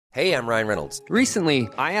Hey, I'm Ryan Reynolds. Recently,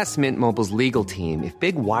 I asked Mint Mobile's legal team if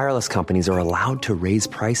big wireless companies are allowed to raise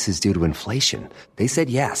prices due to inflation. They said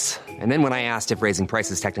yes. And then when I asked if raising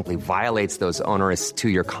prices technically violates those onerous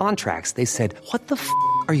two-year contracts, they said, "What the f***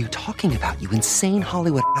 are you talking about, you insane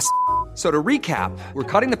Hollywood ass?" So to recap, we're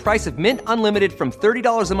cutting the price of Mint Unlimited from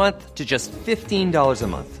 $30 a month to just $15 a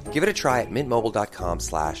month. Give it a try at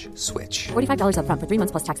mintmobile.com/switch. $45 up front for 3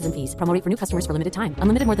 months plus taxes and fees. Promo rate for new customers for limited time.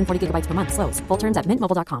 Unlimited more than 40 gigabytes per month. Slows full terms at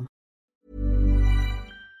mintmobile.com.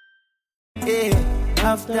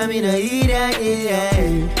 After me no eat that,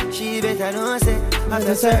 she better know say at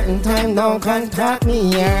a certain time don't contact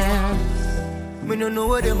me, yeah. Me no know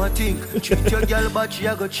what them a think. Treat your girl but she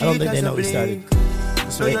a go cheat. I don't think they know we started.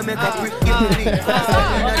 So you make a prick give me.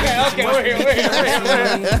 Okay,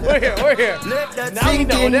 we're here.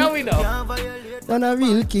 Now we know. Done a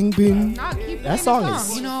real kingpin. That song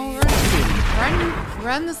is... You know,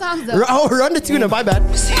 run the songs up. Run the tune, my bad.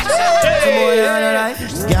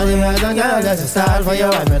 Girl, you have a girl that's a style for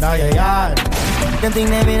you and with all your yard. Them think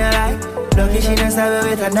they been alive. Lucky she done stab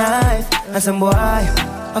with a knife. And some boy,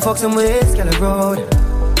 I fuck some ways, girl, road.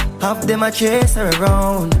 Half them a chase her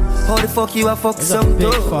around. How the fuck you a fuck it's some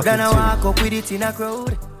dope? Then I walk up with it in a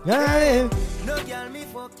crowd.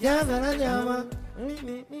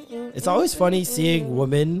 It's always funny seeing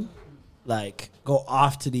women like go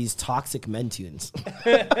off to these toxic men tunes.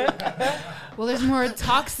 Well, there's more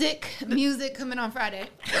toxic music coming on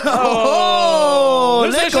Friday.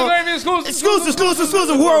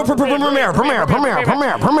 Exclusive world premiere.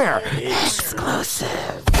 Exclusive.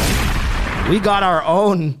 We got our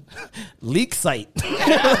own leak site. Here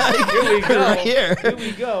we go. Right here. Here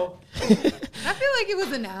we go. I feel like it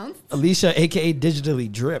was announced. Alicia, aka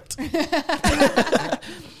Digitally Dripped.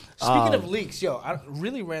 Speaking of leaks, I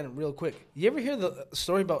really ran real quick. You ever hear the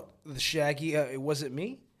story about the Shaggy? It wasn't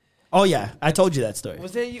me. Oh yeah, I told you that story.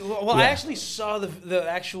 Was that you? Well, Yeah. I actually saw the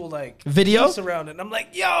actual like video piece around it. And I'm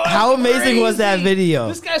like, yo, how amazing was that video?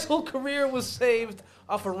 This guy's whole career was saved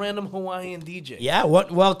off a random Hawaiian DJ. Yeah,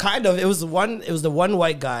 well, kind of. It was the one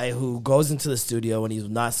white guy who goes into the studio when he's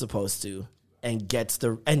not supposed to, and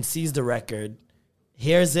sees the record,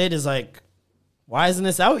 hears it, is like, why isn't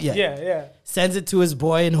this out yet? Yeah. Sends it to his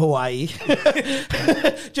boy in Hawaii,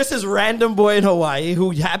 just his random boy in Hawaii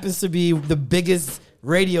who happens to be the biggest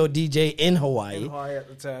radio DJ in Hawaii. At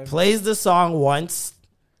the time. Plays the song once,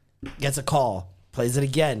 gets a call, plays it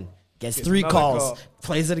again. Gets 3 calls,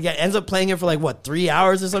 plays it again, ends up playing it for 3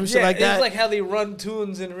 hours or some shit like that. It's like how they run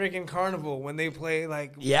tunes in Rick and Carnival when they play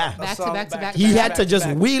back to back. He had to just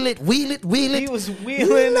wheel it. He was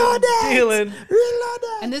wheeling and dealing.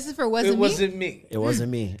 And this is for It wasn't me. It wasn't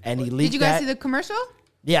me. And he leaked Did you guys see the commercial?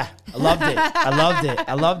 Yeah, I loved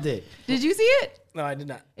it. Did you see it? No, I did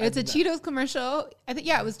not. It's a Cheetos commercial. I think,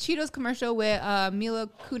 it was Cheetos commercial with Mila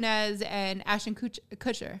Kunis and Ashton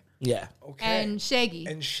Kutcher. Yeah. Okay. And Shaggy.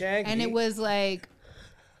 And it was like,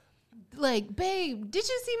 babe, did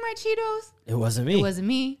you see my Cheetos? It wasn't me. It wasn't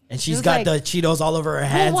me. And she's got the Cheetos all over her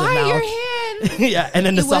hands why and mouth. your hands? Yeah, and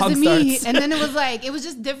then the song starts. And then it was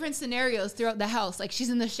just different scenarios throughout the house. Like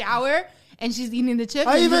she's in the shower and she's eating the chips.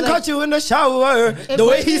 I even caught you in the shower. The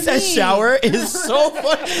way he says shower is so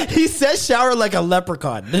funny. He says shower like a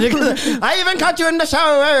leprechaun. I even caught you in the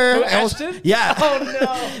shower. Ashton? Yeah. Oh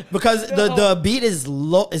no. Because the beat is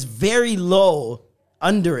low, is very low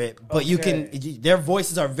under it, but you can, their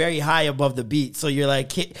voices are very high above the beat. So you're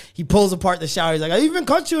like, he pulls apart the shower. He's like, I even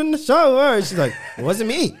caught you in the shower. She's like, it wasn't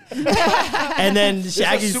me. And then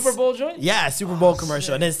Shaggy's Super Bowl joint? Yeah, Super Bowl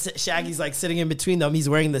commercial. And then Shaggy's like sitting in between them. He's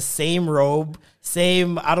wearing the same robe,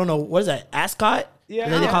 I don't know, what is that, ascot? Yeah.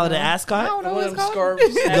 And then they call it an ascot? I don't know One what of it's them called.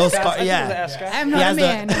 scarves. Yeah. I'm not a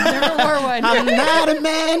man. Never wore one. I'm not a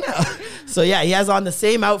man. So yeah, he has on the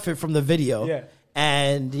same outfit from the video. Yeah.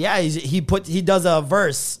 And yeah, he does a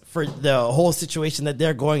verse for the whole situation that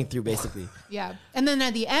they're going through, basically. Yeah. And then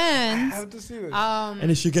at the end, I have to see this.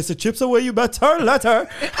 And if she gets the chips away, you better let her.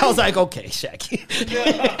 I was like, okay, Shaggy.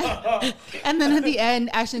 and then at the end,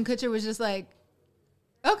 Ashton Kutcher was just like,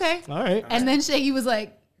 okay. All right. And then Shaggy was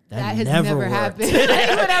like, that has never never worked. happened.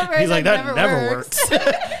 Whatever. He's like, that never works.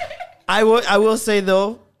 I will say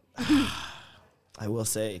though,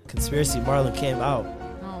 Conspiracy Marlon came out.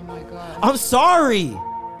 Oh my God. I'm sorry.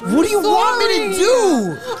 What do you want me to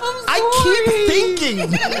do? I keep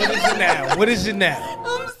thinking. What is it now?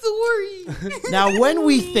 I'm sorry. Now, when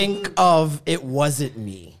we think of It Wasn't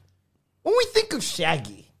Me, when we think of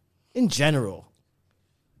Shaggy in general,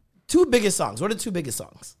 two biggest songs. What are the two biggest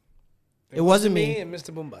songs? It Wasn't Me and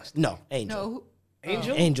Mr. Boombast. No, Angel. No.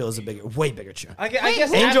 Angel? Angel is way bigger tune. I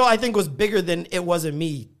guess Angel, I think, was bigger than It Wasn't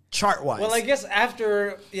Me. chart-wise. Well, I guess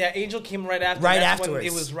after, Angel came right after. Right that's afterwards.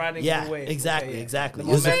 when it was riding Yeah, the wave. exactly. The It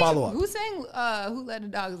was a momentum. follow-up. Who sang Who Let the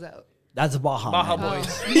Dogs Out? That's Baja. Baja man.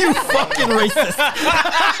 Boys. You fucking racist.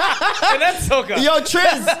 And that's Soca. Yo,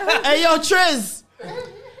 Triz. Hey, yo, Triz.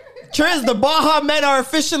 Triz, the Baja men are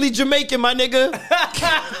officially Jamaican, my nigga.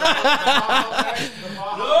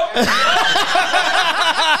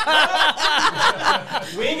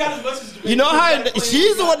 We ain't got as much as You know how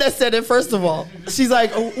she's the one that said it. First of all, she's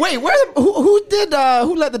like, oh, "Wait,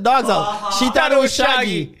 who let the dogs out?" She thought it was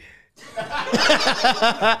Shaggy.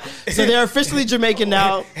 So they're officially Jamaican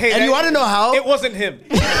now. And you want to know how? It wasn't him.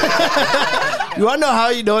 You want to know how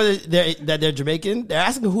you know that they're Jamaican? They're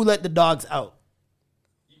asking who let the dogs out.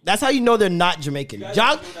 That's how you know they're not Jamaican.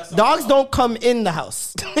 Dogs don't come in the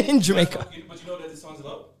house in Jamaica. But you know that this song's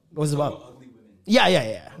about? What's it about? Ugly women.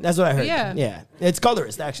 Yeah. That's what I heard. Yeah. It's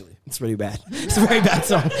colorist, actually. It's pretty bad. It's a very bad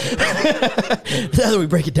song. Now that we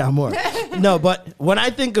break it down more. No, but when I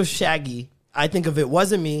think of Shaggy, I think of It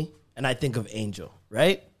Wasn't Me, and I think of Angel,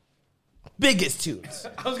 right? Biggest tunes.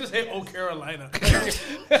 I was going to say, Oh, Carolina.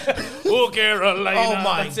 Oh, Carolina. Oh,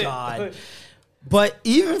 my That's it. God. But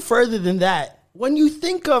even further than that, when you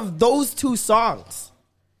think of those two songs,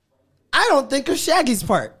 I don't think of Shaggy's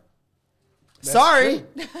part. Sorry.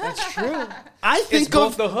 That's true. I think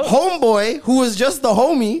both of the hook. Homeboy, who was just the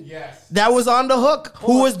homie that was on the hook,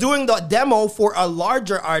 who was doing the demo for a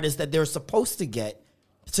larger artist that they were supposed to get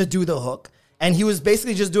to do the hook. And he was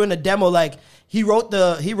basically just doing a demo, like he wrote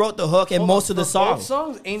the hook and most of the songs.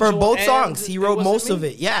 For both songs, he wrote most of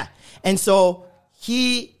it. Yeah. And so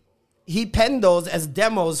he penned those as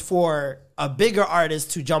demos for a bigger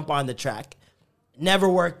artist to jump on the track. Never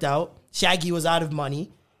worked out. Shaggy was out of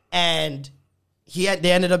money. And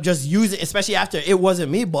they ended up just using, especially after It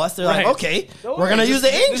Wasn't Me, boss. They're like, okay, we're going to use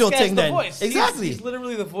the Angel thing then. Voice. Exactly. He's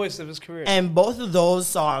literally the voice of his career. And both of those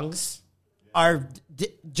songs are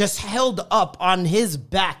just held up on his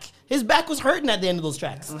back. His back was hurting at the end of those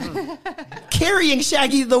tracks. Carrying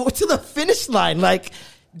Shaggy to the finish line. Like,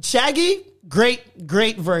 Shaggy,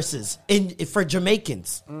 great verses for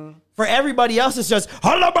Jamaicans. For everybody else, it's just it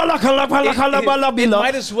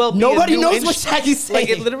might as well be nobody a new knows what Shaggy's saying.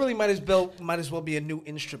 Like, it literally might as well be a new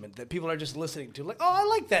instrument that people are just listening to. Like, oh, I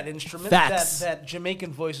like that instrument. Facts. That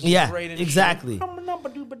Jamaican voice is Yeah, a great instrument. exactly.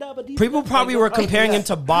 People probably were comparing him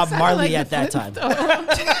to Bob Marley at that time.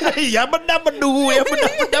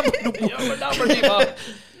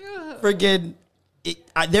 Friggin',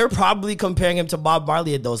 they're probably comparing him to Bob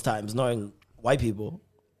Marley at those times, knowing white people.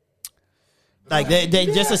 Like, they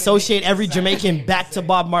just associate every Jamaican back to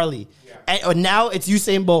Bob Marley. And now it's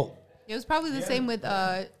Usain Bolt. It was probably the same with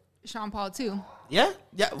Sean Paul too. Yeah.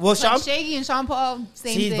 Well, Sean. Like Shaggy and Sean Paul,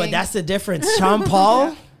 same thing. But that's the difference. Sean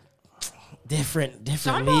Paul, different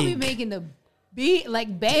Sean Paul be league. making the beat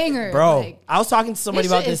like bangers, Bro, like, I was talking to somebody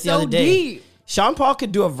this about shit this is the other so day. deep. Sean Paul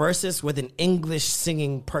could do a versus with an English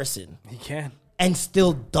singing person He can. and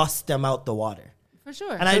still dust them out the water. for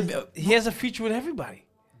sure. And He has a feature with everybody.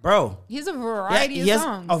 bro, he has a yeah, variety he of has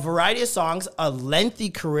songs. a variety of songs, a lengthy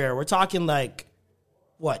career. We're talking like,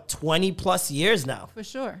 20 plus years now? for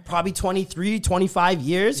sure. Probably 23, 25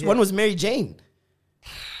 years. When was Mary Jane?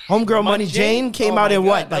 Homegirl Money Jane came out in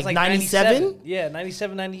what, like 97? Yeah,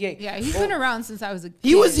 97, 98. Yeah, he's been around since I was a kid.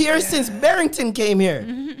 He was here since Barrington came here.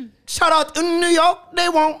 Shout out to New York, they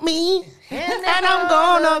want me, and I'm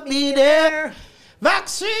gonna be there.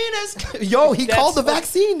 Vaccine is... Yo, he called the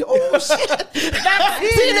vaccine. Oh, shit.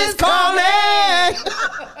 Vaccine is calling.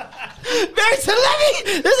 Barrington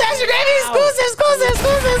Levy. This is extra gravy. Exclusive.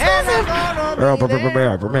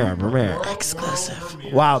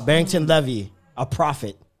 Exclusive. Wow, Barrington Levy, a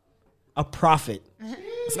prophet. A prophet.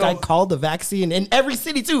 This guy called the vaccine in every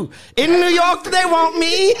city, too. In New York, they want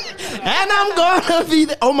me, and I'm gonna be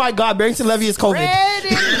there. Oh, my God, Barrington Levy is COVID.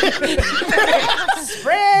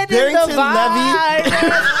 Spreading Barrington the virus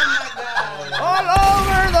all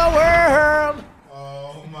over the world.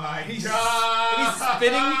 Oh my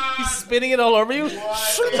God. He's spinning it all over you. Like,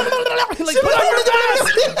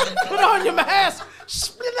 put on your mask.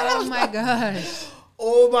 Oh my gosh.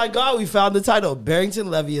 Oh, my God, we found the title. Barrington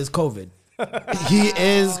Levy is COVID. He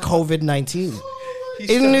is COVID-19.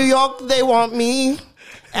 In New York, they want me,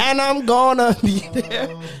 and I'm gonna be there.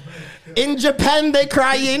 In Japan, they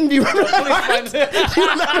crying. Do you remember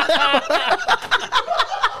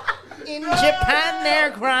In Japan, they're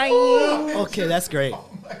crying. Okay, that's great.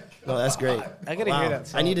 No, that's great. I gotta hear that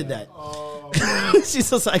song. I needed that. She's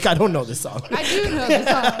just like, I don't know this song. I do know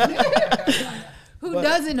the song. Who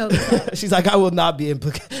doesn't know the song? She's like, I will not be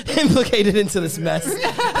implicated into this mess.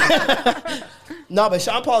 No, but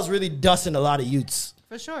Sean Paul's really dusting a lot of youths.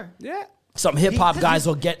 For sure. Yeah. some hip hop guys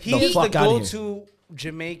will get He the is the fuck out of here. go-to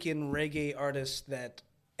Jamaican reggae artist that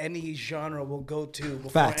any genre will go to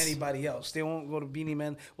before Facts. anybody else. They won't go to Beanie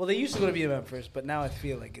Man. Well, they used to go to Beanie Man first, but now I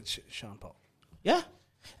feel like it's Sean Paul. Yeah.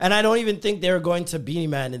 And I don't even think they were going to Beanie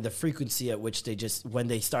Man in the frequency at which they just, when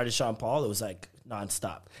they started Sean Paul, it was like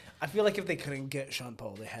nonstop. I feel like if they couldn't get Sean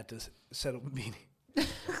Paul, they had to settle with Beanie.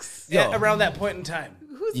 Yeah, around that point in time.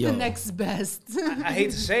 Who's the next best? I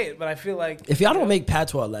hate to say it, but I feel like If y'all don't make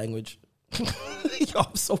patois language, yo,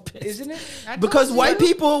 I'm so pissed. isn't it? Because white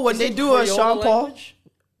people, when they do a Creole Sean Paul, language?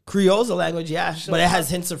 Creole's a language, yeah. So but it has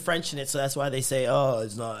hints of French in it, so that's why they say, oh,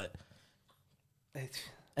 it's not.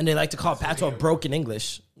 And they like to call patois broken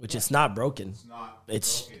English, which it's not broken.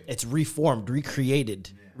 It's reformed, recreated,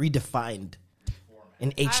 redefined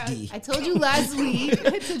in HD. I told you last week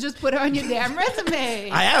to just put it on your damn resume.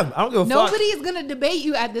 I am. I don't give a fuck. Nobody is going to debate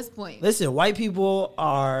you at this point. Listen, white people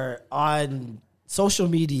are on social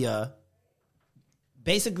media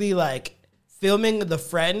basically like filming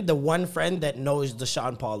the one friend that knows the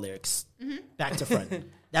Sean Paul lyrics back to front.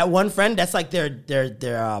 That one friend, that's like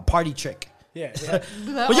their party trick. Yeah.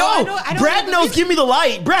 But yo, Brad knows give me the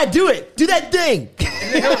light. Brad, do it. Do that thing.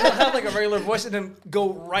 He'll have like a regular voice and then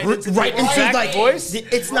go right into the exact like voice.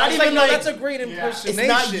 It's not I was even no, like that's a great impersonation. it's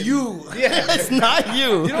not you. Yeah. It's not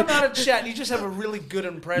you. You don't know how to chat. You just have a really good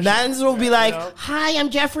impression. Mans will be like, You know? "Hi, I'm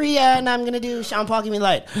Jeffrey, and I'm gonna do Sean Paul give me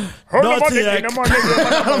light."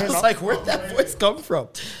 I was like, "Where'd that voice come from?"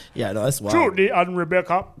 Yeah, no, that's wild. Judy and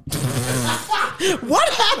Rebecca. What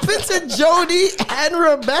happened to Jody and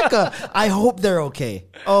Rebecca? I hope they're okay.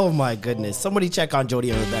 Oh my goodness! Somebody check on Jody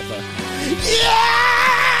and Rebecca.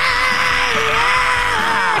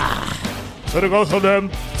 Yeah! Better go for them.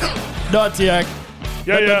 Naughty act.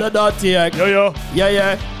 Yeah. Naughty act. Yeah.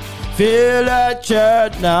 Yeah. Feel that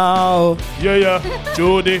chat now. Yeah.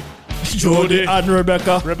 Judy. Jody and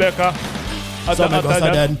Rebecca. Rebecca.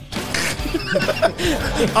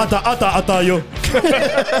 Ata, yo.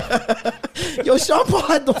 Yo, Sean Paul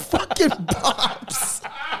had the fucking bops.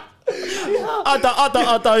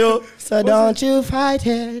 Ata, yo. So don't you fight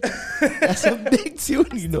it. That's a big tune,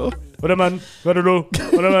 you know. What a man. Gotta do.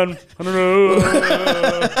 What a man. Gotta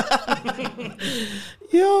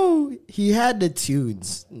do. Yo, he had the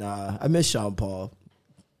tunes. Nah, I miss Sean Paul.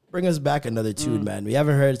 Bring us back another tune, man. We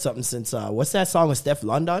haven't heard something since, what's that song with Steph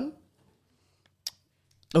London?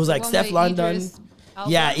 It was like One Steph with London. Idris Elba.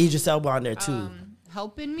 Yeah, Idris Elba on there too.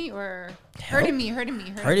 Helping me or hurting me? Hurting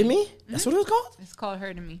me? That's what it was called? It's called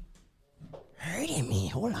hurting me. Hurting me.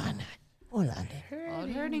 Hold on. Called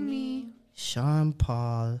hurting me. Sean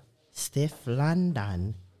Paul, Steph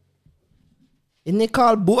London. Isn't it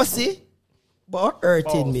called Bossy? But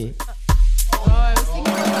hurting me. Oh, I was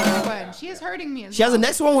thinking of another one. She is hurting me. She has a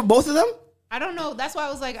next one with both of them? I don't know. That's why I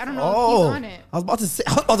was like, I don't know Oh, if he's on it. I was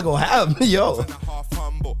about to go ham. Yo,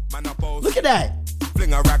 look at that.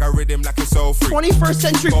 Fling a rag a rhythm like it's all free. 21st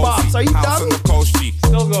century bops. Are you House on dumb? the coast G.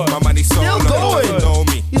 Still going. My money so Still long, going. you know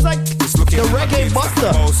me. He's like It's looking the like reggae it's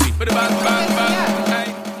buster. bossy.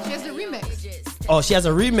 Yeah. She has a remix Oh, she has a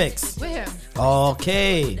remix. with him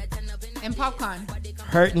Okay. and Popcorn.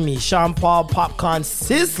 Hurting me. Sean Paul, Popcorn,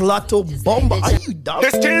 Sis Lotto Bomba. Are you dumb?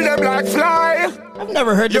 Let's kill them like fly. I've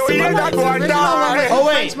never heard this You in my hear that life. one die? Oh,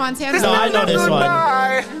 wait. French Montana. No, I know this one.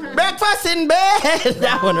 Goodbye. Breakfast in bed.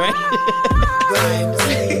 That one, right?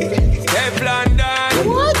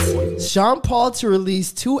 What? Sean Paul to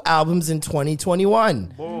release 2 albums in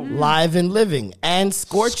 2021. Live and Living and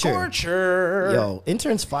Scorcher. Yo,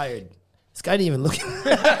 intern's fired. This guy didn't even look.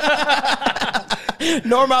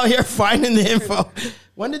 Norm out here finding the info.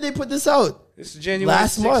 When did they put this out? This is January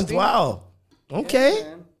Last 16th. month. Wow. Okay.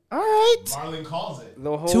 All right. Marlon calls it.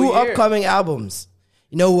 The whole 2 year. upcoming albums.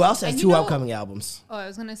 You know who else has And 2 you know- upcoming albums? Oh, I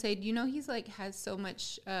was gonna say, do you know he's like has so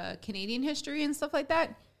much Canadian history and stuff like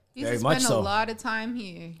that? He Very used to much spend so. a lot of time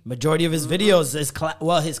here. Majority of his videos, his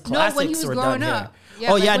classics No, when he was were growing done up. here. Yeah,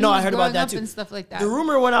 Oh like yeah, when no, he I was heard about growing that up too. and stuff like that. The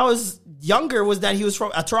rumor when I was younger was that he was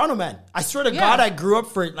from a Toronto man. I swear to Yeah. God, I grew up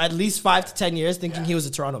for at least 5 to 10 years thinking he was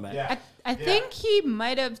a Toronto man. Yeah. I think he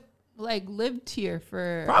might have like lived here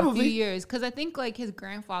for a Probably. few years because I think like his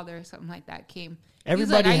grandfather or something like that came.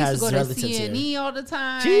 Everybody he was like, has I used to go relatives to here. CNE all the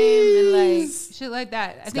time Jeez. and like shit like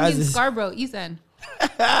that. I think guy's in is- Scarborough, East End.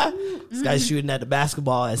 This guy's shooting at the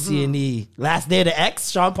basketball at CNE. Last day of the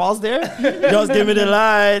X, Sean Paul's there. Just give me the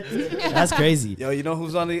light. That's crazy. Yo, you know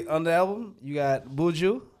who's on the album? You got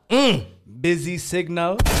Buju, Busy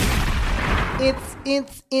Signal,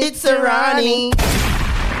 It's a Ronnie.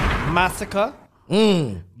 Massacre,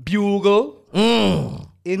 Bugle,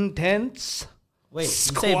 Intense, Wait, you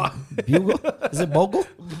say bugle? Is it bogle?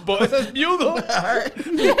 But it says bugle.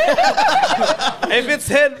 If it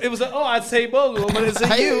said, it was like, I'd say bogle, but it's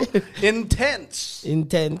a U. Intense.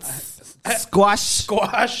 Intense. Squash.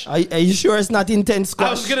 Squash. Are you sure it's not intense squash?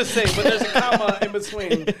 I was going to say, but there's a comma in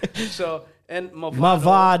between. So, and Mavado.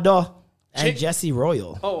 Mavado. And Chick- Jesse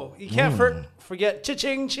Royal. Oh, you can't forget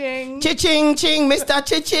Cha-ching ching. Cha-ching ching, Mr.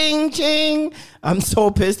 Cha-ching ching. I'm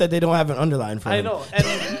so pissed that they don't have an underline for him. I know. And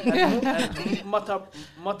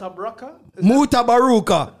Matabraka?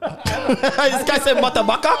 Mutabaruka. This guy said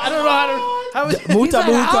Mutabaka? I don't know how is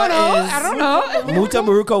Mutabaruka is... I don't know.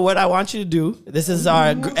 Mutabaruka, what I want you to do, this is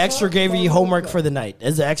our extra gravy homework for the night.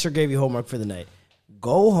 This is the extra gravy homework for the night.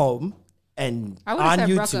 Go home and I would've on said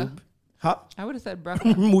YouTube... Brucka. Huh? I would have said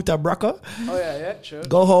Brucka. Mutabraka. Oh, yeah, sure.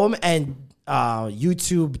 Go home and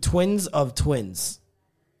YouTube Twins of Twins.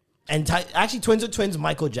 And actually, Twins of Twins,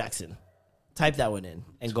 Michael Jackson. Type that one in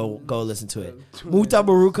and go listen to it.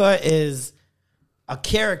 Mutabaruka is a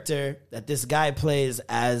character that this guy plays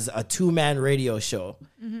as a 2-man radio show.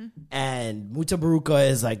 Mm-hmm. And Mutabaruka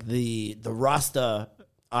is like the Rasta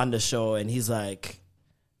on the show, and he's like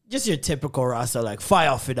just your typical Rasta, like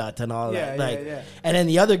fire for that and all that. Like, and then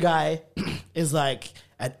the other guy is like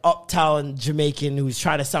an uptown Jamaican who's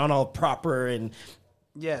trying to sound all proper, and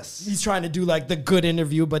he's trying to do like the good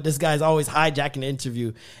interview, but this guy's always hijacking the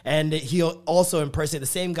interview. And he'll also impersonate, the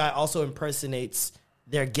same guy also impersonates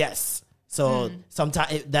their guests. So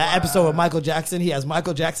sometimes that episode with Michael Jackson, he has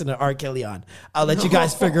Michael Jackson and R. Kelly on. I'll let you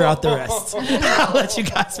guys figure out the rest. I'll let you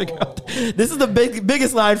guys figure out. This is the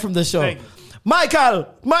biggest line from the show. Michael,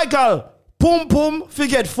 pum pum,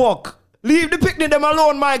 forget fuck. Leave the picnic them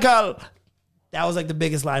alone, Michael. That was like the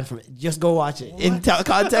biggest line from it. Just go watch it. In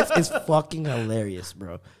context, it's fucking hilarious,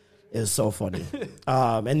 bro. It was so funny.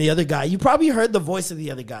 And the other guy, you probably heard the voice of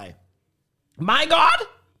the other guy. My God,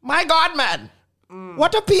 man.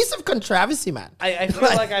 What a piece of controversy, man. I feel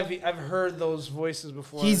like I've heard those voices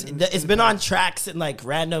before. It's been on tracks and like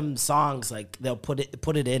random songs. Like they'll put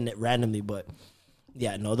it in randomly, but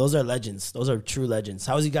yeah, no, those are legends. Those are true legends.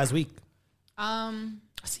 How was you guys' week? I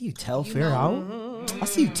see you tail fair out. I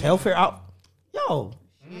see you tail fair out. Yo,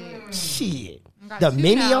 shit. The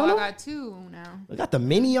mini on him? I got 2 now. We got the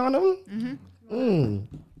mini on him?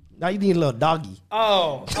 Mm-hmm. Now you need a little doggy.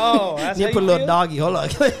 Oh, that's you how put a you little feel? doggy. Hold on.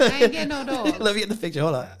 I ain't getting no dog. Let me get the picture.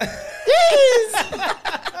 Hold on. Yes.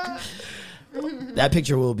 That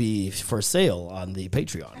picture will be for sale on the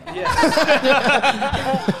Patreon.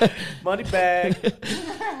 Yeah. Money bag.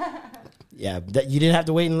 Yeah, you didn't have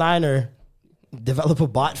to wait in line or develop a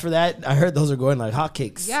bot for that. I heard those are going like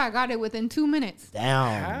hotcakes. Yeah, I got it within 2 minutes.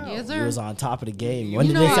 Damn. Yes, sir. You was on top of the game. When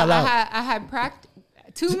You did know, they sell out? I had practiced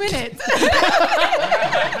 2 minutes.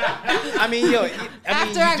 I mean,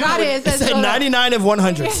 After I got it, It said 99 of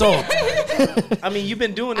 100 sold. I mean, you've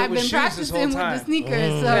been doing it I've with been shoes this whole practicing time. with the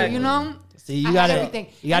sneakers, so you know. See, you I gotta had everything.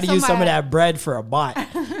 use some of that bread for a bot.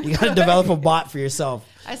 You gotta develop a bot for yourself.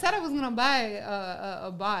 I said I was gonna buy a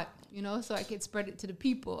bot, you know, so I could spread it to the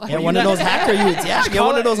people. Yeah, one of those hacker youths. Yeah, get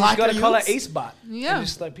one of those hacker youths. You gotta call it Ace Bot. Yeah, and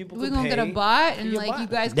just like people we're can gonna pay get a bot, and for your like bot. you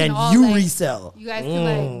guys Then can all you like, resell. You guys can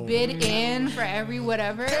like bid in for every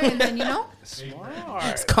whatever, and then you know.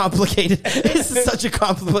 It's complicated. This is such a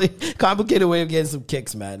complicated way of getting some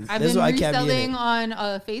kicks, man. I've This is been why I can't be in reselling it.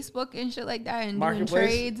 on Facebook and shit like that, and doing Marketplace?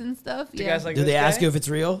 trades and stuff. You Yeah. guys like Do this they ask guy? you if it's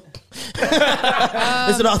real?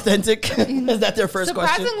 Is it authentic? Is that their first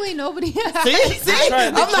question? Surprisingly, nobody. See? They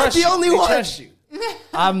I'm not trust the you. only They one. trust you.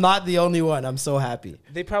 I'm not the only one. I'm so happy.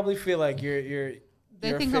 They probably feel like you're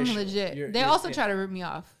They think I'm legit. They also try to rip me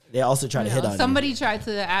off. They also try to hit on Somebody tried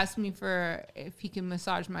to ask me for if he can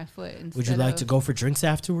massage my foot. you. Would you like to go for drinks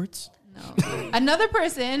afterwards? No. Another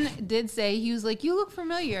person did say, he was like, "You look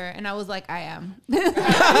familiar," and I was like, "I am." I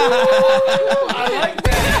like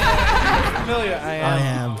that. Familiar. I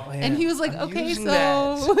am. And he was like, "Okay, using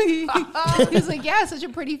so," he was like, "Yeah, such a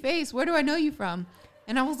pretty face. Where do I know you from?"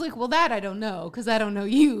 And I was like, "Well, that I don't know, because I don't know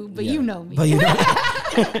you, but you know me." But you know,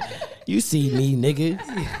 you see me, nigga.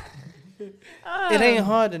 It ain't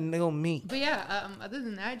hard to know me. But yeah, other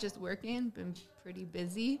than that, just working. Been pretty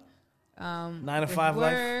busy. 9 to with 5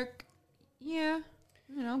 life. work. Yeah,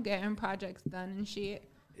 you know, getting projects done and shit.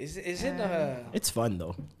 Is it It's fun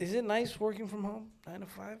though. is it nice working from home 9 to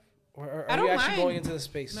 5, or I are don't you actually mind. going into the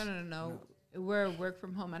space? No. We're work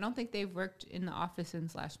from home. I don't think they've worked in the office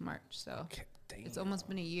since last March, so it's almost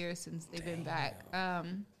been a year since they've been back.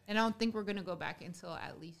 And I don't think we're gonna go back until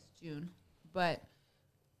at least June. But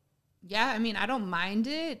yeah, I mean, I don't mind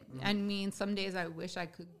it. I mean, some days I wish I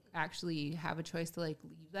could actually have a choice to like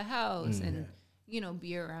leave the house and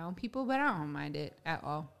be around people, but I don't mind it at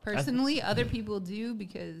all. Personally, other people do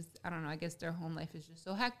because, I don't know, I guess their home life is just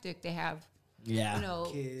so hectic. They have,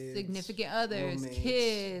 Kids, significant others, roommates,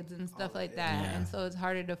 kids, and stuff like that. Yeah. And so it's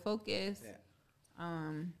harder to focus.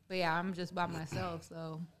 But yeah, I'm just by myself,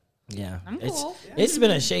 so Yeah. I'm cool. It's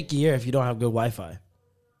been a shaky year if you don't have good Wi-Fi.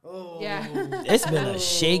 Yeah. It's been a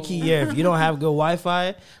shaky year if you don't have good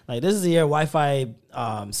Wi-Fi. Like, this is the year Wi-Fi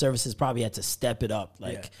services probably had to step it up.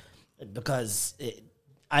 Because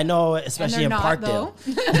I know, especially in Parkdale.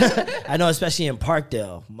 I know, especially in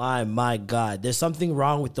Parkdale. My God, there's something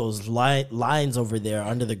wrong with those lines over there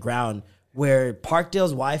under the ground where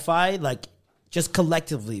Parkdale's Wi-Fi, like, just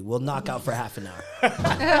collectively will knock out for half an hour.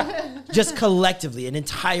 Just collectively, an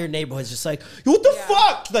entire neighborhood's just like, what the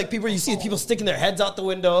fuck? Like, you see people sticking their heads out the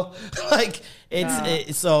window. Like,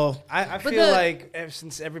 so. I feel like ever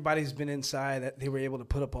since everybody's been inside, that they were able to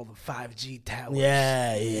put up all the 5G towers.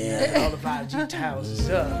 Yeah. All the 5G towers and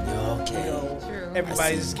stuff. Okay. True.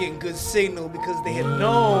 Everybody's just getting good signal because they had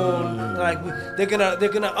known, like, they're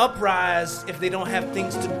gonna uprise if they don't have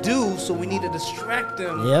things to do. So we need to distract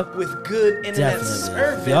them with good internet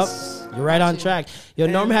service. Yep. You're right on track. Yo,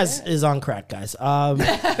 Norm is on crack, guys.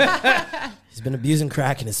 He's been abusing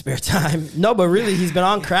crack in his spare time. No, but really, he's been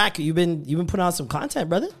on crack. You've been putting out some content,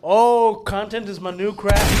 brother. Oh, content is my new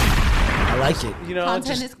crack. I like it.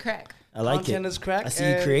 Content is crack. I like it. Content is crack. I see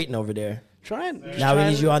you creating over there. Trying. Now we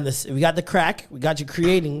need you on this. We got the crack. We got you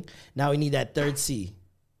creating. Now we need that third C.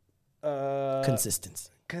 Consistency.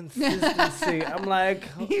 Consistency. I'm like,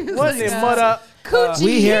 what in mother? Coochie.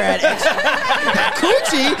 We here at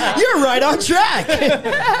Coochie, you're right on track.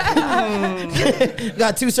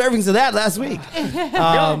 Got 2 servings of that last week.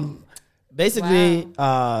 Basically,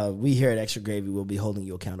 we here at Extra Gravy will be holding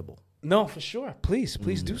you accountable. No, for sure. Please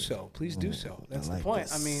do so. Please do so. That's the point.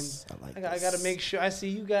 this. I mean, I I got to make sure I see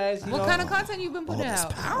you guys. What kind of content you been putting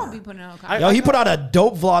out? I don't be putting out content. Yo, he put out a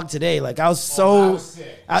dope vlog today. Like, I was so...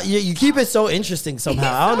 you keep it so interesting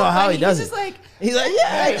somehow. I don't know how he does it. He's like,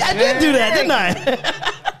 yeah, I did do that, didn't I?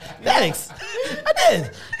 Thanks. I did.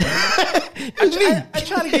 I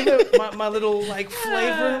try to give it my little, like,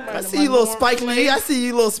 flavor. I see you, little Spike Lee. I see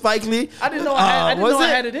you, little Spike Lee. I didn't know I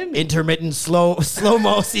had it in me. Intermittent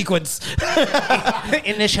slow-mo sequence.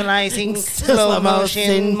 Initializing slow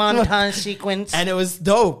motion montage sequence. And it was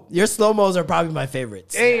dope. Your slow-mos are probably my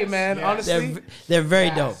favorites. Hey, man, honestly. They're very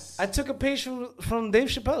dope. I took a page from Dave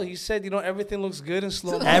Chappelle. He said, everything looks good in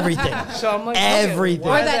slow-mo. Everything. So I'm like, everything.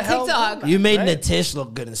 Or that TikTok. You made Natish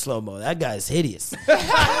look good in slow-mo. That guy's hideous.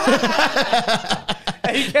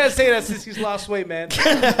 Hey, you can't say that since he's lost weight, man.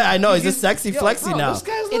 I know. He's a sexy flexy now. This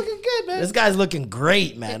guy's looking good, man. This guy's looking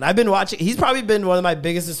great, man. I've been watching. He's probably been one of my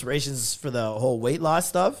biggest inspirations for the whole weight loss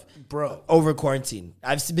stuff. Bro. Over quarantine.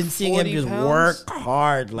 I've been seeing him just work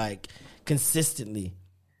hard, like, consistently.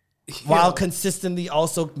 While consistently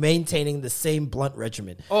also maintaining the same blunt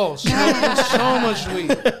regimen. Oh, so much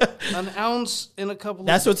weed. An ounce in a couple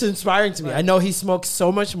That's what's inspiring to me. I know he smokes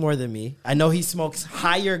so much more than me. I know he smokes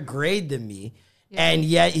higher grade than me. Yeah. And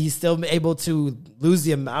yet he's still able to lose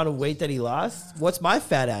the amount of weight that he lost. What's my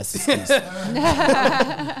fat ass excuse?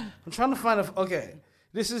 I'm trying to find okay.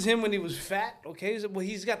 This is him when he was fat, okay? Well,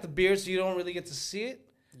 he's got the beard, so you don't really get to see it.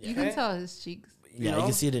 Yeah. You can tell his cheeks. Yeah, you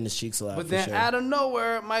can see it in his cheeks a lot. But then out of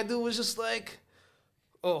nowhere, my dude was just like,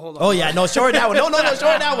 oh, hold on. Oh, yeah, no, show her that one. No,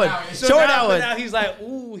 show her that one. Show her that one. Now he's like,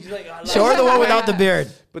 ooh, show her the one without the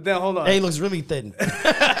beard. But then, hold on. Hey, he looks really thin.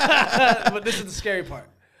 But this is the scary part.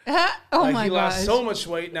 Oh, my God. He lost so much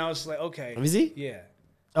weight, now it's like, okay. Is he? Yeah.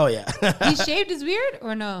 Oh, yeah. He shaved his beard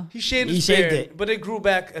or no? He shaved his beard, it. But it grew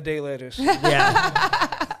back a day later. So.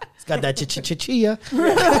 Yeah. It's got that chia.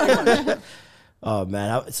 Oh,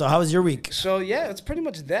 man. So how was your week? So, yeah, it's pretty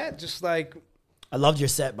much that. Just like... I loved your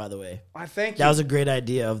set, by the way. I thank you. That was a great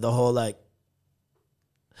idea of the whole, like...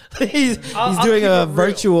 he's doing a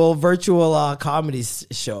virtual comedy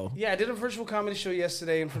show. Yeah, I did a virtual comedy show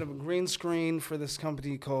yesterday in front of a green screen for this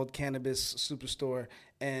company called Cannabis Superstore.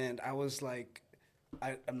 And I was like...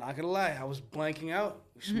 I'm not going to lie. I was blanking out.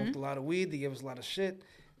 We smoked a lot of weed. They gave us a lot of shit.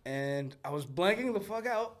 And I was blanking the fuck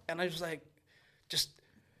out. And I was like, just,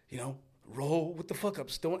 roll with the fuck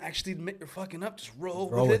ups. Don't actually admit you're fucking up. Just roll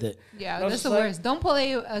with it. Yeah, that's the worst. Don't pull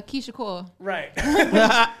a Keisha Cole. Right.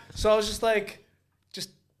 So I was just like,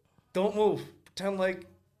 just don't move. Pretend like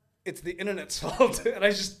it's the internet's fault. And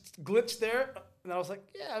I just glitched there. And I was like,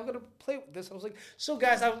 yeah, I'm going to play with this. I was like, so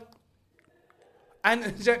guys, and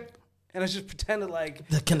I just pretended like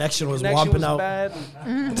the connection was womping out. Bad.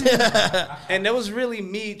 And that was really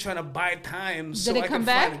me trying to buy time so I could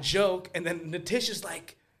find a joke. And then Natitia's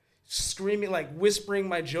like, screaming, like whispering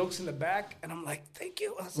my jokes in the back, and I'm like, "Thank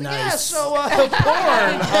you." I was like, Nice. "Yeah, so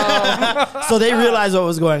porn." So they realized what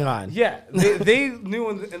was going on. Yeah, they knew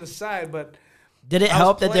in the side, but Did it I was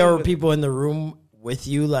help that there playing were with- people in the room with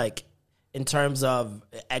you, like in terms of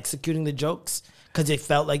executing the jokes? Because it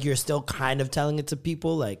felt like you're still kind of telling it to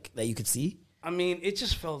people, like that you could see. I mean, it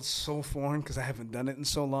just felt so foreign because I haven't done it in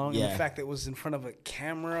so long. Yeah. And the fact that it was in front of a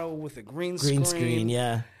camera with a green Green screen,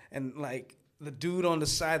 yeah. And like the dude on the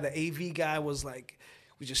side, the AV guy was like,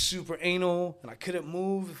 was just super anal, and I couldn't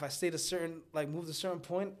move. If I stayed moved a certain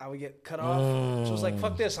point, I would get cut off. So I was like,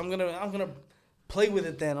 fuck this, I'm gonna play with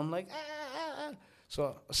it then. I'm like, ah.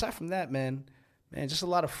 So aside from that, man, just a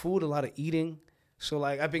lot of food, a lot of eating. So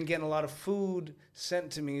like I've been getting a lot of food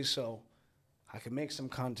sent to me so I can make some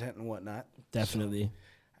content and whatnot. Definitely.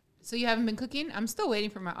 So you haven't been cooking? I'm still waiting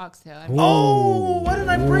for my oxtail. Oh, why didn't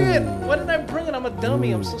I bring it? I'm a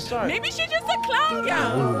dummy. I'm so sorry. Maybe she's just a clown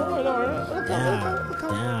girl. All right.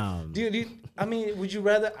 Damn. Dude, I mean, would you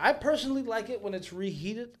rather? I personally like it when it's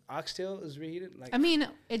reheated. Oxtail is reheated. Like, I mean,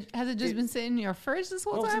 has it just been sitting in your fridge this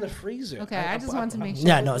whole no, it's in time? the freezer. Okay, I just want to make sure.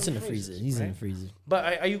 Yeah, no, it's in the freezer. He's in the freezer.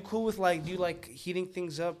 But are you cool with like? Do you like heating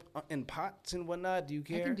things up in pots and whatnot? Do you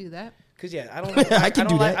care? I can do that. Cause yeah, I don't. Like, I can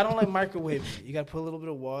do that. I don't like microwave. You gotta put a little bit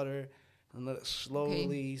of water and let it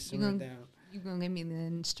slowly simmer down. You gonna give me the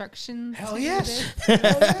instructions? Hell to do yes. this?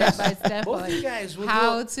 Step by step. Both on you guys will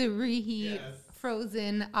how do to reheat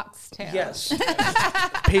frozen oxtail. Yes.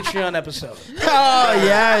 Patreon episode. Oh,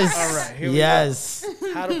 yes. All right, here we yes.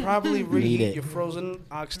 go. How to properly Need reheat it. your frozen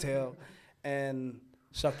oxtail and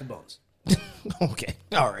suck the bones. Okay.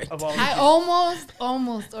 All right. Of all I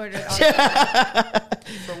almost ordered oxtail.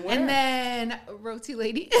 And then Roti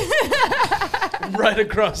Lady. right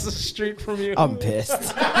across the street from you. I'm pissed.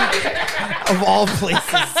 Of all places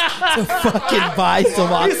to fucking buy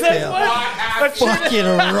some oxtail. Fucking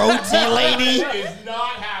roti lady.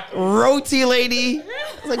 Roti lady.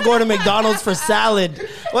 It's like going to McDonald's for salad.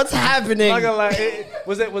 What's happening? Not gonna lie,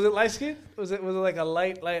 was it light skin? Was it like a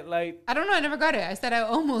light? I don't know. I never got it. I said I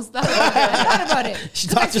almost thought about it. I thought about it. She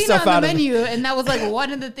 'Cause I talked seen herself it on out the of it. menu, and that was like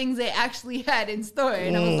one of the things they actually had in store,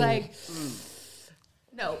 and I was like,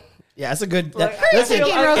 no. Yeah, that's a good. Like, Listen,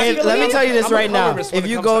 thinking roti if- let me lady? tell you this I'm a right now. colorist when If it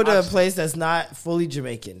you comes go to to a oxtail. place that's not fully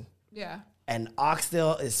Jamaican Yeah. and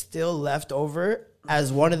oxtail is still left over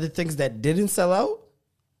as one of the things that didn't sell out,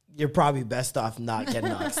 you're probably best off not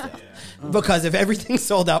getting oxtail. Because if everything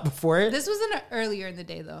sold out before it, This was earlier in the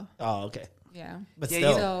day, though. oh, okay. Yeah. But Yeah,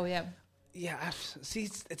 still, So, yeah. Yeah, see,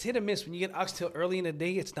 it's hit or miss. When you get oxtail early in the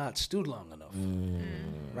day, it's not stewed long enough,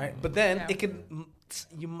 right? But then Yeah. it can,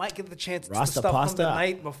 you might get the chance to Rasta stuff pasta. from the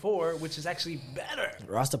night before, which is actually better.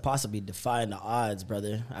 Rasta pasta be defying the odds,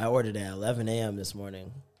 brother. I ordered it at 11 a.m. this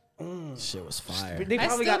morning. Shit was fire. They I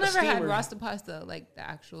probably still got the never had steamer. Rasta pasta like the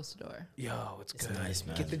actual store. Yo, it's good. nice,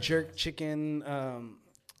 man. Get the jerk chicken,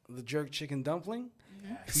 dumpling.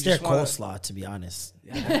 If It's you their just wanna- coleslaw, to be honest.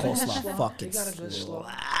 Their coleslaw fucking They got a good slaw.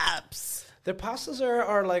 slaps. Their pastas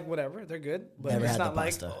are like whatever, they're good, but Never it's had not the like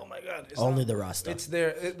pasta. oh my god, it's Only not- the Rasta. It's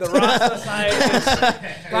the Rasta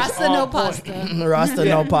side. Rasta on no point. pasta. Rasta,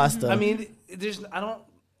 no pasta. I mean, I don't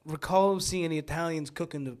recall seeing any Italians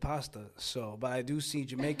cooking the pasta. So, but I do see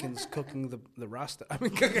Jamaicans cooking the Rasta. I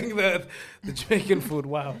mean, cooking the Jamaican food.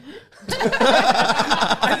 Wow.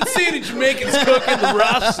 I didn't see any Jamaicans cooking the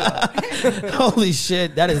Rasta. Holy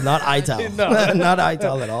shit, that is not Ital. No. Not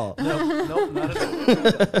Ital at all. Nope, not at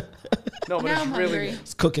all. No, but Now it's I'm really hungry. good.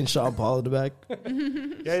 It's cooking Sean Paul in the back.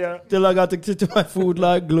 Yeah. Till I got to my food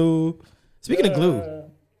like glue. Speaking of glue.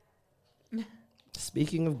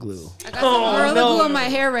 Speaking of glue. I got some Gorilla Glue on my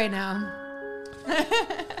hair right now.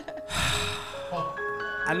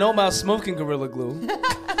 I know about smoking Gorilla Glue,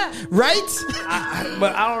 Right?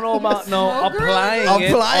 but I don't know about Smoke Gorilla applying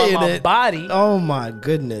Applying it on my it. body. Oh my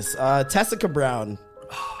goodness. Tessica Brown.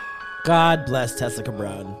 God bless Tessica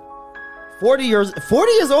Brown. 40 years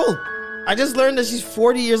old. I just learned that she's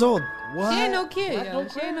 40 years old. What? She ain't no kid, yo.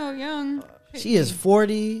 She ain't no young. She is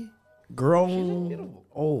 40, grown,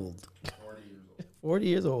 old. 40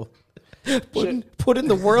 years old. Putting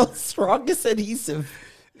the world's strongest adhesive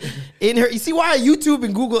in her. You see why I YouTube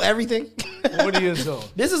and Google everything? 40 years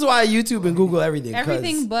old. This is why I YouTube and Google everything. 'cause-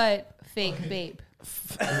 Everything but fake babe.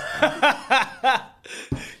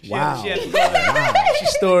 Wow. She had to go there. She's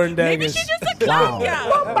storing daggers. Wow.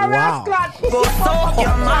 Wow.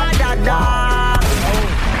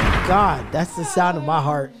 God, that's the sound of my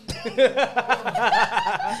heart.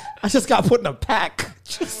 I just got put in a pack.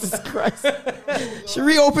 Jesus Christ. She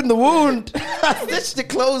reopened the wound. I stitched it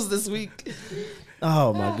closed this week.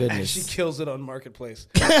 Oh my She goodness. kills it on Marketplace.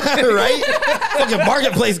 Right? Fucking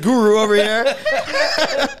marketplace guru over here.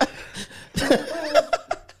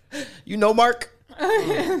 You know Mark?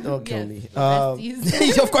 Don't kill me.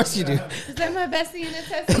 Besties. Of course you do. Is that my bestie in a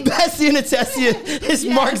Tessie? Bessie in a Tessie is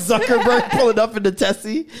Mark Zuckerberg pulling up in the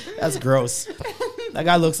Tessie. That's gross. That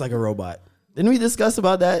guy looks like a robot. Didn't we discuss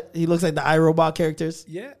about that? He looks like the iRobot characters.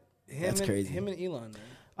 Yeah. That's crazy. Him and Elon,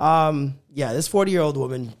 man. Yeah, this 40-year-old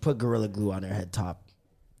woman put Gorilla Glue on her head top.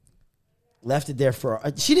 Left it there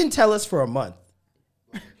she didn't tell us for a month.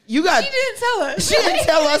 She didn't tell us. She didn't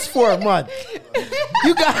tell us for a month.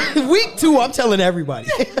 You got week 2, I'm telling everybody.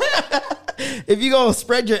 If you gonna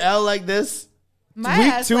spread your L like this, my week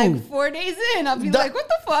ass 2. like 4 days in, I'll be like, what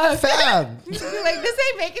the fuck? Fam. Be like, this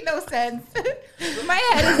ain't making no sense. My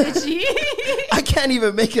head is itchy. I can't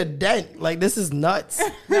even make a dent. Like, this is nuts.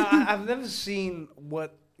 Now, I've never seen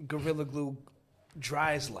what Gorilla Glue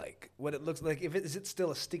dries like. What it looks like. Is it still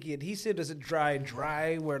a sticky adhesive? Does it dry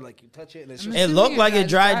where like you touch it and it's just... It looked like it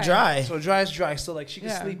dried dry. So it dries dry. So like she can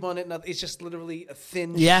sleep on it. It's just literally a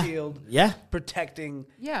thin shield. Yeah. Protecting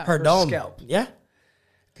her dome. Scalp. Yeah.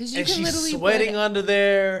 Because you and can she's literally sweating under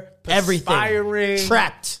there. Everything. Perspiring.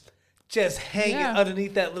 Trapped. Just hanging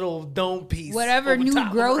underneath that little dome piece. Whatever new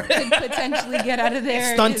growth could potentially get out of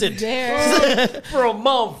there. Stunted. Is there. For a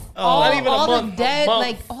month. Not even a month. The dead,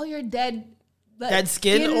 like all your dead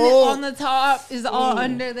skin on the top is all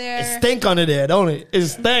under there. It stink under there, don't it? It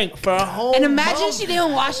stink. For a whole And imagine month. she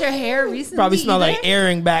didn't wash her hair recently. Probably smell either. like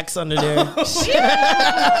airing backs under there.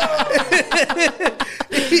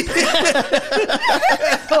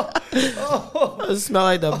 It smell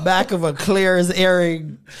like the back of a Claire's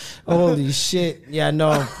airing. Holy shit. Yeah,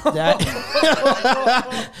 no. That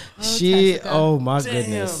oh my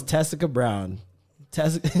goodness. Tessica Brown.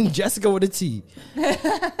 Jessica with a T.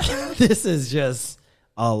 This is just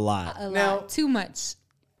a lot. Too much.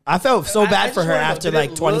 I felt so bad I for her just wanna know, after did it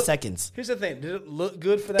like 20 look- seconds. Here's the thing. Did it look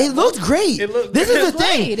good for that? It looked great. This is the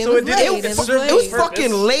thing. It was laid. It was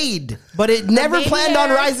fucking laid, but it never baby planned on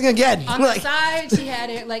hair rising again. On the side, she had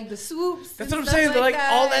it like the swoops. That's what I'm saying. Like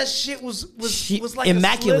all that shit was like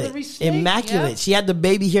immaculate. A slithery snake. Immaculate. Yep. She had the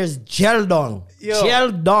baby hairs gel dong. Yo.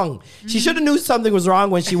 Gel dong. She should have knew something was wrong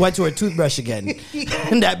when she went to her toothbrush again.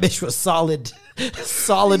 And that bitch was solid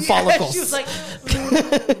follicles. She was like,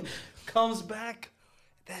 comes back.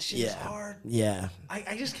 That shit is hard. Yeah.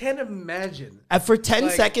 I just can't imagine. For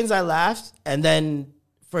 10 seconds, I laughed. And then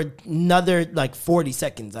for another like 40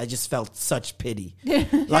 seconds, I just felt such pity.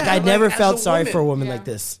 I never felt sorry for a woman like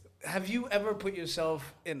this. Have you ever put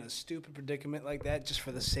yourself in a stupid predicament like that just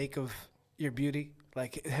for the sake of your beauty?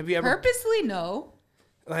 Like, have you ever... Purposely, no.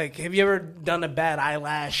 Like, have you ever done a bad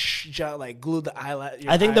eyelash job, like glued the eyelash?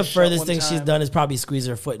 I think the furthest thing she's done is probably squeeze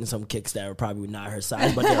her foot in some kicks that were probably not her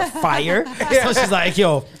size, but they're fire. So she's like,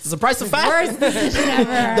 yo, it's the price of fat. Worst decision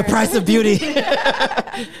ever. The price of beauty.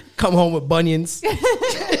 Come home with bunions.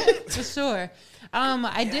 For sure.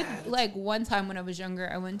 I did, like, one time when I was younger,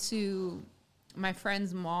 I went to my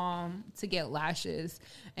friend's mom to get lashes,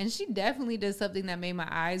 and she definitely did something that made my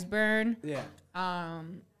eyes burn. Yeah.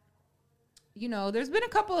 You know, there's been a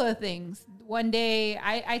couple of things. One day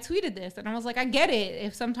I tweeted this and I was like, I get it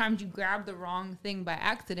if sometimes you grab the wrong thing by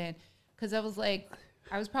accident. Because I was like,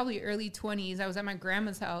 I was probably early 20s. I was at my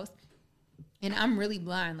grandma's house and I'm really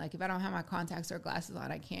blind. Like, if I don't have my contacts or glasses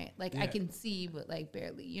on, I can't. Like, I can see, but like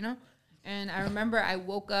barely, you know? And I remember I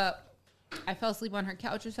woke up, I fell asleep on her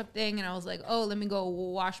couch or something. And I was like, oh, let me go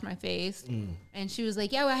wash my face. And she was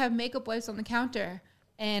like, yeah, well, I have makeup wipes on the counter.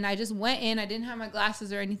 And I just went in. I didn't have my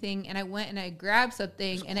glasses or anything. And I went and I grabbed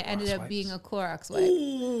something. And it ended up being a Clorox wipe.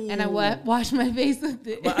 Ooh. And I washed my face with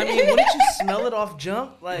it. But, I mean, wouldn't you smell it off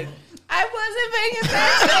jump? Like, I wasn't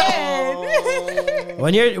paying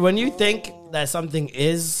attention. When you think that something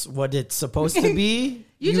is what it's supposed to be,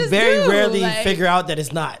 you just very do, rarely like, figure out that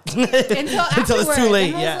it's not. Until it's too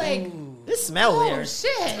late. And I was Yeah. like, This smell oh, weird.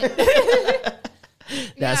 shit.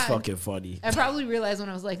 That's Yeah. fucking funny. I probably realized when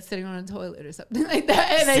I was like sitting on a toilet or something like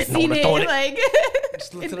that, and I Sitting on seen the it toilet. like.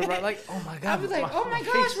 just look to the right, like, oh my God. I was like, oh my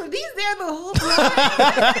face. gosh, were these there the whole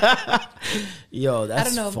time? Yo,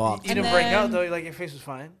 that's I don't know. fucked. You didn't And break out, then- though? Like, your face was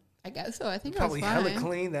fine? I guess so. I think Probably I was hella fine.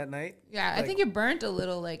 clean that night. Yeah, I Like, think it burnt a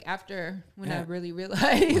little like after when I Yeah. really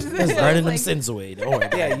realized. It's burning them Like, sins away. Don't worry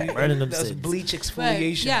about Yeah, it. Burning them that's sins. bleach but,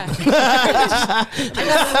 exfoliation. yeah. I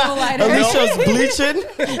got a little lighter. Alicia's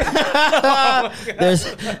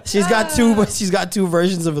bleaching. She's got two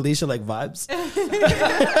versions of Alicia like vibes.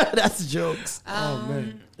 That's jokes. Oh,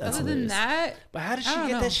 man. That's Other than hilarious. that, But how did she I don't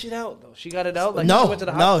get know. that shit out, though? She got it out? Like, she No, went to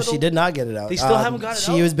the no, hospital? she did not get it out. They still haven't got it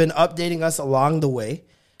She out? has been updating us along the way.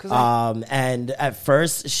 And at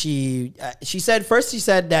first she said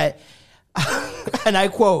that, and I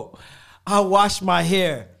quote, I wash my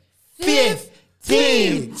hair 15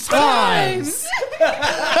 times.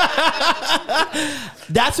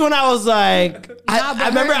 That's when I was like, I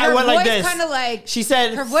remember I went like this. Kind of like she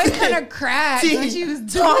said her voice kind of cracked when she was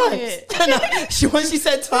doing it. When she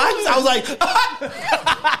said times, I was like,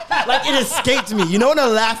 like it escaped me. You know when a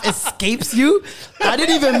laugh escapes you? I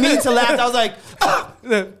didn't even mean to laugh. I was like,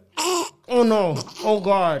 oh no, oh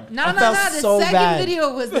God. No. The second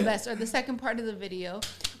video was the best, or the second part of the video.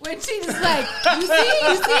 When she's like, you see?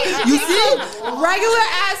 Regular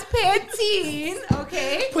ass Pantene,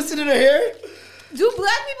 okay? Puts it in her hair. Do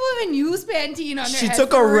black people even use Pantene on their She head?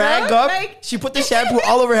 took a rag up. Like, she put the shampoo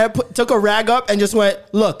all over her head, took a rag up, and just went,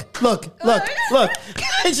 look.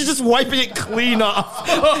 And she's just wiping it clean off.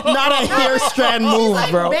 Not a hair strand move, like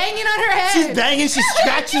bro. Banging on her head. She's banging, she's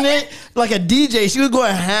scratching it like a DJ. She was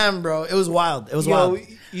going ham, bro. It was wild. It was wild.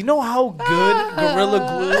 You know how good Gorilla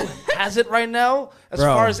Glue has it right now as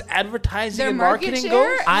far as advertising their and marketing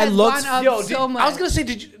goes? I looked. so much. I was gonna say,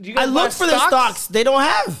 do you guys I looked for the stocks. They don't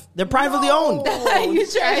have. They're privately owned. You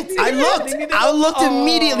tried to. I looked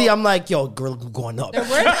immediately. I'm like, yo, Gorilla Glue going up. You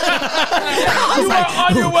are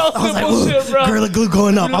on your welcome bullshit, bro. Gorilla Glue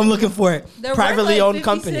going up. I'm looking for it. They're Privately worth owned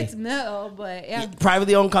company. 56 mil, but yeah.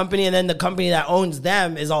 Privately owned company, and then the company that owns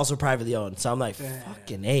them is also privately owned. So I'm like,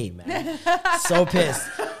 fucking A, man. So pissed.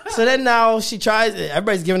 So then now she tries it.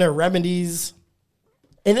 Everybody's giving her remedies.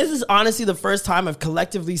 And this is honestly the first time I've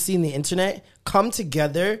collectively seen the internet come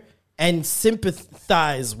together and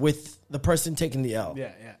sympathize with the person taking the L.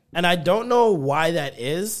 Yeah. And I don't know why that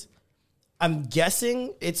is. I'm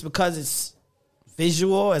guessing it's because it's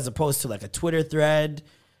visual as opposed to like a Twitter thread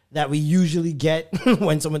that we usually get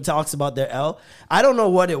when someone talks about their L. I don't know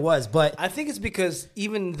what it was, but I think it's because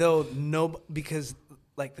because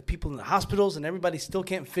like the people in the hospitals and everybody still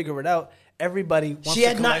can't figure it out. Everybody wants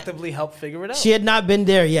to collectively help figure it out. She had not been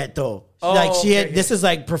there yet, though. This is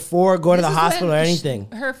like before going to the hospital or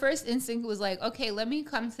anything. Her first instinct was like, okay, let me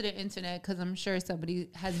come to the internet because I'm sure somebody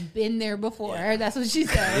has been there before. Yeah. That's what she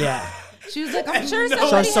said. Yeah. She was like, I'm sure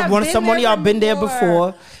someone y'all been there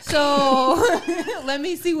before. So let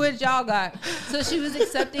me see what y'all got. So she was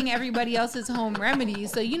accepting everybody else's home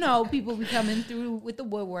remedies. So, people be coming through with the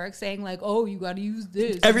woodwork saying like, oh, you got to use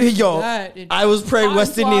this. I was praying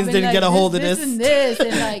West Indians didn't get a hold of this. And this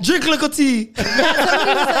and like drink little tea. Somebody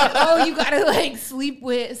was like, oh, you got to like sleep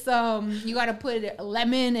with you got to put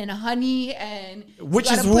lemon and honey and put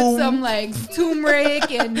some like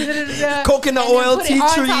turmeric and coconut oil, put tea it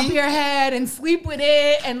on tree. top of your head and sleep with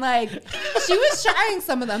it. And like she was trying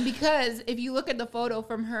some of them because if you look at the photo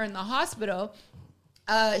from her in the hospital,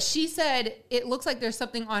 she said it looks like there's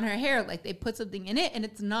something on her hair, like they put something in it, and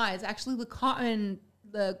it's not. It's actually the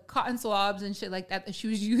cotton swabs and shit like that she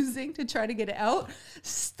was using to try to get it out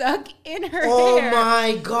stuck in her hair. Oh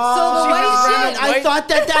my God. So the white shit, I thought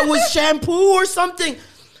that was shampoo or something.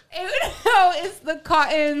 No, it's the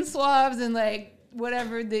cotton swabs and like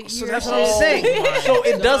whatever the So that's what I'm saying. So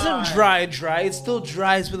it doesn't dry. It still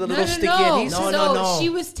dries with a little sticky adhesive. No. She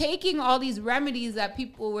was taking all these remedies that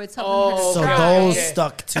people were telling her. So those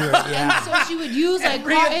stuck to her. Yeah. And so she would use like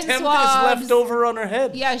Every cotton attempt swabs is left over on her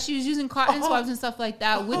head. Yeah, she was using cotton swabs and stuff like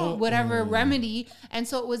that with whatever remedy, and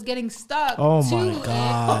so it was getting stuck. Oh to my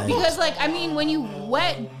God. Because when you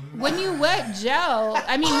wet gel,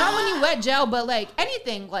 not when you wet gel, but like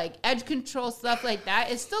anything like edge control stuff like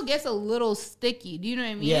that, it still gets a little sticky. Do you know what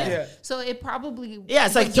I mean? Yeah. So it probably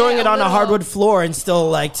it's like throwing it on a hardwood floor and still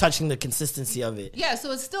like touching the consistency of it. Yeah,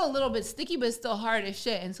 so it's still a little bit sticky, but it's still hard as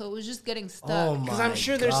shit, and so it was just getting stuck. Because I'm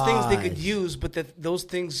sure there's things they could use, but those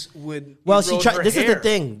things would. Well, she tried. This is the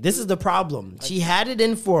thing. This is the problem. She had it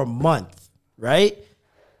in for a month, right?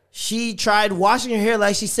 She tried washing her hair,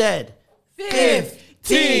 like she said,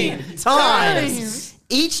 15 times.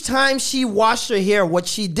 Each time she washed her hair, what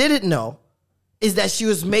she didn't know is that she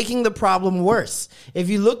was making the problem worse. If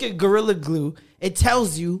you look at Gorilla Glue, it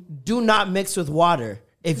tells you do not mix with water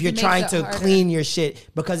if you're trying to clean your shit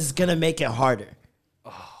because it's going to make it harder.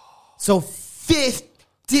 So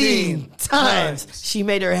 15 times she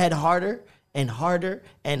made her head harder and harder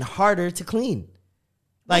and harder to clean.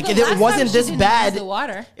 Like it wasn't this bad.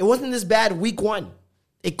 It wasn't this bad week one.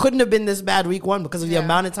 It couldn't have been this bad week one because of the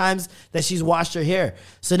amount of times that she's washed her hair.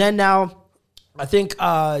 So then now, I think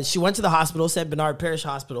she went to the hospital, St. Bernard Parish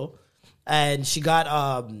Hospital, and she got,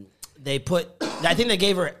 I think they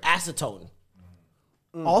gave her acetone.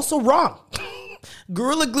 Also wrong.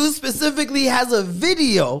 Gorilla Glue specifically has a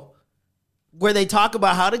video where they talk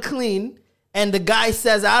about how to clean, and the guy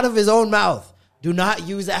says out of his own mouth, do not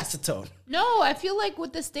use acetone. No, I feel like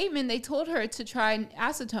with the statement, they told her to try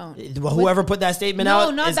acetone. Well, whoever put that statement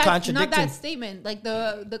out is contradicting. Not that statement. Like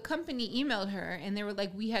the company emailed her and they were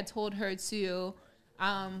like, we had told her to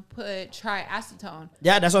try acetone.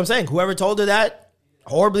 Yeah, that's what I'm saying. Whoever told her that,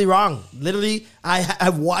 horribly wrong. Literally,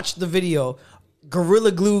 I've watched the video,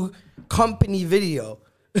 Gorilla Glue company video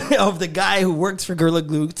of the guy who works for Gorilla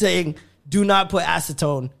Glue saying, do not put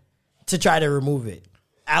acetone to try to remove it.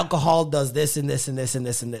 Alcohol does this and this and this and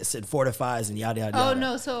this and this. It fortifies and yada, yada, yada. Oh,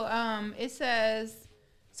 no. So it says,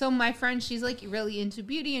 so my friend, she's like really into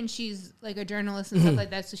beauty and she's like a journalist and stuff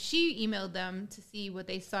like that. So she emailed them to see what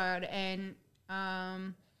they saw. And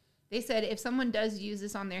they said if someone does use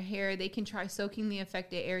this on their hair, they can try soaking the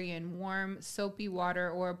affected area in warm, soapy water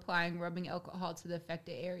or applying rubbing alcohol to the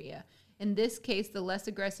affected area. In this case, the less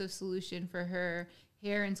aggressive solution for her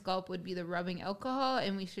hair and scalp would be the rubbing alcohol,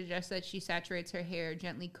 and we suggest that she saturates her hair,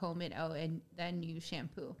 gently comb it out, and then use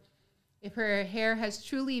shampoo. If her hair has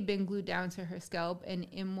truly been glued down to her scalp and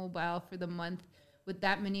immobile for the month with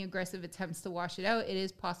that many aggressive attempts to wash it out, it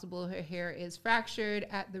is possible her hair is fractured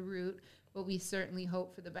at the root, but we certainly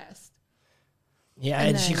hope for the best. Yeah,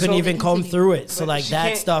 and she couldn't even comb through it. So, like,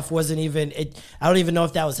 that stuff wasn't even... I don't even know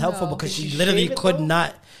if that was helpful because she literally could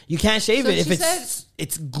not... You can't shave it if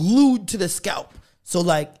it's glued to the scalp. So,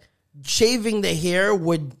 like, shaving the hair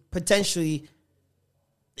would potentially,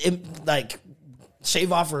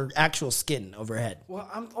 shave off her actual skin of her head. Well,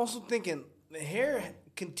 I'm also thinking the hair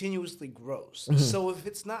continuously grows. Mm-hmm. So if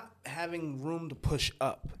it's not having room to push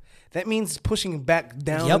up, that means pushing back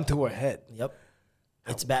down into her head. Yep.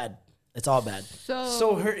 It's bad. It's all bad.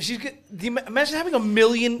 Imagine having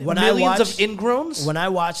millions of ingrowns. When I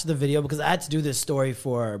watched the video, because I had to do this story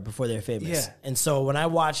before they're famous. Yeah. And so when I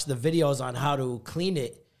watched the videos on how to clean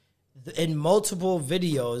it, in multiple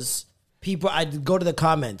videos, I'd go to the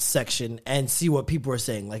comments section and see what people were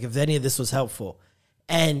saying, like if any of this was helpful.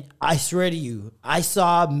 And I swear to you, I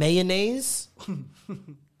saw mayonnaise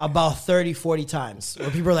about 30, 40 times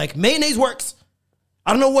where people are like, mayonnaise works.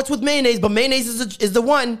 I don't know what's with mayonnaise, but mayonnaise is the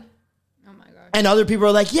one. And other people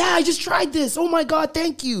are like, yeah, I just tried this. Oh, my God,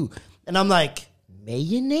 thank you. And I'm like,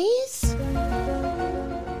 mayonnaise?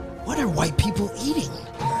 What are white people eating?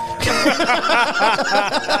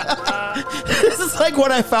 This is like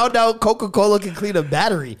when I found out Coca-Cola can clean a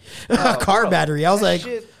battery, a car battery. I was like,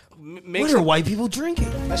 what are white people drinking?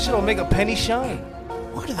 That shit will make a penny shine.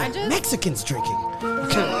 What are the Mexicans drinking?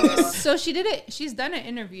 So she did it. She's done an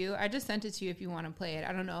interview. I just sent it to you if you want to play it.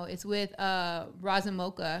 I don't know. It's with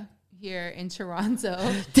Razamoka here in Toronto.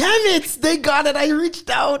 Damn it! They got it. I reached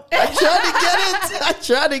out. I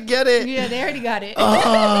tried to get it. Yeah, they already got it.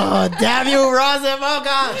 Oh, damn you,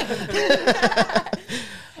 Razamoka.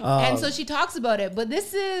 And so she talks about it, but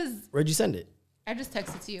this is... Where'd you send it? I just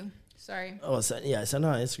texted to you. Sorry. Oh, send it on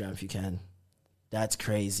Instagram if you can. That's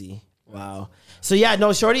crazy. Wow. So yeah,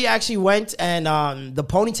 no, Shorty actually went and the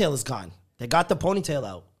ponytail is gone. They got the ponytail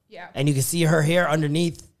out. Yeah. And you can see her hair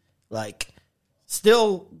underneath, like,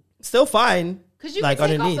 still fine. Because you can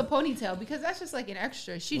take off the ponytail because that's just like an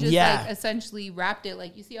extra. She just like essentially wrapped it.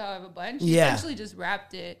 Like, you see how I have a bun? She essentially just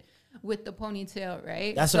wrapped it with the ponytail,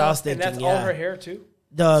 right? That's what I was thinking. And that's all her hair too?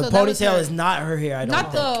 The ponytail is not her hair, I don't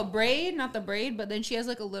think. Not the braid, but then she has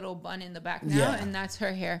like a little bun in the back now, and that's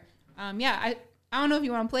her hair. I don't know if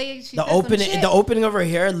you want to play it. The opening of her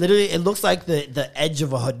hair, literally, it looks like the edge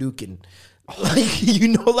of a Hadouken. Like, you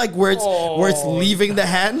know, like where it's leaving the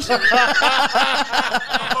hand. Oh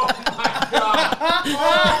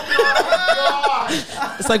my God.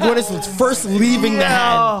 It's like when it's first leaving the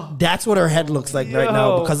hand. That's what her head looks like right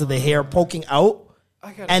now because of the hair poking out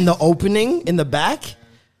and the opening in the back.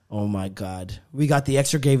 Oh my God. We got the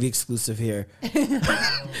Extra Gravy exclusive here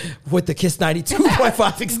with the Kiss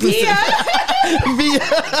 92.5 exclusive. Via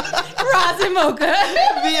Razamoka.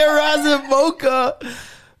 Via Razamoka.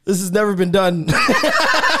 This has never been done.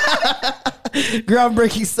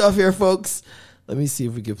 Groundbreaking stuff here, folks. Let me see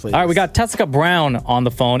if we can play All right, we got Tessica Brown on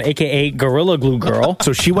the phone, a.k.a. Gorilla Glue Girl.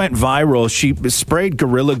 So she went viral. She sprayed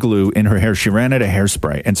Gorilla Glue in her hair. She ran out of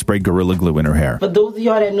hairspray and sprayed Gorilla Glue in her hair. But those of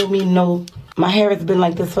y'all that know me know my hair has been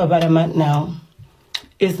like this for about a month now.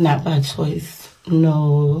 It's not by choice.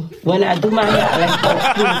 No. When I do my hair, I like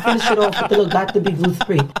to finish it off with the little Got to Be Glue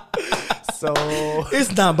spray. So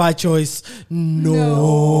it's not by choice.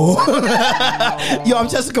 No. Yo, I'm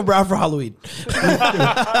Tessica Brown for Halloween.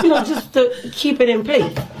 Just to keep it in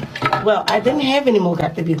place. Well, I didn't have any more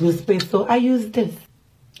Got to Be Glue spray, so I used this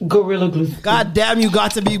Gorilla Glue spray. God damn, you Got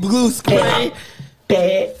to Be Glue spray.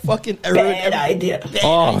 bad idea.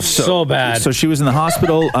 Oh, so bad. So she was in the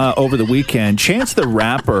hospital over the weekend. Chance the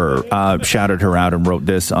Rapper shouted her out and wrote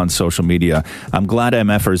this on social media. I'm glad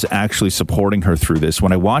MFers is actually supporting her through this.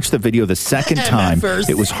 When I watched the video the second time,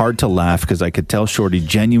 it was hard to laugh because I could tell Shorty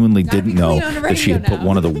genuinely didn't know that she had put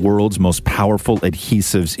one of the world's most powerful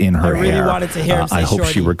adhesives in her hair. I really wanted to hear him say I hope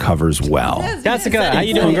Shorty. she recovers well. Jessica, how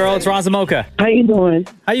you doing, girl? It's Razamoka. How you doing?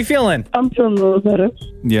 How you feeling? I'm feeling a little better.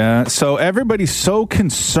 Yeah, so everybody's so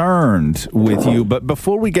concerned with you. But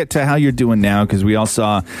before we get to how you're doing now, because we all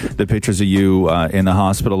saw the pictures of you in the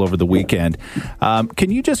hospital over the weekend,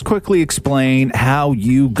 can you just quickly explain how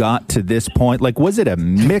you got to this point? Like, was it a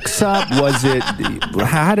mix-up? Was it?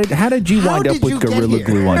 How did you wind up with Gorilla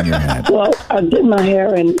Glue on your head? Well, I did my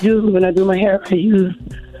hair, and usually when I do my hair, I use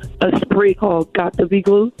a spray called Got to Be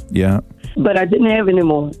Glue. Yeah. But I didn't have any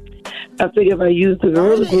more. I figured if I used the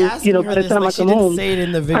Gorilla Glue, by the time I come home,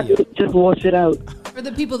 I could just wash it out. For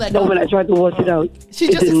the people that No, don't when I tried to wash it out, she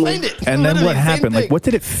just explained it. And then what happened? Like, what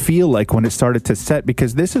did it feel like when it started to set?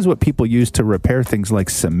 Because this is what people use to repair things like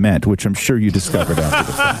cement, which I'm sure you discovered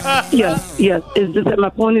after the fact. Yes. It's just that my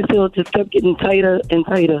ponytail just kept getting tighter and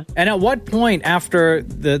tighter. And at what point after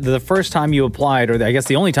the first time you applied, or I guess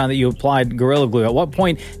the only time that you applied Gorilla Glue, at what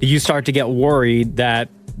point did you start to get worried that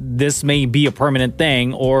this may be a permanent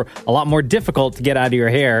thing or a lot more difficult to get out of your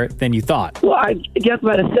hair than you thought? Well, I guess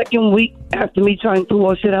by the second week after me trying to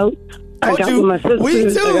wash it out, I got with my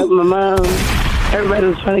sisters, I got with my mom. Everybody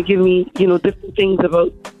was trying to give me, different things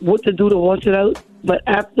about what to do to wash it out. But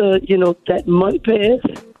after, that month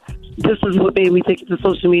passed, this is what made me take it to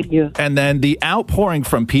social media. And then the outpouring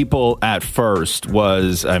from people at first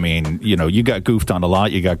was, you got goofed on a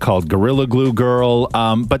lot. You got called Gorilla Glue Girl.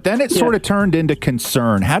 But then it sort of turned into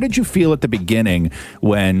concern. How did you feel at the beginning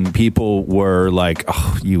when people were like,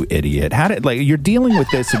 oh, you idiot? You're dealing with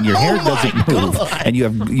this and your hair doesn't move and you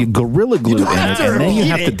have Gorilla Glue in it. And then you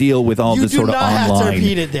have to deal with all this sort of online,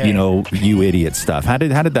 you idiot stuff. How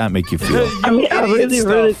did that make you feel? I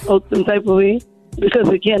really felt some type of way. Because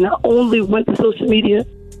again, I only went to social media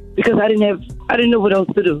because I didn't know what else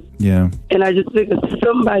to do. Yeah. And I just figured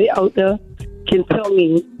somebody out there can tell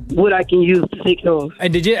me what I can use to take it off.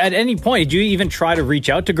 And did you even try to reach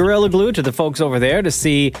out to Gorilla Glue, to the folks over there, to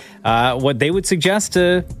see what they would suggest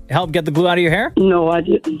to help get the glue out of your hair? No, I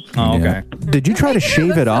didn't. Oh, okay. Did you try to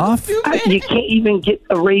shave it off? You can't even get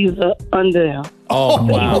a razor under there. Oh,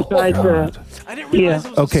 wow. I didn't realize it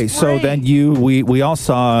was Okay, so then we all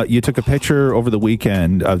saw, you took a picture over the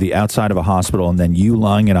weekend of the outside of a hospital and then you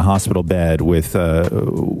lying in a hospital bed with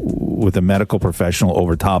a medical professional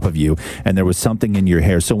over top of you, and there was something in your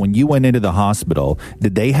hair. So when you went into the hospital,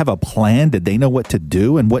 did they have a plan? Did they know what to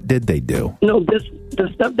do? And what did they do? No, the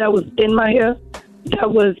stuff that was in my hair,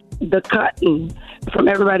 that was the cotton. From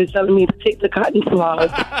everybody telling me to take the cotton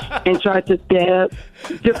swabs and try to dab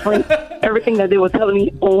everything that they were telling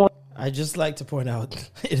me on. I just like to point out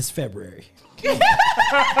it is February. On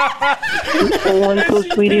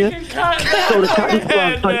social media, so the cotton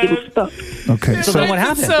swabs started getting stuck. Okay, so then what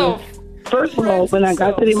happened? First of all, when I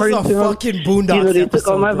got to the emergency room, they took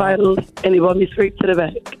all my vitals and they brought me straight to the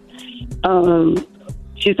back.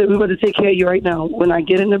 She said, we're going to take care of you right now. When I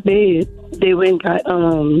get in the bed, they went and got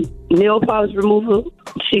nail polish removal.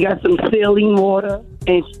 She got some saline water,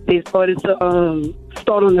 and they started to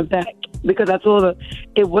start on the back. Because I told her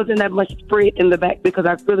it wasn't that much spray in the back because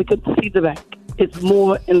I really couldn't see the back. It's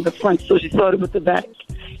more in the front, so she started with the back.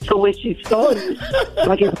 So when she started,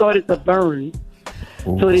 it started to burn.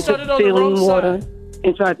 Ooh. So they took saline water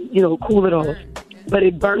and tried to, cool it off. But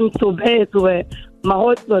it burned so bad my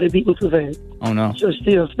heart started beating too fast. Oh, no. So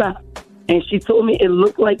she'll stop. And she told me it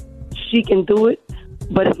looked like she can do it,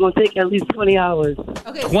 but it's going to take at least 20 hours.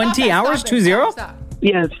 Okay, 20 hours? 20? Stop.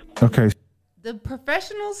 Yes. Okay. The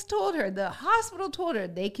professionals told her, the hospital told her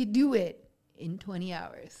they could do it in 20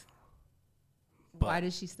 hours. Why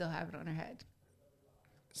does she still have it on her head?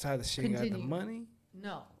 It's either she got the money.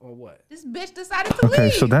 No. Or what? This bitch decided to leave.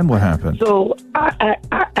 Okay, so then what happened? So I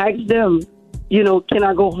asked them, can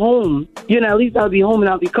I go home? At least I'll be home and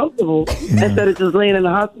I'll be comfortable instead of just laying in the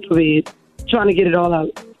hospital bed trying to get it all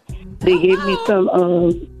out. They gave me some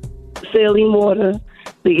saline water.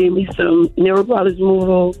 They gave me some nail polish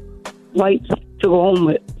removal wipes to go home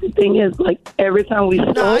with. The thing is, every time we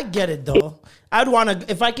start... No, I get it, though. I'd want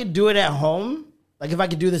to... If I could do it at home, if I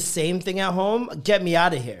could do the same thing at home, get me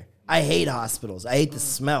out of here. I hate hospitals. I hate the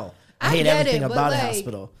smell. I hate everything about a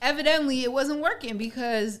hospital. Evidently, it wasn't working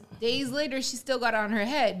because days later, she still got it on her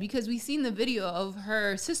head because we seen the video of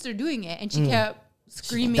her sister doing it and she kept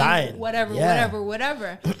screaming, whatever.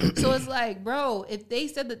 So it's bro, if they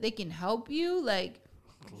said that they can help you,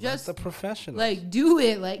 Just the professional. Like, do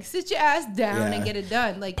it. Like, sit your ass down and get it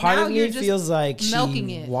done. Like, part now of you're me just feels like milking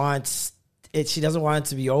she it. wants it. She doesn't want it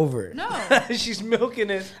to be over. No, she's milking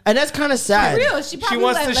it, and that's kind of sad. For real, she probably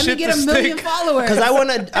wants like, the let me shit get to a million stick. followers. Because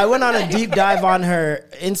I went on a deep dive on her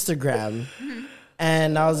Instagram,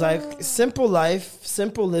 and I was like, simple life,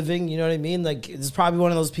 simple living. You know what I mean? Like, it's probably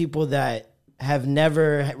one of those people that have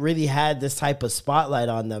never really had this type of spotlight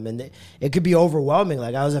on them, and it could be overwhelming.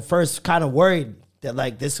 Like, I was at first kind of worried that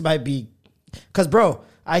like this might be, because bro,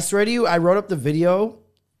 I swear to you, I wrote up the video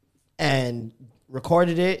and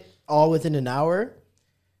recorded it all within an hour.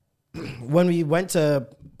 When we went to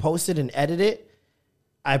post it and edit it,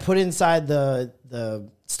 I put inside the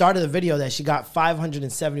start of the video that she got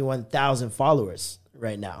 571,000 followers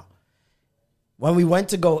right now. When we went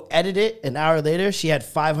to go edit it an hour later, she had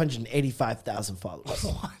 585,000 followers.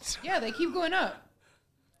 What? Yeah, they keep going up.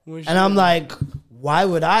 And I'm like, why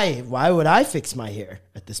would I fix my hair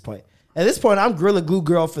at this point? At this point, I'm Gorilla Glue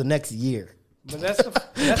girl for the next year. But that's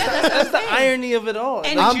the irony of it all.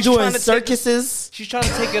 And I'm she's doing trying to circuses. she's trying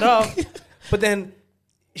to take it off, but then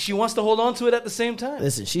she wants to hold on to it at the same time.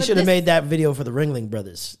 Listen, she should have made that video for the Ringling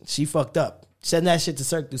Brothers. She fucked up. Send that shit to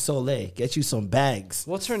Cirque du Soleil. Get you some bags.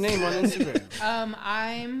 What's her name on Instagram?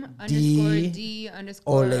 I'm D _D_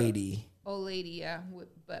 Olady. Olady, yeah,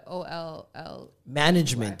 but OLL.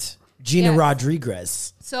 Management. Gina Yes.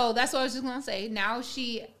 Rodriguez. So that's what I was just gonna say. Now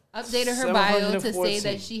she updated her bio to say 714.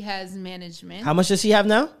 that she has management. How much does she have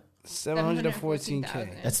now?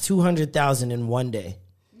 714K. That's 200,000 in one day.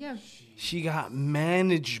 Yeah. She got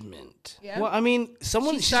management. Yeah. Well, I mean,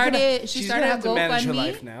 someone She started she's a gonna have to manage her GoFundMe.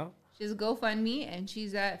 life now. She has a GoFundMe and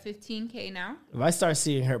she's at 15K now. If I start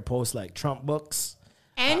seeing her post like Trump books,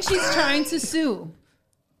 And she's trying to sue.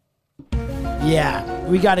 yeah,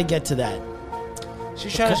 we got to get to that.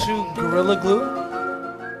 She's trying to shoot Gorilla Glue.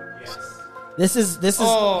 This is This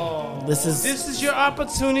is your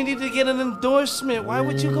opportunity to get an endorsement. Why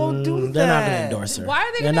would you go do that? They're not going to endorse her. Why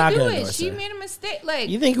are they They're gonna not do gonna it? endorse She her. made a mistake. Like,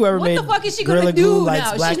 You think whoever what made the fuck is she Gorilla gonna Glue do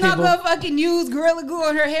likes now? black She's not people? gonna fucking use Gorilla Glue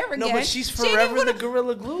on her hair again. No, but she's She ain't forever gonna- the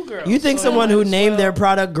Gorilla Glue girl. You think So someone might who as named their well-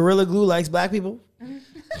 product Gorilla Glue likes black people?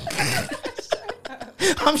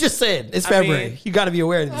 I'm just saying, it's February. mean- You got to be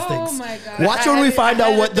aware of these Oh things. my God. Watch when we find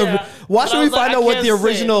out what the Yeah. watch But I when we was like, find I out what can't the say.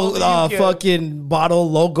 original Only you can. fucking bottle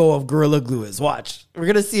logo of Gorilla Glue is. Watch, we're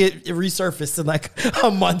gonna see it resurface in like a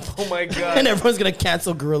month. Oh my God. And everyone's gonna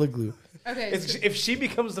cancel Gorilla Glue. Okay. If she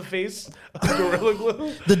becomes the face of Gorilla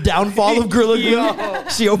Glue, The downfall of Gorilla Glue. Yo.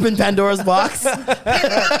 She opened Pandora's box.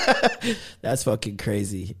 That's fucking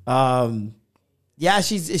crazy. Yeah,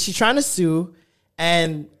 she's trying to sue,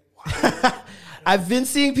 and I've been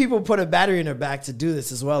seeing people put a battery in her back to do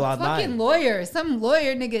this as well online. Fucking lawyer. Some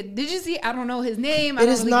lawyer nigga. Did you see? I don't know his name. I It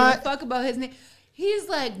don't is really not- give a fuck about his name. He's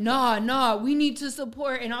like, nah, we need to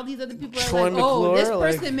support. And all these other people are Troy like, oh, McClure, this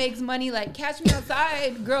like- person makes money. Like, Catch Me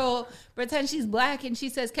Outside, girl, pretend she's black and she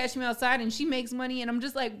says Catch Me Outside and she makes money. And I'm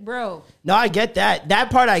just like, bro, No, I get that.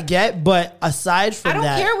 That part I get, but aside from I don't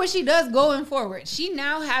that, care what she does going forward. She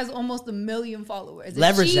now has almost 1 million followers. And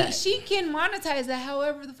Leverage that. She can monetize that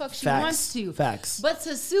however the fuck she Facts. wants to. Facts. But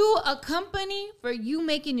to sue a company for you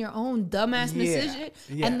making your own dumbass Yeah. decision,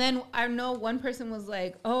 Yeah. and then I know one person was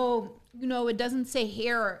like, oh, you know, it doesn't say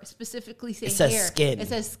hair, specifically say It says hair. skin. It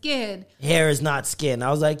says skin. hair is not skin.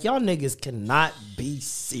 I was like, y'all niggas cannot be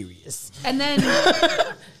serious. And then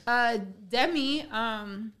Demi,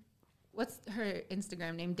 what's her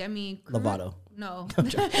Instagram name? Demi Lovato. No.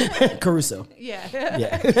 Caruso. Yeah.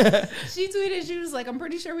 Yeah. She tweeted, she was like, I'm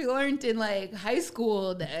pretty sure we learned in like high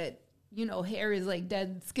school that, you know, hair is like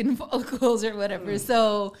dead skin follicles or whatever.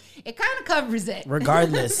 So it kind of covers it.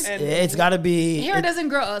 Regardless, it's got to be. Hair doesn't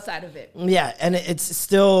grow outside of it. Yeah, and it's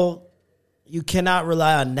still, you cannot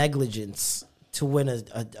rely on negligence to win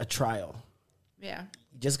a trial. Yeah.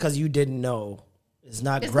 Just because you didn't know is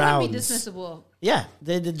not It's grounds. going to be dismissible. Yeah,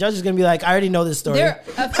 the judge is going to be like, I already know this story. They're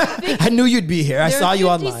I knew you'd be here. I they're saw you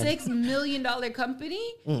a online. $56 million company.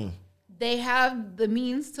 They have the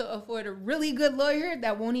means to afford a really good lawyer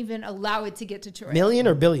that won't even allow it to get to trial. Million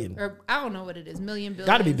or billion? Or I don't know what it is. Million, billion.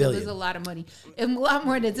 Gotta be billion. There's a lot of money. And a lot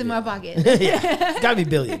more that's in my pocket. Yeah, it's got to be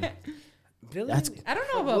billion. That's I don't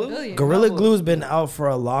know about billion. Gorilla Glue's been out for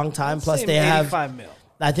a long time. Plus, they have 85 mil.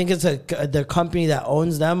 I think it's the company that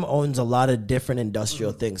owns them owns a lot of different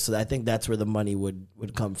industrial things. So I think that's where the money would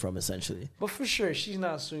come from, essentially. But for sure, she's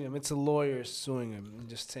not suing him. It's a lawyer suing him and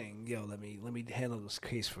just saying, "Yo, let me handle this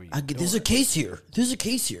case for you." There's a case here. There's a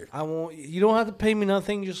case here. I won't. You don't have to pay me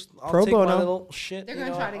nothing. Just I'll Pro take my bono. little shit. They're you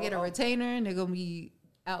going to know, try to get a retainer and they're going to be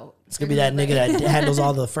out. It's gonna be that nigga that handles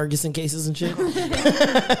all the Ferguson cases and shit.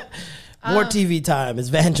 More TV time. It's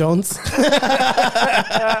Van Jones.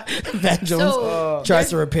 Van Jones tries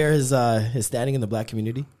to repair his standing in the black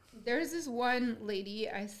community. There's this one lady,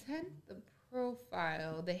 I sent the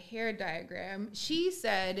profile, the hair diagram. She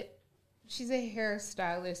said she's a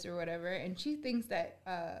hairstylist or whatever, and she thinks that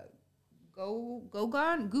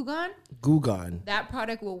Gugon, that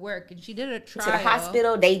product will work. And she did a trial. To the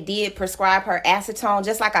hospital, they did prescribe her acetone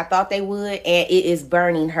just like I thought they would, and it is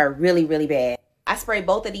burning her really, really bad. I sprayed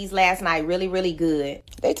both of these last night really, really good.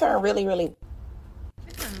 They turn really, really.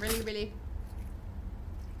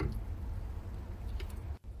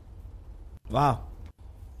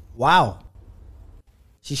 Wow.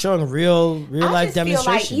 She's showing a real life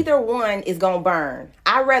demonstration. I feel like either one is going to burn.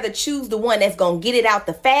 I'd rather choose the one that's going to get it out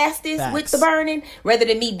the fastest with the burning rather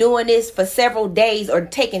than me doing this for several days or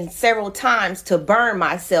taking several times to burn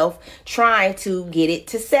myself trying to get it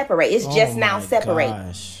to separate. It's just now separating.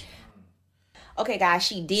 Gosh. Okay, guys,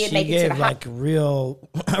 she make it to the hospital.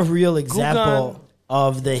 A real example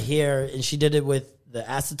of the hair, and she did it with the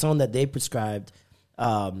acetone that they prescribed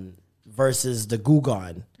versus the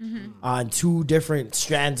Gugon on 2 different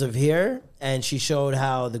strands of hair, and she showed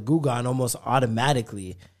how the Gugon almost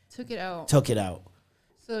automatically took it out.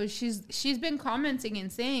 So she's been commenting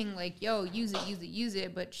and saying like, "Yo, use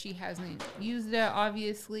it," but she hasn't used it,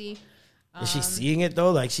 obviously. Is she seeing it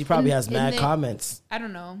though? Like she probably has mad comments. I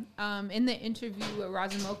don't know. In the interview with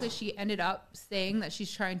Razamoka, she ended up saying that she's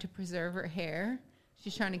trying to preserve her hair.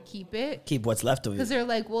 She's trying to keep what's left of it. Because they're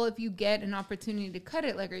like, well, if you get an opportunity to cut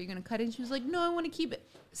it, like, are you going to cut it? And she was like, no, I want to keep it.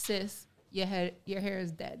 Sis, your hair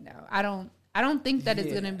is dead now. I don't think that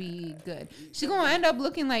it's going to be good. She's going to end up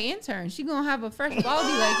looking like intern. She's going to have a fresh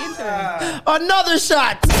baldy like intern. Another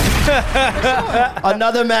shot.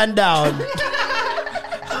 Another man down.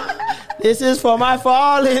 This is for my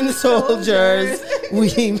fallen soldiers.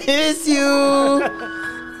 We miss you.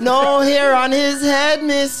 No hair on his head,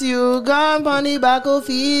 miss you. Gone on the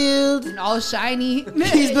battlefield. And all shiny.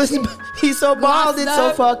 He's so bald, it's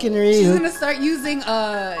so fucking real. She's going to start using,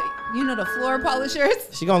 the floor polishers.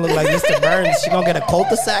 She's going to look like Mr. Burns. She's going to get a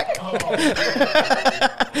cul-de-sac.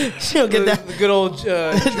 She'll get that. The good old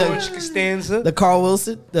George Costanza. The Carl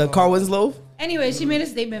Winslow. Anyway, she made a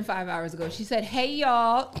statement 5 hours ago. She said, "Hey,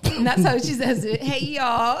 y'all." And that's how she says it. Hey,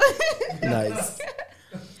 y'all. Nice.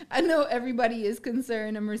 I know everybody is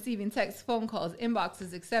concerned. I'm receiving texts, phone calls,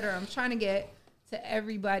 inboxes, etc. I'm trying to get to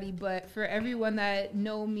everybody, but for everyone that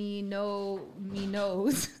knows.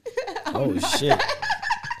 Oh, shit.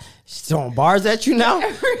 She's throwing bars at you now?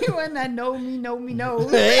 Everyone that know me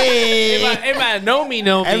knows. Hey. Everybody that know me.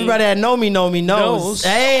 Everybody that know me knows.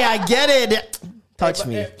 Hey, I get it. Touch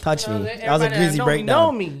me. That was a greasy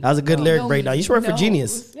breakdown. That was a good lyric breakdown. You should work for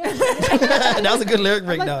Genius. That was a good lyric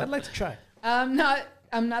breakdown. I'd like to try. I'm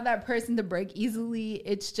not that person to break easily.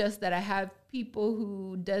 It's just that I have people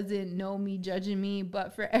who doesn't know me judging me.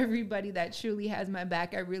 But for everybody that truly has my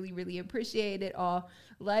back, I really, really appreciate it all.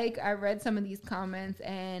 Like, I read some of these comments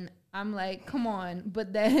and I'm like, come on.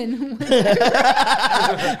 But then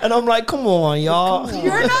and I'm like, come on, y'all.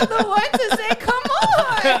 You're not the one to say come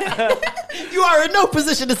on. You are in no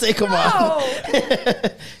position to say come on.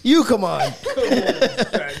 You come on.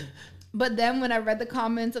 But then when I read the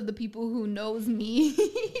comments of the people who knows me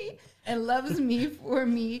and loves me for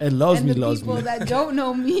me and loves the me, people that don't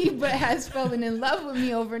know me but has fallen in love with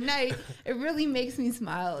me overnight, it really makes me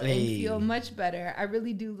smile and feel much better. I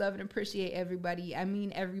really do love and appreciate everybody. I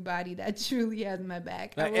mean everybody that truly has my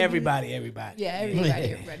back. Everybody. Yeah,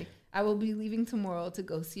 everybody. I will be leaving tomorrow to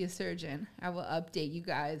go see a surgeon. I will update you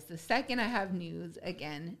guys the second I have news.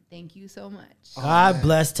 Again, thank you so much. God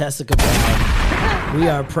bless Tessica Brown. We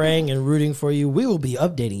are praying and rooting for you. We will be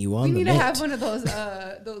updating you on the We need Mint. to have one of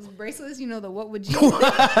those bracelets, the what would you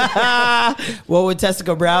What would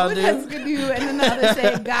Tessica Brown do? What would Tessica do? And another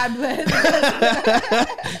say, God bless.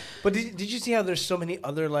 But did you see how there's so many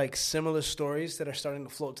other like similar stories that are starting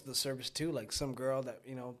to float to the surface too? Like some girl that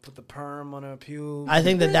put the perm on her pubes. I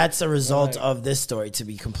think that's a result of this story. To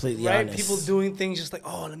be completely honest, people doing things just like,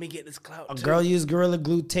 let me get this clout. A girl used Gorilla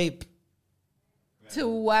Glue tape to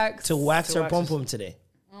wax her pom pom today.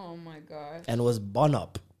 Oh my gosh! And was bun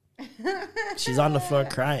up. She's on the floor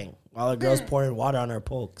crying while the girl's pouring water on her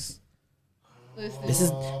pokes. This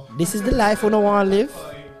is the life we don't want to live.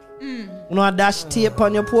 You know, I dash tape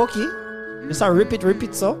on your pokey. Just rip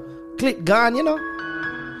it so. Click gone,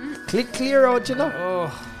 Click clear out,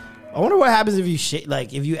 I wonder what happens if you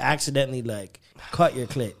if you accidentally cut your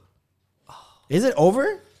clit. Is it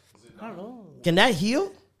over? I don't know. Can that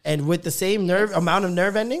heal? And with the same amount of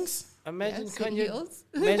nerve endings? Imagine cutting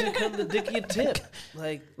the dick of your tip.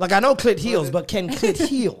 Like I know clit heals, but can clit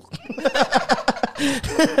heal?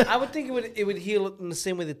 I would think it would heal in the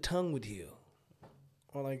same way the tongue would heal,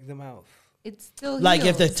 or like the mouth. It's still like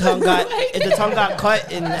heals. if the tongue got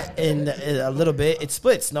cut in a little bit, it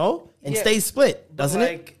splits, and stays split, doesn't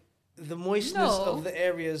it? The moistness of the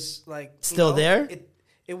areas, like still there.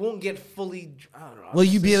 It won't get fully. I don't know. Will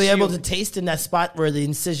you be able to taste in that spot where the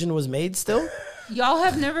incision was made? Still, y'all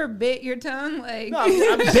have never bit your tongue, like no,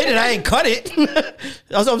 I'm bit it. I ain't cut it.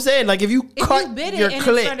 That's what I'm saying. Like if you bit your it and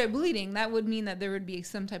clit, it started bleeding, that would mean that there would be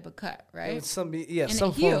some type of cut, right? Some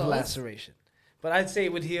form of laceration. But I'd say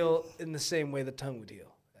it would heal in the same way the tongue would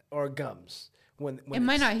heal, or gums. When it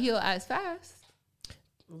might not heal as fast.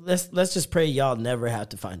 Let's just pray y'all never have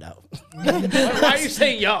to find out. Why are you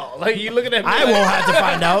saying y'all? Like you looking at me? I won't have to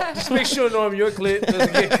find out. Just make sure, Norm, your clit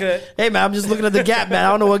doesn't get cut. Hey man, I'm just looking at the gap, man. I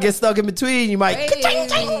don't know what gets stuck in between. You might get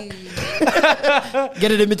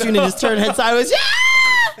it in between and just turn head sideways.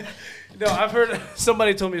 Yeah! No, I've heard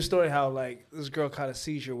somebody told me a story how like this girl caught a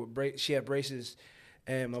seizure with she had braces,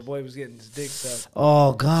 and my boy was getting his dick sucked.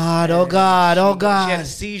 Oh God! Oh God! Oh God! She had a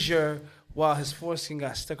seizure while his foreskin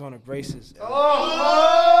got stuck on her braces. Oh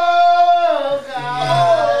God!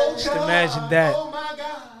 Yeah, just imagine that. Oh my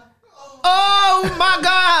God! Oh my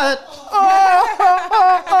God!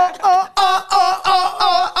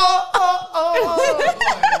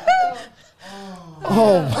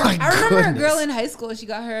 Oh my God! I remember a girl in high school. She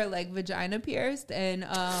got her like vagina pierced, and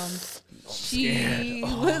she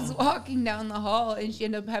was walking down the hall, and she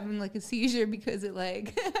ended up having like a seizure because it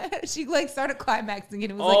like she like started climaxing,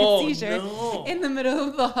 and it was like a seizure in the middle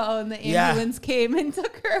of the hall, and the ambulance came and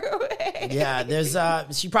took her away. Yeah, there's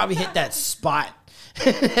she probably hit that spot.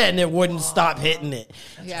 And it wouldn't stop hitting it.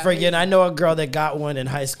 Yeah, Friggin', I know a girl that got one in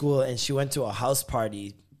high school, and she went to a house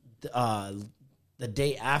party the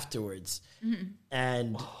day afterwards. Mm-hmm.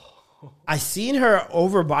 And I seen her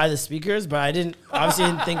over by the speakers, but I obviously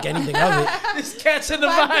didn't think anything of it. This catching the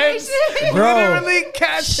vibes. Bro, literally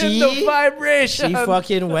catching the vibration. She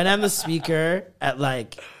fucking went on the speaker at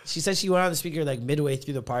she said she went on the speaker like midway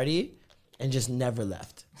through the party and just never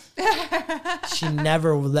left. She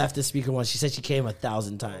never left the speaker once. She said she came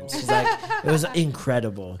 1,000 times. She's like, it was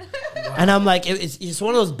incredible. Wow. And I'm like, it's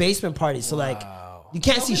one of those basement parties. So like, you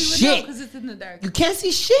can't see shit. Because it's in the dark. You can't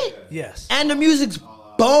see shit. Yes. And the music's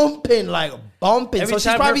bumping, like bumping. Every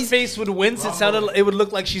so time her face would wince, it would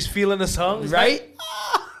look like she's feeling a song. Right?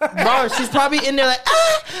 Bro, she's probably in there like,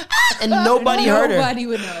 and nobody heard her. Nobody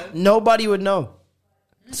would know. Nobody would know.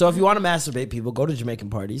 So if you want to masturbate, people, go to Jamaican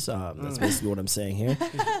parties. That's basically what I'm saying here.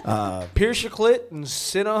 Pierce your clit and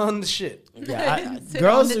sit on the shit. Yeah,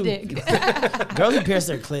 girls who pierce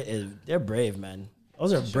their clit, they're brave, man.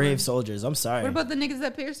 Those are brave soldiers. I'm sorry. What about the niggas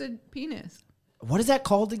that pierce their penis? What is that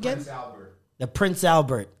called again? Prince Albert. The Prince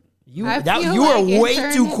Albert. You were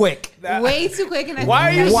way too quick. Way too quick. And why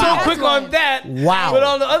are you so quick on that? Wow. With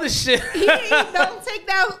all the other shit. Don't take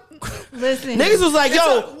that. Listen. Niggas was like,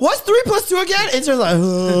 yo, what's 3 + 2 again? It's just like,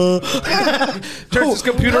 turns his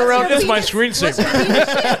computer around. That's my screensaver.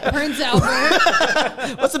 Prince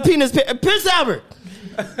Albert. What's the penis? Prince Albert.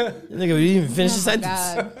 Nigga, we didn't even finish the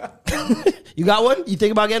sentence. You got one? You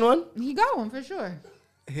think about getting one? He got one for sure.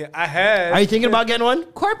 Yeah, I had. Are you thinking about getting one?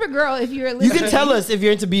 Corporate girl, if you're listening. You can tell us if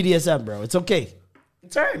you're into BDSM, bro. It's okay.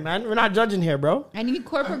 It's all right, man. We're not judging here, bro. I need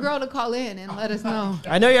corporate girl to call in and let us know.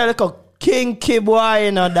 I know you're like a king kibboy,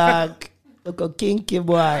 you know, dog. Look a king kibboy.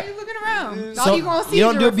 Why are you looking around? So all you gonna see you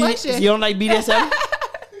is don't your do reflection. you don't like BDSM?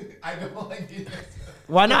 I don't like BDSM.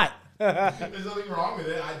 Why not? There's nothing wrong with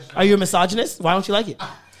it. Are you a misogynist? Why don't you like it?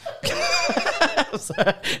 I'm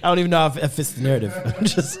sorry. I don't even know if it's the narrative. I'm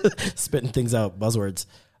just spitting things out, buzzwords.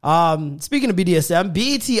 Speaking of BDSM,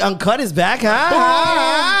 BET Uncut is back.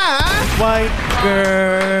 White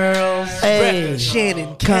girls. Hey,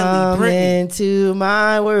 Shannon, come Kelly, Brittany. into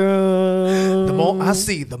my world. The more I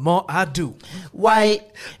see, the more I do. White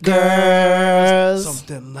girls.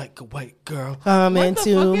 Something like a white girl. Come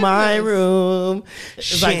into my room. It's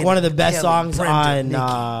Shannon, like one of the best Kelly, songs Brenda,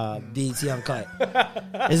 on BET Uncut.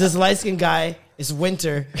 Is this light-skinned guy? It's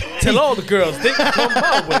winter. Tell all the girls they can come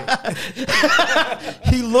my way.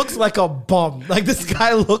 He looks like a bum. Like this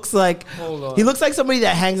guy looks like he looks like somebody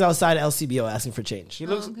that hangs outside of LCBO asking for change. He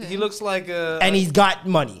looks like a and he's got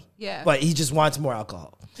money. Yeah. But he just wants more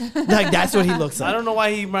alcohol. Like that's what he looks like. I don't know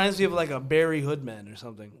why he reminds me of like a Barry Hoodman or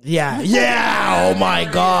something. Yeah. Oh my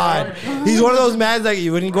God. He's one of those mans like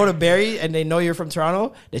when you go to Barry and they know you're from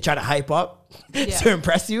Toronto, they try to hype up to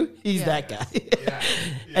impress you. He's that guy.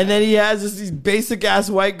 And then he has just these basic ass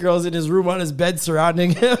white girls in his room on his bed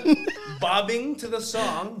surrounding him. Bobbing to the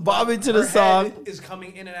song. Bobbing to the Her song. head is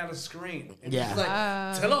coming in and out of screen. And Yeah. she's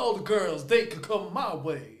like, tell all the girls they can come my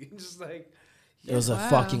way. Just like, It was a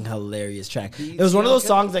fucking hilarious track. It was one of those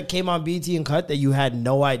songs that came on BET Uncut that you had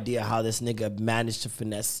no idea how this nigga managed to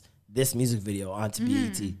finesse this music video onto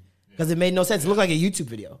BET. Because it made no sense. It looked like a YouTube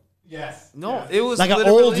video. Yes. No, it was like an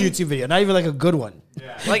old YouTube video, not even like a good one.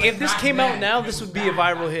 Yeah. Like if this came out now, this would be a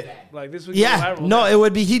viral hit. Like this would be a viral no, hit. it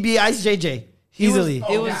would be. He'd be Ice JJ easily.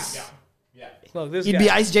 Look, this He'd guy. be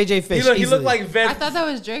Ice JJ Fish. He looked like I thought that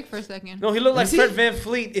was Drake for a second. No, he looked like Fred Van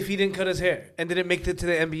Fleet if he didn't cut his hair and didn't make it to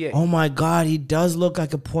the NBA. Oh my God, he does look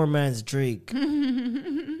like a poor man's Drake.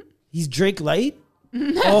 He's Drake Light.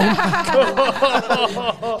 Oh my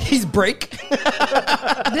God. He's Break.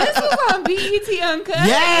 This was on BET Uncut.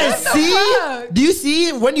 Yes, What the see? fuck? Do you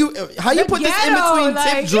see when you how you The put this in ghetto, between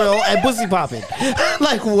like- tip drill and pussy popping?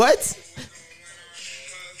 Like what?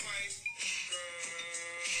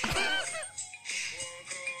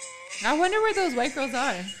 I wonder where those white girls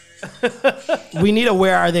are. We need a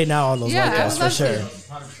where are they now on those Yeah, white I girls would for love sure.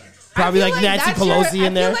 to. Probably I feel like Nancy that's Pelosi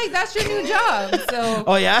in there. I feel like that's your new job. So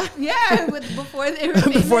Oh yeah? yeah, before they were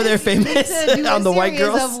famous, Before they're famous to do on a the white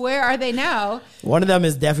series girls? Of where are they now? One of them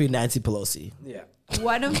is definitely Nancy Pelosi. Yeah.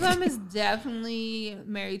 One of them is definitely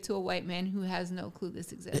married to a white man who has no clue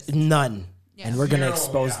this exists. None. Yeah. And we're gonna Zero,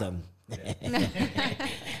 expose them.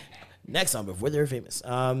 Next on Before They're Famous.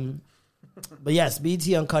 But yes, BET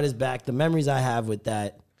Uncut is back. The memories I have with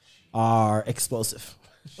that are explosive.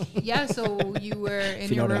 Yeah, so you were in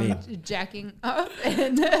you your know what I room jacking up.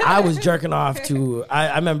 And I was jerking off to.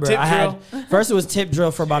 I remember Tip I had drill. first it was Tip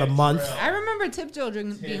Drill for about a month. I remember Tip Drill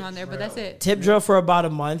being on there, but that's it. Tip Drill for about a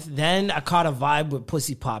month. Then I caught a vibe with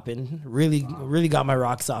Pussy Poppin'. Really got my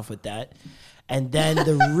rocks off with that. And then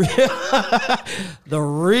the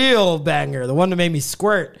real banger, the one that made me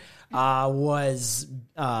squirt, was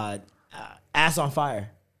Ass on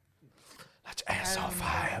Fire. Let your ass on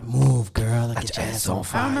fire. Move, girl. Let your ass on I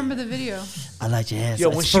fire. don't remember the video. I like your ass. Yo,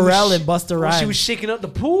 It's when she Pharrell was- and Busta when Rhymes. she was shaking up the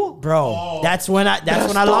pool, Bro, that's when I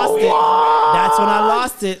That's lost the it. That's when I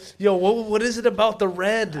lost it. Yo, what is it about the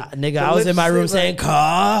red? Nigga, I was in my room saying,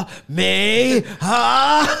 "Call me,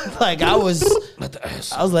 ha!" Like I was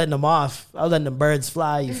letting them off. I was letting the birds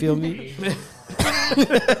fly. You feel me?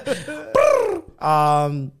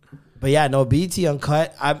 But yeah, no, BET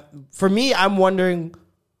Uncut. I'm wondering,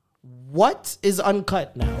 what is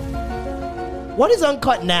uncut now? What is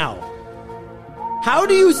uncut now? How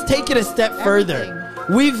do you take it a step further?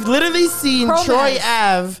 We've literally seen Chromax. Troy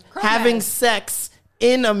Ave Chromax. having sex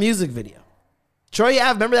in a music video. Troy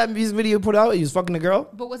Ave, remember that music video he put out? He was fucking a girl.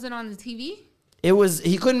 But was it on the TV?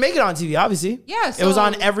 He couldn't make it on TV, obviously. Yeah, it was so-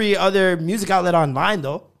 on every other music outlet online,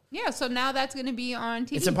 though. Yeah, so now that's going to be on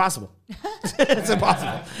TV. It's impossible. It's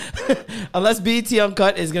impossible. Unless BET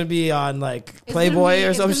Uncut is going to be on like Playboy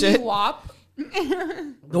or some shit. WAP.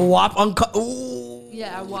 The WAP Uncut. Ooh.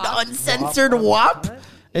 Yeah, WAP. The uncensored WAP.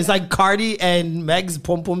 It's like Cardi and Meg's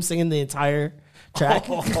Pum Pum singing the entire track.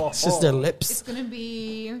 It's just their It's lips. going to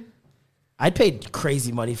be... I'd pay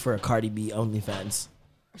crazy money for a Cardi B OnlyFans.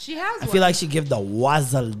 She has I one. feel like she give the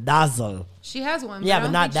wazzle dazzle. She has one. Yeah, I but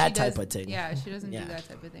don't not think that she type does- of thing. Yeah, she doesn't Yeah. do that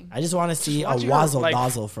type of thing. I just want to see a watching her, wazzle like-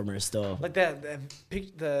 dazzle from her still. Like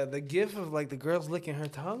the gif of like the girls licking her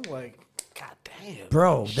tongue. Like, god damn,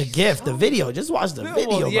 Bro, the gift, the video. Just watch the video.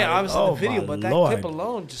 Well, yeah, buddy. obviously Oh, the video, my but that Lord. clip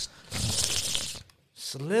alone just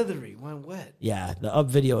slithery, went wet. Yeah, the up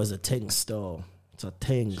video is a ting stole. It's a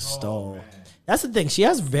ting stole. That's the thing. She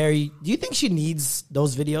has very. Do you think she needs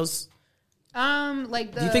those videos?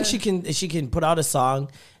 Like the... Do you think she can put out a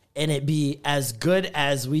song and it be as good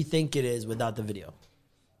as we think it is without the video?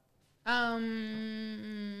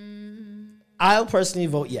 I'll personally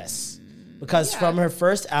vote yes. Because from her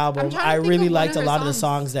first album, I'm trying to I think really of one liked of a her lot of the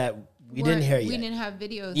songs songs that we where didn't hear We yet. didn't have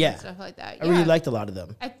videos Yeah. and stuff like that. I really liked a lot of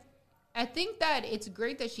them. I think that it's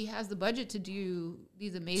great that she has the budget to do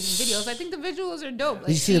these amazing videos. I think the visuals are dope. Like,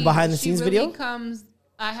 you see the behind-the-scenes she really video?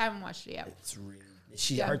 I haven't watched it yet.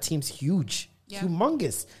 Yeah. Her team's huge. Yeah.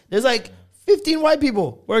 Humongous. There's like 15 white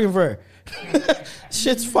people working for her.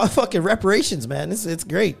 Shit's fucking reparations, man. It's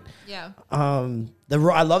great. Yeah.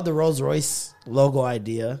 I love the Rolls Royce logo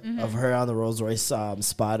idea Mm-hmm. of her on the Rolls Royce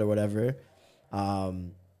spot or whatever.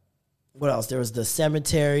 What else? There was the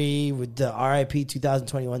cemetery with the RIP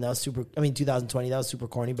 2021. That was 2020. That was super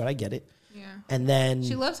corny, but I get it. Yeah. And then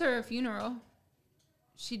She loves her funeral.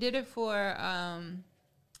 She did it for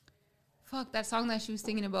that song that she was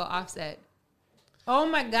singing about Offset. Oh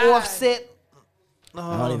my god. Offset.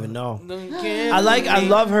 I don't even know. Again. I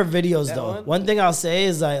love her videos That though. one? One thing I'll say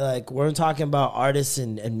is like when we're talking about artists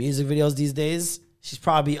and music videos these days, she's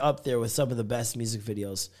probably up there with some of the best music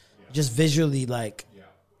videos. Just visually, like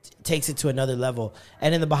takes it to another level.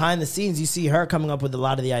 And in the behind the scenes, you see her coming up with a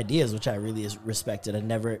lot of the ideas, which I really respected and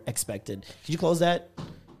never expected. Could you close that?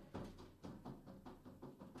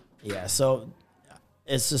 Yeah, so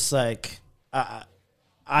it's just like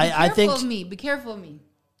I think Be careful of me.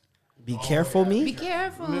 Be careful me? Be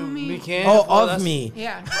careful of me. Of me.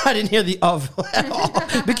 Yeah. I didn't hear the of.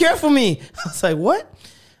 Be careful me. I was like, what?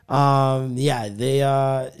 Yeah, they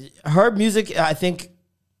her music, I think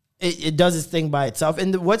it does its thing by itself.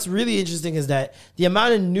 And what's really interesting is that the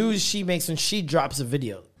amount of news she makes when she drops a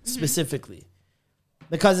video specifically.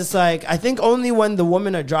 Because it's like, I think only when the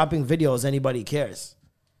women are dropping videos, anybody cares.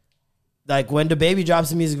 Like when the baby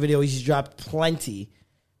drops a music video, she's dropped plenty.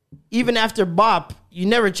 Even after Bop, you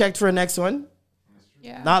never checked for a next one.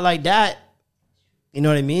 Yeah. Not like that. You know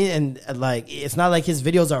what I mean? And like, it's not like his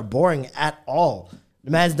videos are boring at all.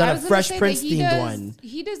 The man's done a Fresh Prince themed one.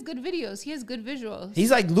 He does good videos. He has good visuals.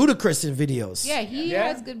 He's like Ludacris in videos. Yeah, he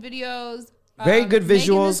has good videos. Very good visuals,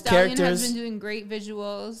 Megan Thee Stallion characters. has been doing great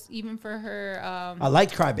visuals, even for her. I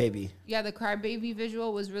liked Crybaby. Yeah, the Crybaby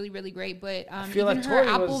visual was really, really great. But I feel even like her Tori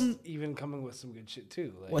Apple. was even coming with some good shit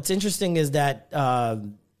too. Like, What's interesting is that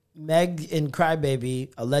Meg in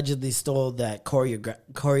Crybaby allegedly stole that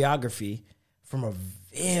choreography from a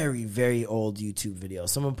very, very old YouTube video.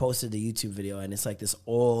 Someone posted the YouTube video, and it's like this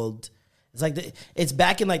old. It's like it's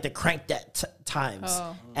back in like the Crank That times,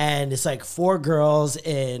 and it's like 4 girls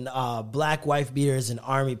in black wife beaters and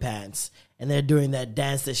army pants, and they're doing that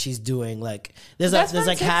dance that she's doing. Like there's like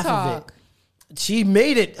TikTok. half of it. She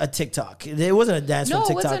made it a TikTok. It wasn't a dance from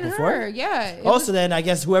TikTok it wasn't before. Her. Yeah. Also, then I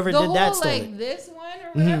guess whoever did that stole like it. this one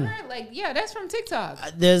or whatever. Like that's from TikTok.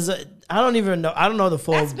 I don't even know. I don't know the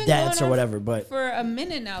full That's been dance going or on whatever, but for a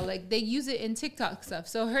minute now, like they use it in TikTok stuff.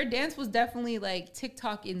 So her dance was definitely like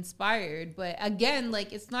TikTok inspired, but again,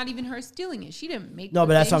 like it's not even her stealing it. She didn't make. no, the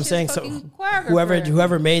but that's thing. what I'm saying. She's So fucking choreographer.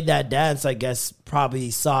 whoever made that dance, I guess,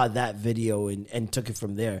 probably saw that video and took it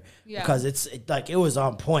from there. Yeah. Because it was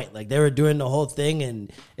on point. Like they were doing the whole thing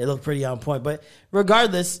and it looked pretty on point. But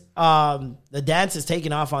regardless, the dance is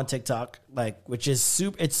taking off on TikTok, like which is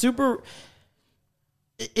super.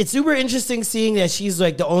 It's super interesting seeing that she's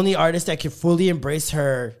like the only artist that can fully embrace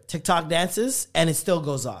her TikTok dances and it still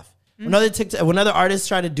goes off. When other artists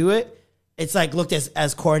try to do it, it's like looked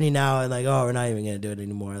as corny now and like, oh, we're not even gonna do it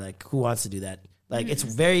anymore. Like, who wants to do that? Like, it's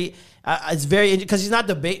very because she's not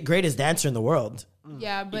the greatest dancer in the world.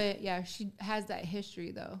 Yeah, but yeah, she has that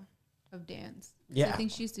history though of dance. Yeah. I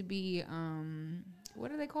think she used to be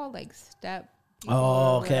what are they called? Like step.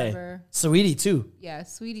 Oh, okay. Whatever. Sweetie too. Yeah,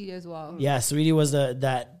 Sweetie as well. Yeah, Sweetie was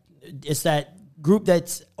it's that group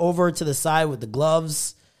that's over to the side with the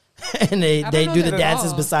gloves, and they do the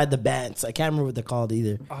dances beside the bands. I can't remember what they're called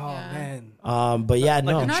either. Oh man. But yeah, like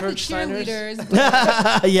no. Not the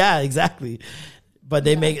cheerleaders. Yeah, exactly. But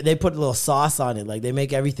they put a little sauce on it. Like they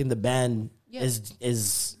make everything the band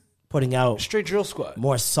is putting out straight drill squad.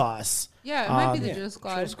 More sauce. Yeah, it might be the drill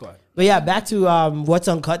squad. Drill squad. But yeah, back to what's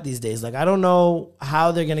uncut these days. Like I don't know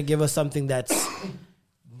how they're gonna give us something that's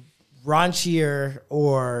raunchier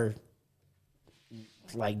or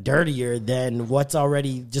like dirtier than what's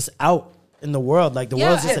already just out in the world. Like the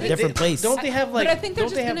world's just a different place. Don't they have like? But I think they're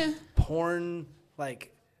don't just they gonna have porn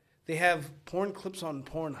like? They have porn clips on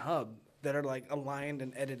Pornhub that are like aligned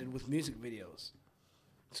and edited with music videos.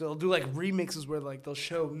 So they'll do like remixes where like they'll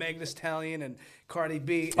show Meg Thee Stallion and Cardi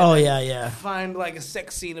B. And find like a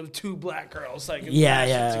sex scene of 2 black girls like mash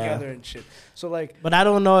it together and shit. So like, but I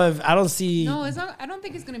don't know if I don't see. No, it's not. I don't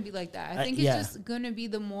think it's gonna be like that. I think it's just gonna be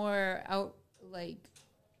the more out like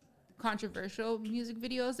controversial music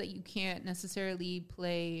videos that you can't necessarily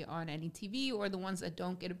play on any TV or the ones that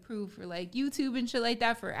don't get approved for like YouTube and shit like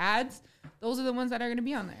that for ads. Those are the ones that are going to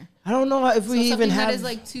be on there. I don't know if we even have that is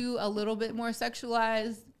like a little bit more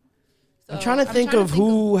sexualized. So I'm trying to think of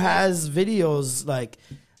who has videos like,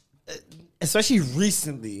 especially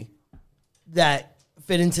recently, that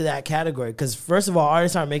fit into that category. Because first of all,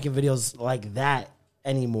 artists aren't making videos like that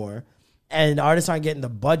anymore. And artists aren't getting the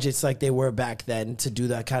budgets like they were back then to do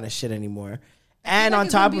that kind of shit anymore. And on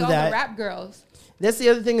top of that, the rap girls. That's the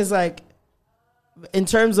other thing is like, in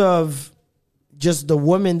terms of just the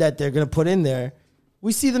women that they're gonna put in there,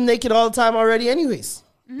 we see them naked all the time already, anyways.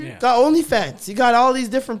 Mm-hmm. Yeah. Got OnlyFans. You got all these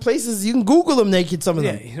different places. You can Google them naked. Some of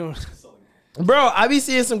them. you know, bro. I be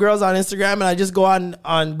seeing some girls on Instagram, and I just go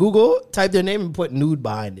on Google, type their name, and put nude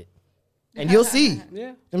behind it, and you'll see.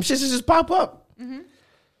 Yeah, them shits just pop up. Mm-hmm.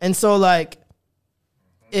 And so, like,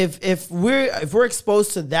 if we're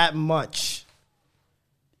exposed to that much,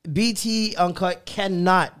 BT Uncut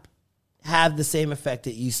cannot have the same effect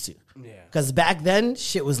it used to. Yeah. Because back then,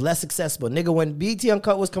 shit was less accessible. Nigga, when BT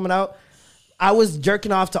Uncut was coming out, I was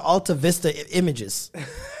jerking off to Alta Vista images.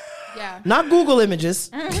 Yeah. Not Google Images.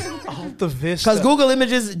 Alta Vista. Because Google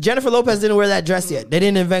Images, Jennifer Lopez didn't wear that dress yet. They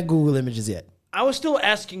didn't invent Google Images yet. I was still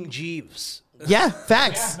asking Jeeves. Yeah,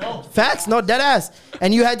 facts. Facts, no, dead ass.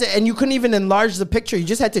 And you couldn't even enlarge the picture. You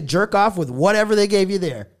just had to jerk off with whatever they gave you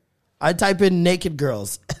there. I type in naked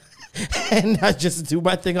girls. And I just do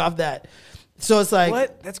my thing off that. So it's like,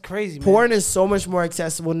 what? That's crazy, man. Porn is so much more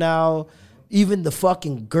accessible now. Even the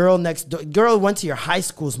fucking girl next door, girl went to your high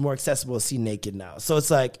school is more accessible to see naked now. So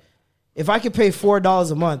it's like, if I could pay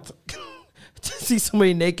 $4 a month to see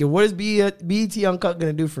somebody naked, what is BET Uncut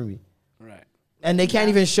going to do for me? Right. And they can't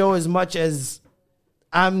even show as much as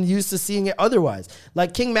I'm used to seeing it otherwise.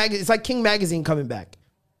 Like it's like King Magazine coming back.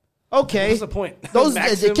 Okay. What's the point?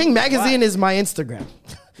 King Magazine is my Instagram.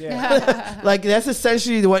 Yeah. Like that's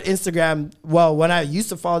essentially what Instagram. Well, when I used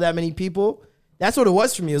to follow that many people, that's what it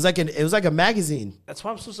was for me. It was like a magazine. That's why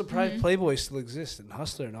I'm so surprised Playboy still exists and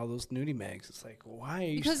Hustler and all those nudie mags. It's like, why are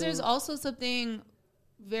you? Because there's also something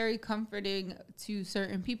very comforting to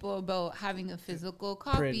certain people about having a physical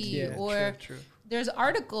copy true. There's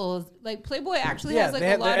articles like Playboy actually has like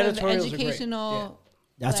a lot of educational.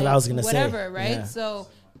 That's what I was gonna say. Whatever, right? Yeah. So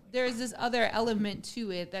there's this other element to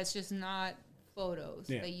it that's just not photos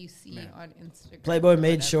that you see on Instagram. Playboy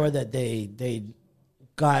made sure that they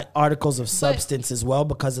got articles of substance as well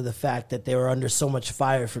because of the fact that they were under so much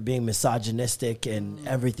fire for being misogynistic and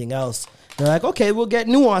everything else. They're like, okay, we'll get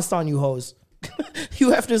nuanced on you hoes. Hugh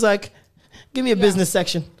Hefner's like, give me a business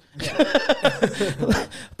section.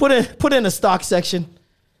 put in a stock section.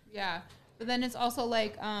 Yeah. But then it's also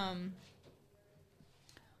like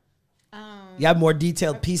you have more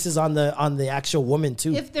detailed pieces on the actual woman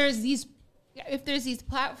too. If there's these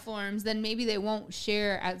platforms, then maybe they won't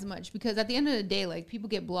share as much because at the end of the day, like people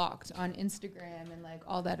get blocked on Instagram and like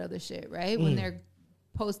all that other shit, right? When they're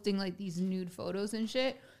posting like these nude photos and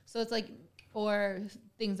shit. So it's like, or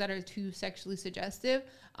things that are too sexually suggestive.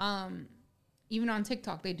 Even on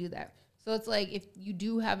TikTok, they do that. So it's like if you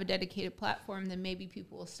do have a dedicated platform, then maybe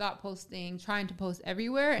people will stop trying to post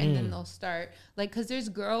everywhere, and then they'll start like because there's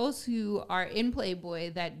girls who are in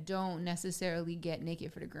Playboy that don't necessarily get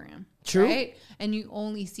naked for the gram, True, right? And you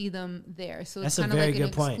only see them there, so that's it's kind of like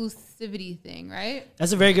an exclusivity point. Thing, right?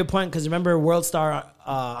 That's a very good point because remember World Star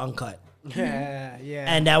Uncut. Yeah.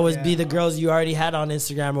 And that would be the girls you already had on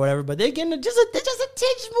Instagram or whatever, but they're getting just a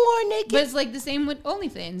tinge more naked. But it's like the same with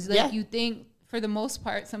OnlyFans. Like you think. For the most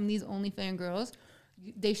part, some of these OnlyFans girls,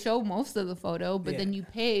 they show most of the photo, but then you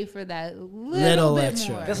pay for that little bit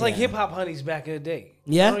extra. more. That's like Hip Hop Honeys back in the day.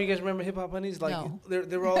 Yeah. You guys remember Hip Hop Honeys? Like No.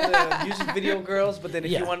 they were all the music video girls, but then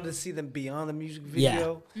if you wanted to see them beyond the music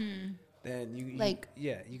video, then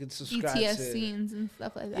you could subscribe BTS to scenes and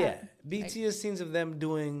stuff like that. Yeah, BTS scenes of them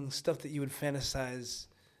doing stuff that you would fantasize,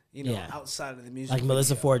 outside of the music. Like video.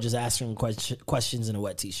 Melissa Ford just asking questions in a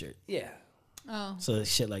wet t-shirt. Yeah. Oh. So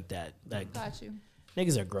shit like that. Like got you.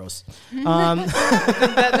 Niggas are gross.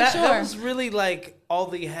 That was really like all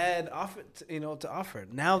they had to offer.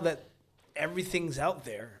 Now that everything's out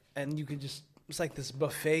there and you can it's like this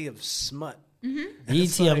buffet of smut.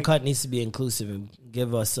 BET Uncut needs to be inclusive and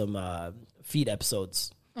give us some feet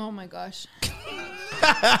episodes. Oh my gosh.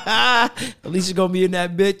 Alicia's gonna be in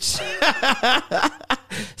that bitch.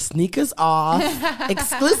 Sneakers off.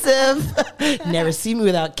 Exclusive. Never see me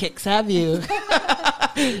without kicks, have you?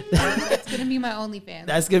 That's gonna be my OnlyFans.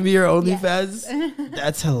 That's gonna be your OnlyFans? Yes.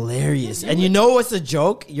 That's hilarious. And you know what's a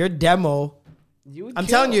joke? Your demo. I'm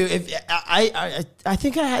telling you, if I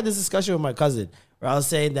think I had this discussion with my cousin where I was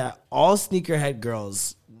saying that all sneakerhead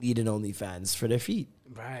girls need an OnlyFans for their feet.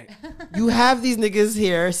 Right. You have these niggas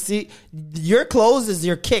here. See, your clothes is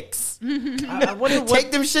your kicks. I wonder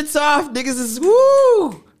Take them shits off. Niggas is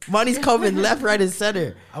woo. Money's coming left, right, and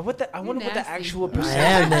center. I wonder what the actual I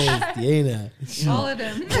percentage. am nasty, ain't I? All of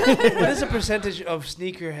them. What is the percentage of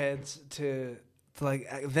sneakerheads to like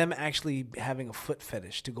them actually having a foot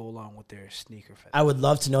fetish to go along with their sneaker fetish? I would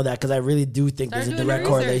love to know that because I really do think there's a direct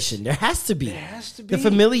correlation. There has to be. There has to be. The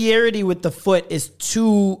familiarity with the foot is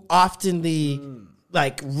too oftenly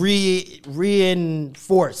like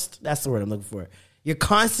reinforced. That's the word I'm looking for. You're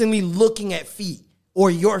constantly looking at feet or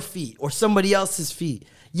your feet or somebody else's feet.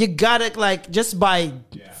 You gotta just by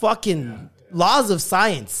fucking laws of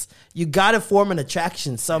science, you gotta form an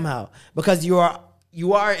attraction somehow because you are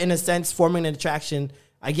in a sense forming an attraction,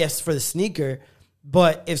 I guess, for the sneaker.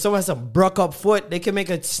 But if someone has a broke up foot, they can make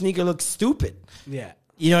a sneaker look stupid. Yeah.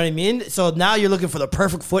 You know what I mean? So now you're looking for the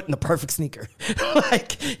perfect foot and the perfect sneaker.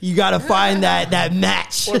 Like you gotta find that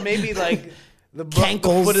match. Or maybe like the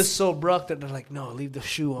cankles. foot is so broke that they're like, no, leave the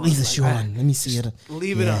shoe on. Leave the Like, shoe on. Let me see it.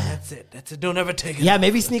 Leave it on. That's it. That's it. Don't ever take it Yeah, off.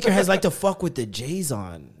 maybe sneakerheads like to fuck with the J's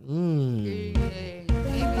on.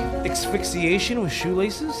 Asphyxiation with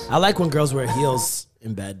shoelaces? I like when girls wear heels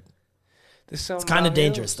in bed. This It's kind of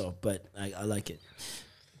dangerous though, but I like it.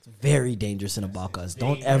 It's very dangerous in a balcaz.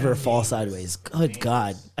 Don't ever fall sideways. Good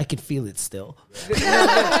God, I can feel it still.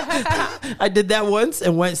 I did that once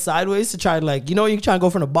and went sideways to try to you can try and go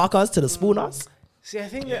from the balcaz to the spoon-offs. See, I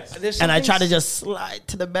think that there's And I something tried to just slide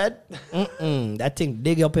to the bed. That thing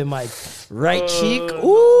dig up in my right cheek.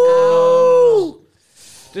 Ooh.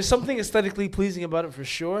 There's something aesthetically pleasing about it for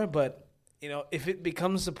sure, but if it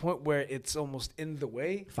becomes the point where it's almost in the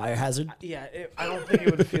way, Fire hazard. I don't think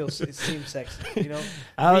it would it seems sexy.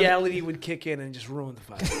 Reality would kick in and just ruin the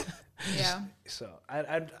fire. Yeah. So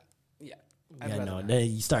I'd rather not. Then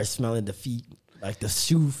you start smelling the feet, like the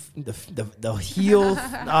shoe, the heel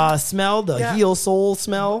smell, the heel sole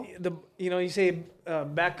smell. You say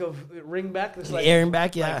back of ring back. It's like airing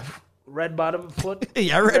back, yeah. Like red bottom foot.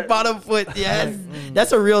 Yeah, red bottom foot. Yes,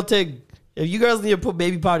 that's a real thing. If you girls need to put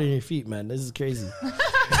baby powder in your feet, man, this is crazy.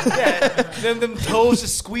 Yeah, then them toes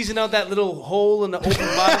just squeezing out that little hole in the open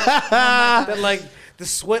bottom. Then like the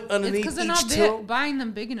sweat underneath because they're each not toe. buying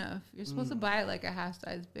them big enough. You're supposed to buy it like a half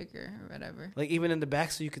size bigger or whatever. Like even in the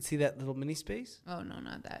back, so you could see that little mini space. Oh no,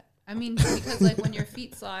 not that. I mean, because like when your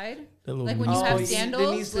feet slide, like when you have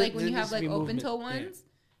sandals, like when you have like open toe ones.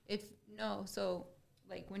 So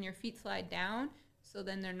like when your feet slide down. So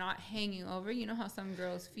then they're not hanging over. You know how some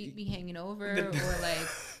girls' feet be hanging over, or like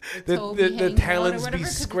their toe be hanging talons out or whatever, be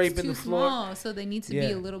scraping the floor. Small, so they need to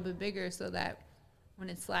be a little bit bigger so that when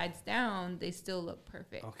it slides down, they still look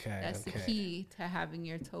perfect. Okay, that's the key to having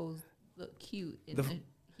your toes look cute in the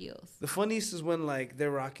heels. The funniest is when like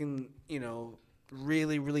they're rocking,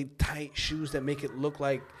 really really tight shoes that make it look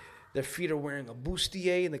like their feet are wearing a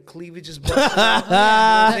bustier and the cleavage is busting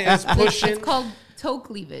out. It's pushing. It's called toe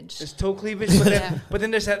cleavage. It's toe cleavage, but then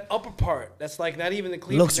there's that upper part that's like not even the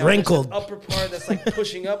cleavage. Looks wrinkled. That upper part that's like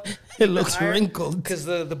pushing up. It looks wrinkled because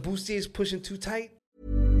the bustier is pushing too tight.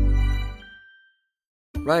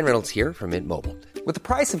 Ryan Reynolds here from Mint Mobile. With the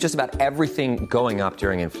price of just about everything going up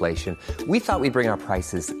during inflation, we thought we'd bring our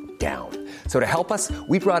prices down. So to help us,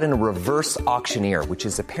 we brought in a reverse auctioneer, which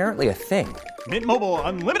is apparently a thing. Mint Mobile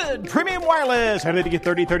Unlimited Premium Wireless. How to get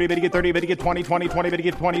 30, 30, bit to get 30, bit to get 20, 20, 20, bit to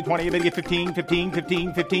get 20, 20, bit to get 15, 15,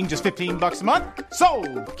 15, 15, just $15 a month?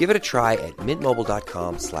 Sold! Give it a try at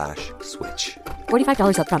mintmobile.com/switch.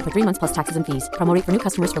 $45 up front for 3 months plus taxes and fees. Promo rate for new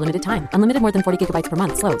customers for limited time. Unlimited more than 40 gigabytes per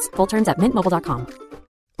month. Slows full terms at mintmobile.com.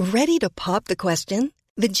 Ready to pop the question?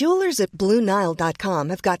 The jewelers at BlueNile.com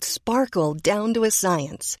have got sparkle down to a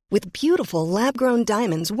science with beautiful lab-grown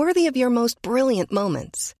diamonds worthy of your most brilliant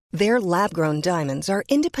moments. Their lab-grown diamonds are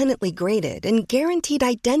independently graded and guaranteed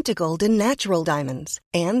identical to natural diamonds,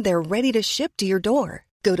 and they're ready to ship to your door.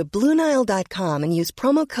 Go to BlueNile.com and use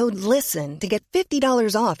promo code LISTEN to get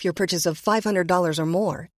 $50 off your purchase of $500 or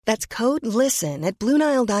more. That's code LISTEN at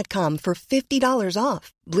BlueNile.com for $50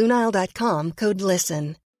 off. BlueNile.com, code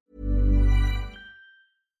LISTEN.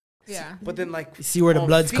 Yeah, but then like you see where the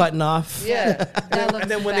blood's cutting off. Yeah, and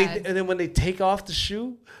then when they take off the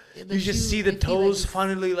shoe, you just see the toes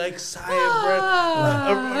finally like sigh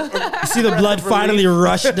of breath. You see the blood finally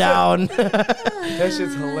rush down. That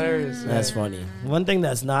shit's hilarious. Man. That's funny. One thing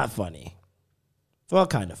that's not funny, well,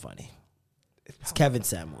 kind of funny. It's Kevin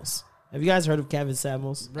Samuels. Have you guys heard of Kevin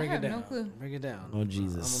Samuels? Bring it down. No clue. Bring it down. Oh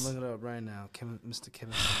Jesus! I'm gonna look it up right now. Mr.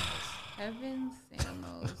 Kevin Samuels. Kevin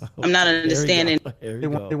Samuels. I'm not understanding.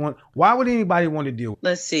 Why would anybody want to deal with?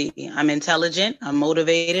 Let's see. I'm intelligent. I'm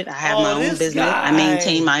motivated. I have my own business. Guy. I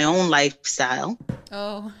maintain my own lifestyle.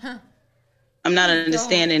 Oh. I'm not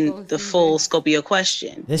understanding the full scope of your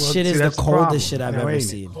question. This shit is the coldest shit I've ever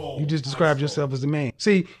seen. You just described yourself as a man.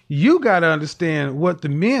 See, you got to understand what the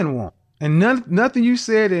men want. And nothing you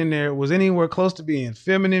said in there was anywhere close to being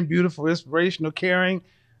feminine, beautiful, inspirational, caring,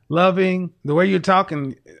 loving. The way you're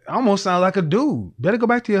talking almost sounds like a dude. Better go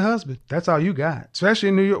back to your husband. That's all you got. Especially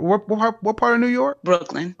in New York. What part of New York?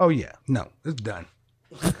 Brooklyn. Oh, yeah. No, it's done.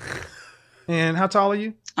 And how tall are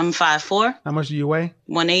you? I'm 5'4". How much do you weigh?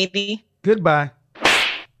 180. Goodbye.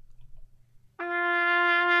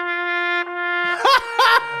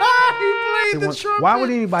 The trumpet. Why would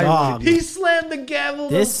anybody want to He slammed the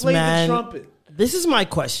gavel and played the trumpet. This is my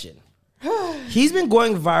question. He's been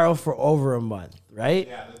going viral for over a month, right?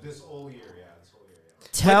 Yeah, this whole year.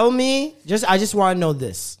 Tell me, I just want to know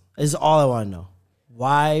this. This is all I want to know.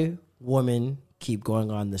 Why women keep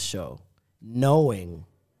going on the show knowing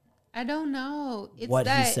I don't know. It's what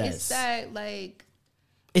that, he says. It's that like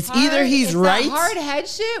It's either he's it's right. That hard head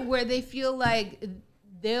shit where they feel like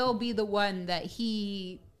they'll be the one that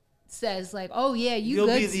he says like, oh yeah, you'll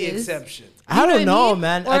be the exception. I don't know,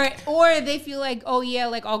 man. Or they feel like, oh yeah,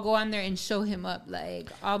 like I'll go on there and show him up. Like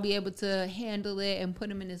I'll be able to handle it and put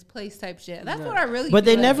him in his place type shit. That's what I really. But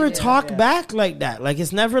they feel never like talk back like that. Like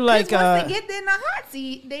it's never like. Once they get in the hot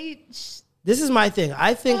seat, they. This is my thing.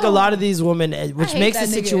 I think a lot of these women, which makes the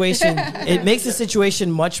situation, it makes the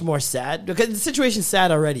situation much more sad because the situation's sad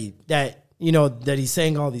already that, you know, that he's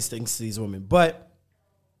saying all these things to these women. But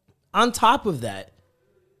on top of that,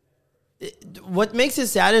 what makes it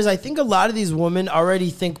sad is I think a lot of these women already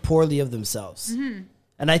think poorly of themselves. Mm-hmm.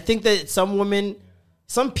 And I think that some women,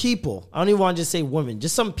 some people, I don't even want to just say women,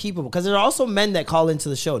 just some people, because there are also men that call into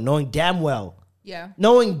the show knowing damn well.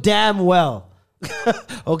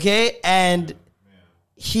 Okay, and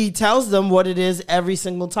he tells them what it is every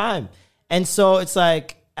single time. And so it's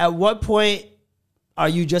like, at what point are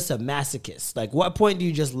you just a masochist? Like, what point do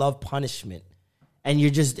you just love punishment? And you're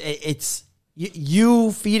just, it's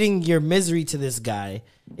you feeding your misery to this guy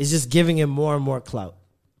is just giving him more and more clout.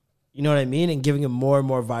 You know what I mean? And giving him more and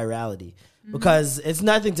more virality. Mm-hmm. Because it's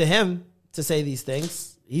nothing to him to say these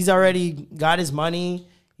things. He's already got his money.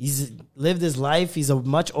 He's lived his life. He's a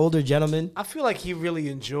much older gentleman. I feel like he really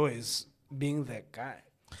enjoys being that guy.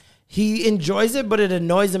 He enjoys it, but it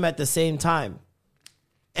annoys him at the same time.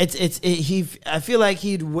 I feel like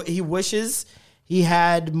he wishes he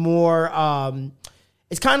had more.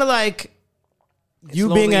 It's kind of like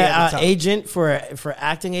you being an agent for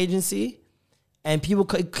acting agency, and people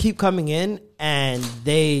keep coming in, and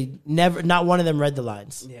they never. Not one of them read the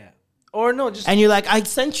lines. Yeah, or no, just and you're like, I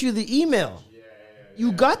sent you the email.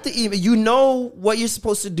 You got the email. You know what you're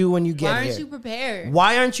supposed to do when you get here. Why aren't you prepared?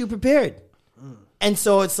 Why aren't you prepared? And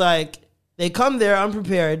so it's like they come there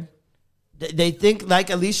unprepared. They think, like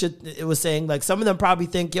Alicia was saying, like some of them probably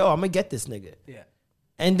think, yo, I'm going to get this nigga. Yeah.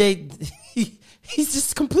 And he's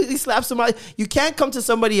just completely slapped somebody. You can't come to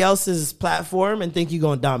somebody else's platform and think you're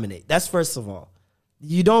going to dominate. That's first of all.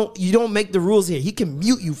 You don't make the rules here. He can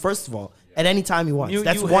mute you, first of all, at any time he wants.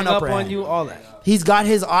 That's one upper hand. On you, all that. He's got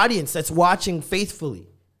his audience that's watching faithfully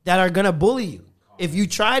that are going to bully you if you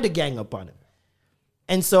try to gang up on him.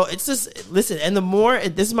 And so it's just, listen, and the more,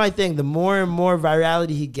 this is my thing, the more and more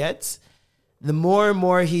virality he gets, the more and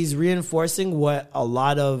more he's reinforcing what a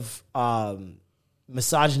lot of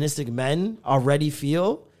misogynistic men already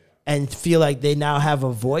feel and feel like they now have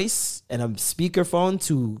a voice and a speakerphone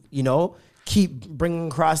to, you know, keep bringing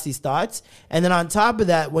across these thoughts. And then on top of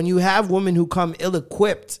that, when you have women who come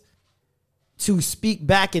ill-equipped to speak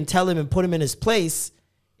back and tell him and put him in his place,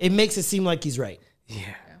 it makes it seem like he's right.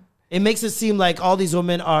 Yeah. It makes it seem like all these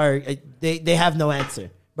women are, they have no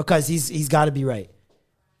answer because he's got to be right.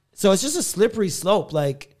 So it's just a slippery slope.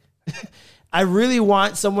 Like, I really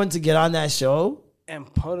want someone to get on that show and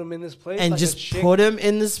put him in this place, and like just put him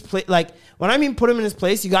in this place. Like, when I mean put him in his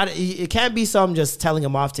place, you got to. It can't be some just telling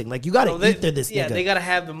him off thing. Like, you got to ether this nigga. Yeah, they got to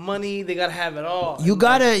have the money. They got to have it all. You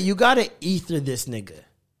gotta ether this nigga.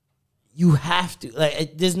 You have to.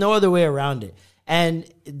 Like, there's no other way around it. And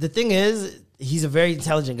the thing is, he's a very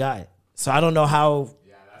intelligent guy. So I don't know how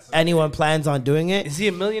anyone plans on doing it. Is he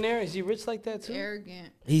a millionaire? Is he rich like that too?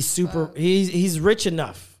 Arrogant. He's super. He's rich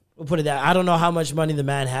enough. We'll put it that. I don't know how much money the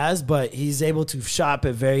man has, but he's able to shop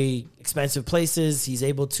at very expensive places. He's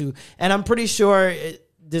able to, and I'm pretty sure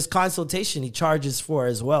this consultation he charges for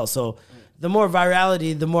as well. So the more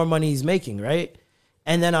virality, the more money he's making, right?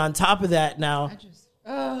 And then on top of that, now,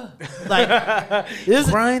 like,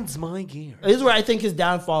 this grinds my gear. This is where I think his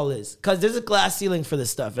downfall is, because there's a glass ceiling for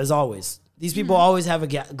this stuff, as always. These people always have a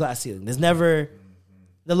glass ceiling. There's never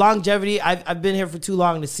the longevity. I've been here for too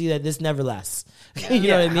long to see that this never lasts. You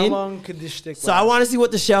know what I mean? How long could this stick? So I want to see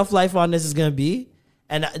what the shelf life on this is going to be,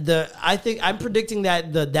 and I'm predicting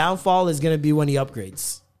that the downfall is going to be when he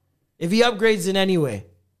upgrades. If he upgrades in any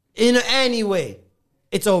way,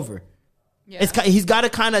 it's over. Yeah. He's got to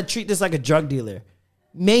kind of treat this like a drug dealer.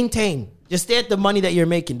 Maintain. Just stay at the money that you're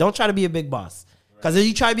making. Don't try to be a big boss. Because if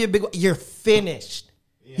you try to be a big boss, you're finished.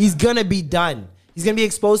 Yeah. He's going to be done. He's going to be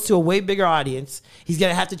exposed to a way bigger audience. He's going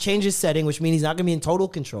to have to change his setting, which means he's not going to be in total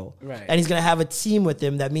control. Right. And he's going to have a team with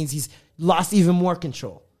him. That means he's lost even more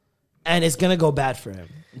control. And it's going to go bad for him.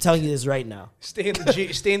 I'm telling you this right now. Stay in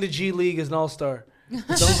the G League as an all-star.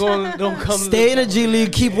 Don't come. Stay in the G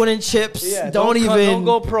League. Keep winning chips. Yeah, don't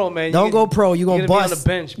go pro, man. Don't go pro. You're going to bust.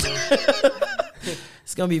 Be on the bench, man.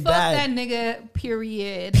 It's going to be Fuck bad. that nigga,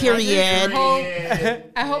 period.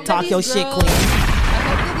 I hope talk your shit, queen. I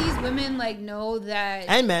hope that these women, like, know that.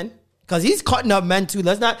 And men. Because he's cutting up men too.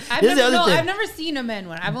 Let's not. I've never seen a men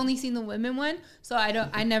one. I've only seen the women one. So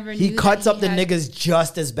I never. He knew cuts that up the niggas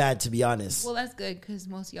just as bad, to be honest. Well, that's good because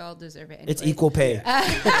most of y'all deserve it. Anyway. It's equal pay.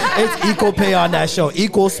 It's equal pay on that show.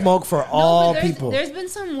 Equal smoke for all people. There's been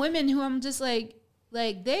some women who I'm just like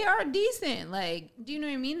they are decent. Like, do you know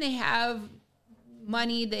what I mean? They have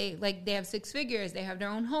money. They have 6 figures. They have their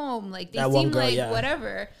own home. Like, they seem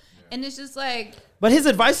whatever. And it's just like. But his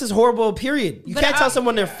advice is horrible, period. You can't tell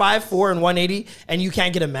someone they're 5'4" and 180 and you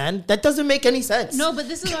can't get a man. That doesn't make any sense. No, but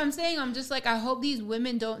this is what I'm saying. I'm just like, I hope these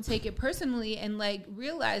women don't take it personally and like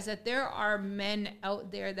realize that there are men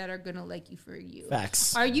out there that are going to like you for you.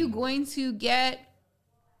 Facts. Are you going to get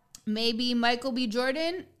maybe Michael B.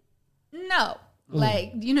 Jordan? No.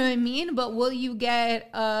 Like, you know what I mean? But will you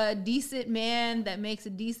get a decent man that makes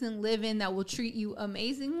a decent living that will treat you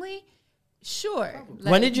amazingly? Sure.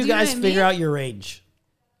 Like, when did you guys figure out your range?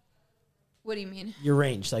 What do you mean? Your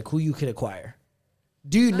range, like who you could acquire.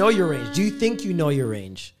 Do you know your range? Do you think you know your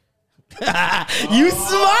range? You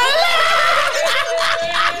smile.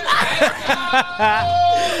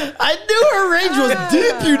 I knew her range was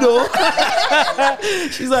deep, you know.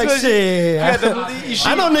 She's like, so shit. I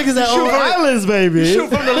know niggas that own islands, baby. You shoot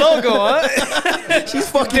from the logo, huh? She's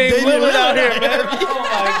fucking Dame Damian Lillard out Lillard. here, man. Oh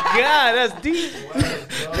my God, that's deep.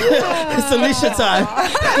 It's Alicia time.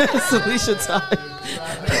 It's Alicia time.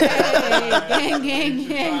 Hey, gang.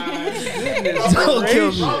 Don't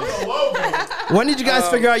kill me. When did you guys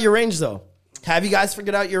figure out your range, though? Have you guys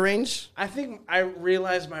figured out your range? I think I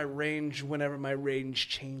realize my range whenever my range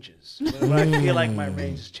changes. Whenever I feel like my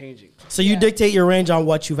range is changing. So you dictate your range on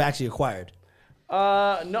what you've actually acquired?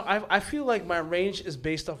 No, I feel like my range is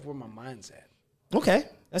based off where my mind's at. Okay,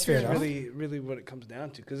 that's fair enough. Really what it comes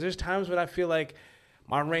down to. Because there's times when I feel like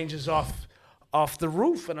my range is off the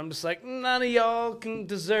roof, and I'm just like, none of y'all can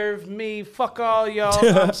deserve me. Fuck all y'all.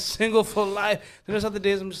 I'm single for life. Then there's other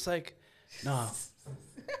days I'm just like, nah.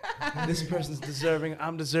 This person's deserving.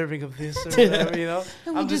 I'm deserving of this, or whatever, you know.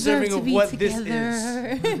 I'm deserving of what this is.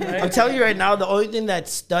 Right? I'm telling you right now, the only thing that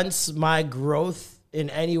stunts my growth in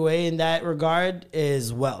any way in that regard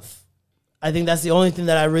is wealth. I think that's the only thing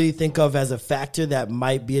that I really think of as a factor that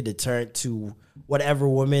might be a deterrent to whatever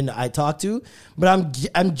woman I talk to. But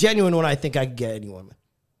I'm genuine when I think I can get any woman.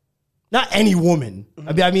 Not any woman.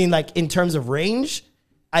 Mm-hmm. I mean, like in terms of range,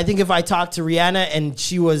 I think if I talked to Rihanna and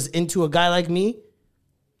she was into a guy like me,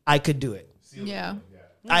 I could do it. Yeah.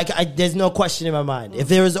 There's no question in my mind. If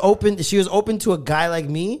she was open to a guy like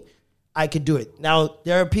me, I could do it. Now,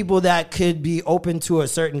 there are people that could be open to a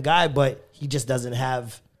certain guy, but he just doesn't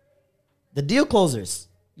have the deal closers.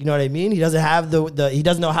 You know what I mean? He doesn't have he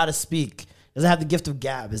doesn't know how to speak. Doesn't have the gift of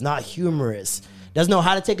gab. Is not humorous. Doesn't know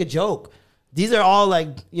how to take a joke. These are all like,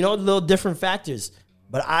 you know, little different factors.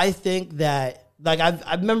 But I think that, like,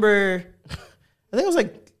 I remember, I think I was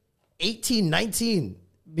like 18, 19,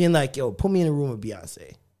 being like, yo, put me in a room with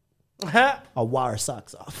Beyonce. I'll wire her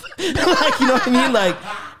socks off. Like, you know what I mean? Like,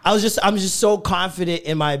 I'm just so confident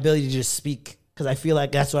in my ability to just speak because I feel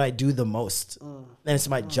like that's what I do the most. And it's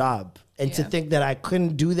my job. And to think that I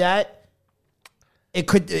couldn't do that,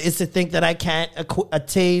 it's to think that I can't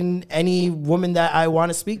attain any woman that I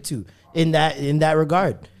want to speak to in that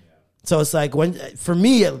regard. So it's like, for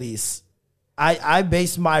me at least, I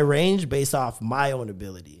base my range based off my own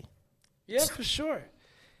ability. Yeah, for sure.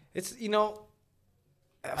 It's, you know,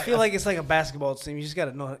 I feel like it's like a basketball team. You just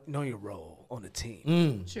got to know your role on the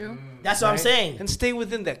team. True. That's what I'm saying. And stay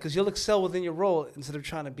within that because you'll excel within your role instead of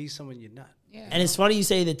trying to be someone you're not. Yeah. And it's funny you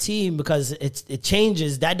say the team because it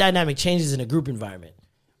changes. That dynamic changes in a group environment.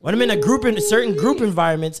 When I'm in a certain group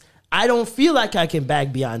environments, I don't feel like I can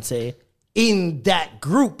bag Beyonce in that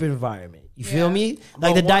group environment. You feel me?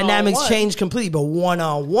 Like the dynamics change completely, but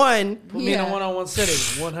one-on-one. Put me in a one-on-one setting,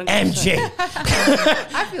 100%. MJ.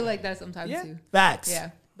 I feel like that sometimes too. Facts. Yeah.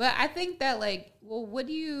 But I think that like, well, what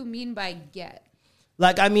do you mean by get?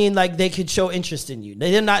 Like, I mean, like they could show interest in you. They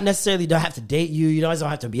don't have to date you. You don't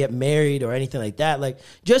have to get married or anything like that. Like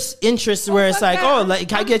just interest where it's like,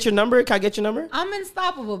 can I get your number? Can I get your number? I'm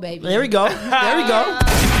unstoppable, baby. There we go.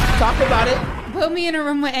 Talk about it. Put me in a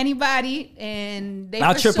room with anybody and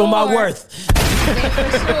I'll triple my worth. They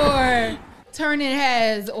for sure turning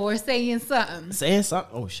heads or saying something.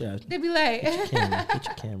 Oh, shit. They'd be like, get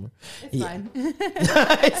your camera. It's fine.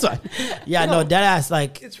 It's fine. Yeah, no, that ass,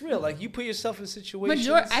 like. It's real. Like, you put yourself in situations.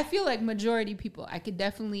 I feel like majority people, I could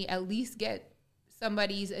definitely at least get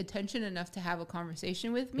somebody's attention enough to have a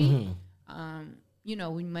conversation with me. Mm-hmm. You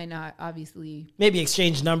know, we might not obviously. Maybe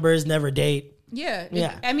exchange numbers, never date. Yeah.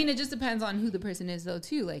 Yeah. I mean, it just depends on who the person is, though,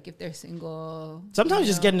 too. Like, if they're single. Sometimes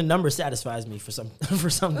just getting the number satisfies me for some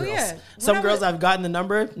girls. Yeah. Some girls I've gotten the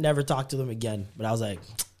number, never talked to them again. But I was like,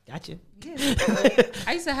 gotcha. Yeah,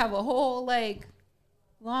 I used to have a whole like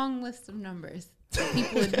long list of numbers.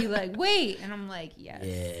 People would be like, "Wait," and I'm like, "Yes."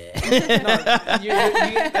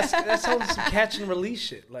 Yeah. That's how some catch and release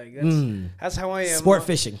shit. Like that's how I am. Sport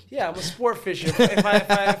fishing. Yeah, I'm a sport fisher. If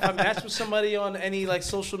I match with somebody on any like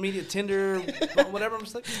social media, Tinder, whatever, I'm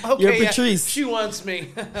just like, okay, You're Patrice. she wants me.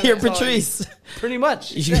 You're That's all I Patrice. need. Pretty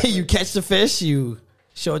much. You catch the fish. You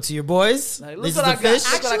show it to your boys. Like, This is look the what I got. fish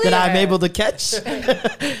Look what I that got. I'm able to catch,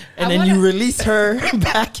 and then you release her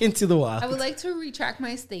back into the wild. I would like to retract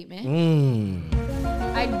my statement.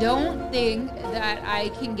 I don't think that I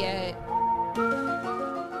can get.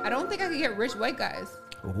 I don't think I can get rich white guys.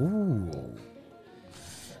 Ooh.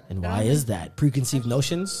 And why is that? Preconceived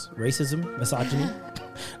notions, racism, misogyny,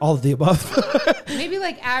 all of the above. Maybe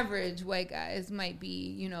like average white guys might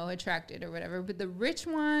be, attracted or whatever, but the rich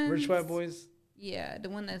ones, Rich white boys. yeah, the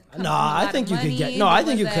one that's No, I think you could get. No, I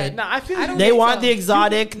think you could. No, I feel I don't They think want so. the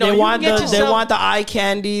exotic. No, They you want can the. get They yourself- want the eye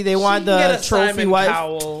candy. They want She can get the a trophy Simon wife.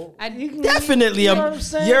 Cowell. Definitely, You know what I'm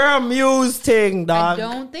saying? you're a muse ting, I dog.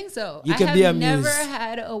 don't think so. You I could have be a never muse.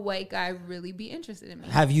 had a white guy really be interested in me.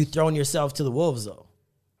 Have you thrown yourself to the wolves though?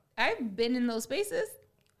 I've been in those spaces.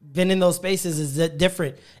 Been in those spaces is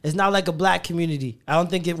different. It's not like a black community. I don't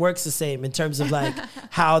think it works the same in terms of like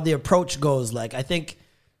how the approach goes. Like I think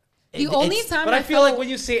The only time But I feel felt- like when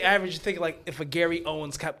you say average, you think like if a Gary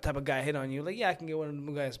Owens type of guy hit on you, like, yeah, I can get one of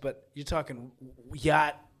them guys. But you're talking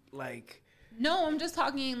yacht, like. No, I'm just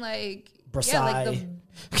talking like Versailles.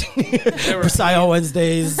 Versailles on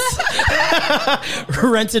Wednesdays.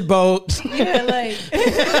 Rented boat. Yeah, like.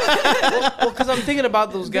 Well, because I'm thinking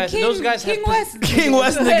about those guys. And those guys King have West. King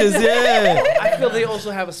West niggas, yeah. I feel they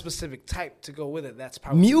also have a specific type to go with it. That's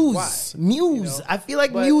probably Muse. why. Muse. I feel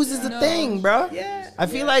like But- muse is the thing, bro. Yeah. I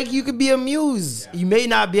feel like you could be a muse. You may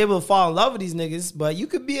not be able to fall in love with these niggas, but you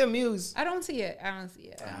could be a muse. I don't see it. I don't see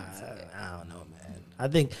it. I don't know, man. I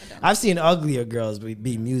think I've seen uglier girls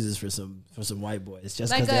be muses for some white boys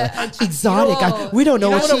just because Like they're a like, exotic. We don't know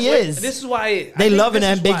You what know she what? is. This is why I They think love an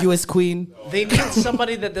this is why. ambiguous queen. They need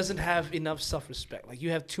somebody that doesn't have enough self-respect. Like you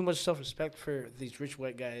have too much self-respect for these rich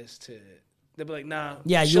white guys to. They'll be like, nah.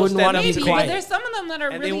 Yeah, you she'll wouldn't stand wanna up be to Maybe, me. but quiet. there's some of them that are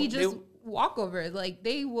And really they- just walkovers. Like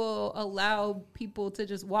they will allow people to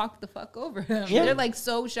just walk the fuck over them. Yeah. They're like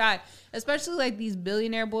so shy, especially like these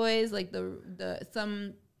billionaire boys. Like the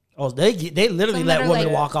some. Oh, they literally Some let that are women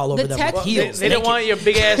like walk all over the them tech- with They, heels. they don't naked. want your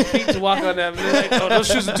big ass feet to walk on them. They're like, oh, those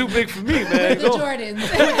shoes are too big for me, man. The Go. Jordans.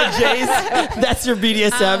 Jays. That's your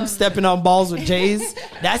BDSM. Stepping on balls with Jays.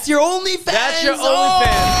 That's your OnlyFans. That's your Oh!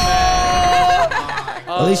 OnlyFans,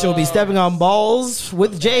 man. Alicia will be stepping on balls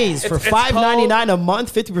with Jays for It's $5.99 a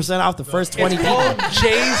month, 50% off the first 20 It's people. called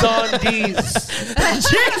J's on D's.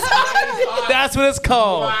 That's what it's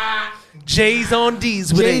called. J's on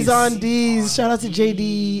D's with J's Ace. on D's. Shout out to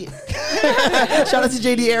JD. Shout out to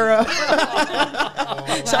JD Era.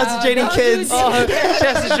 Shout out to JD don't Kids. do Oh,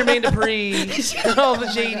 shouts to Jermaine Dupri. All the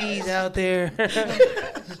JDs out there.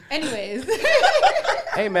 Anyways,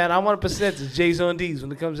 Hey, man, I want a percentage. J's on D's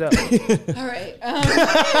when it comes out. all right.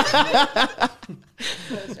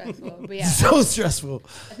 So stressful, but yeah. So stressful.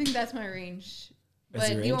 I think that's my range. That's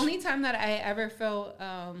But your the range? only time that I ever felt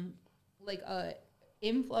like a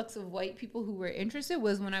influx of white people who were interested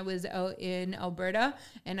was when I was out in Alberta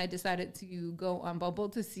and I decided to go on Bumble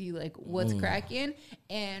to see like what's cracking,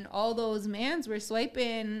 and all those mans were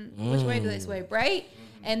swiping. Which way do they swipe? Right?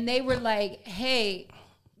 And they were like, "Hey,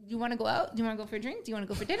 do you want to go out? Do you want to go for a drink? Do you want to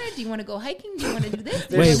go for dinner? Do you want to go hiking? Do you want to do this?"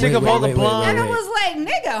 They're sick of all the blonde. And I was like,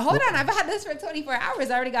 "Nigga, hold on! I've had this for 24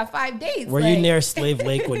 hours. I already got 5 days." Were like, you near Slave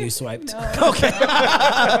Lake when you swiped? No. Okay.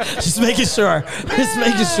 Just making sure. Just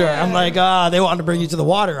making sure. I'm like, they want to bring you to the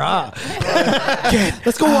water,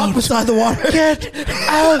 let's go walk beside the water. Get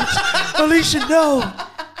out. Alicia, no.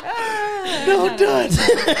 No, done.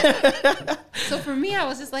 So for me, I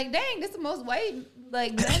was just like, dang, this is the most white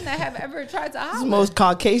men that have ever tried to This is holler. the most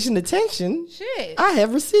Caucasian attention Shit. I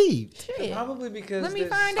have received. Shit. Probably because Let me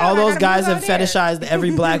there's- find out. All I those gotta guys move have out there. fetishized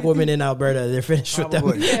every black woman in Alberta. They're finished with them.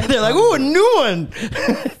 Probably. They're like, ooh, a new one.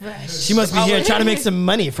 She must be here trying to make some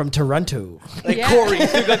money from Toronto. Like, Yeah. Corey, you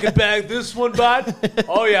think I could bag this one, bud?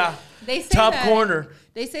 Oh, yeah. They say Top that- corner.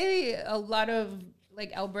 They say a lot of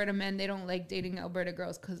like Alberta men, they don't like dating Alberta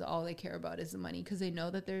girls because all they care about is the money because they know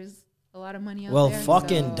that there's a lot of money out Well, there.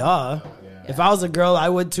 fucking so. duh. If I was a girl, I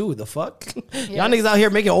would too. The fuck? Y'all niggas out here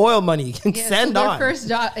making oil money. Yeah, Send so on. their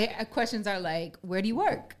first questions are like, where do you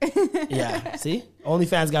work? Yeah, see?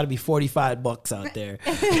 OnlyFans got to be $45 out there.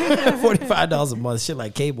 $45 a month. Shit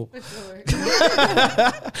like cable.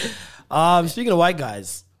 Speaking of white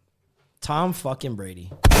guys, Tom fucking Brady.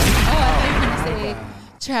 Oh, I thought you were going to say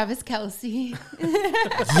Travis Kelce.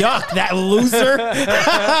 Yuck, that loser.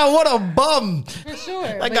 What a bum. For sure.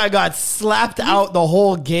 That guy got slapped out the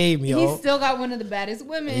whole game, yo. He's still got one of the baddest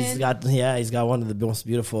women. He's got one of the most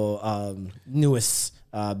beautiful, newest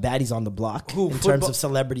baddies on the block in terms of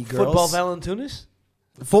celebrity girls. Football Valentunas?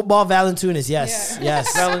 Football Valentunas, yes. Yeah.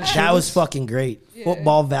 Yes. Valentunas? That was fucking great. Yeah.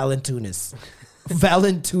 Football Valentunas.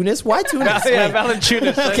 Valentunas? Why tunas? Yeah, Wait.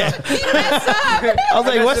 Valentunas. Okay. I was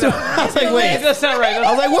like, what's the, I was like, wait. That's not right.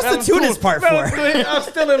 I was like, what's the tunas part for? I'm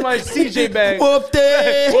still in my CJ bag.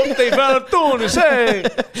 Whoop-de. Whoop-de Valentunas. Hey.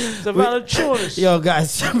 The Valentunas. Yo,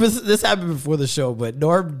 guys, this happened before the show, but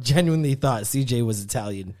Norm genuinely thought CJ was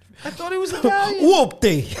Italian. I thought he was Italian.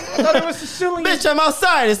 Whoop-de. I thought it was Sicilian. Bitch, I'm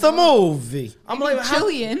outside. It's a movie. I'm like,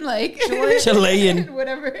 Chilean, like. Chilean.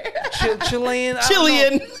 Whatever. Chilean.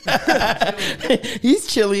 Chilean. He's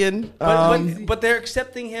Chilean. But they're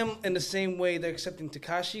accepting him in the same way they're accepting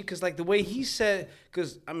Tekashi, because like the way he said,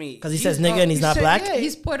 because he says nigga and he's not black. Yeah,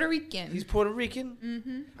 He's Puerto Rican. He's Puerto Rican.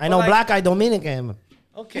 Mm-hmm. I know like, black eye Dominican.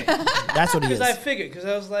 Okay, that's what he is. Because I figured, because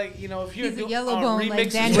I was like, if you're He's a doing yellow bone, like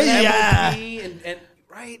remixes Daniel. with Yeah. MOP and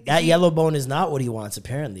right, That yellow bone is not what he wants,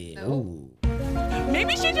 apparently. No. Ooh.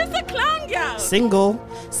 Maybe she's just a clown girl. Single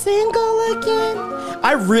again.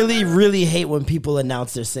 I really, really hate when people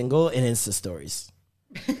announce they're single in Insta stories.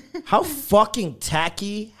 How fucking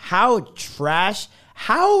tacky, how trash,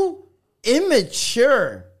 how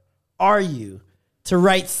immature are you to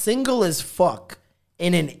write single as fuck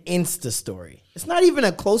in an Insta story? It's not even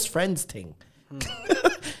a close friends thing.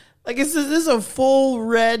 Like, this is a full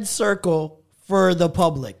red circle for the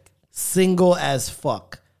public. Single as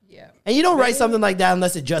fuck. Yeah. And you don't write something like that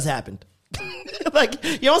unless it just happened. Like,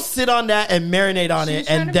 you don't sit on that and marinate on She's it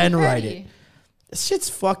trying and to then be write petty. it. This shit's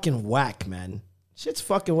fucking whack, man. Shit's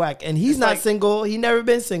fucking whack. And he's not single. He never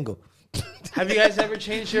been single. Have you guys ever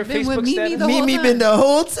changed your Been with Facebook Mimi status? the whole Mimi time. been the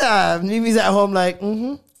whole time. Mimi's at home like,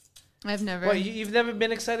 I've never. What, you've never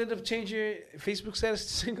been excited to change your Facebook status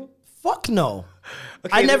to single? fuck no.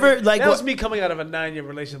 Okay, I never, like, that was what- me coming out of a 9-year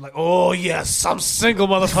relationship. Like, oh yes, I'm single,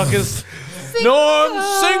 motherfuckers. No, I'm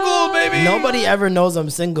single, baby. Nobody ever knows I'm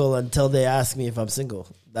single until they ask me if I'm single.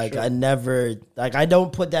 Like, I never, like, I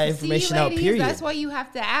don't put that information out, ladies, period. That's why you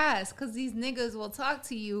have to ask, because these niggas will talk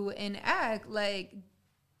to you and act like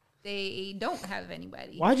they don't have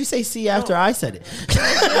anybody. Why'd you say see after I said it?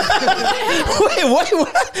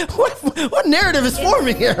 Wait, what narrative is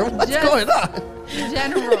forming here? What's Just going on? in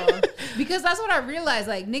general. Because that's what I realized.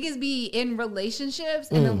 Like, niggas be in relationships,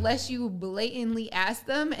 and unless you blatantly ask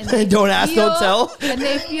them, and they Don't ask, don't tell. and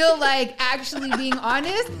they feel like actually being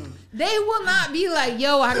honest, they will not be like,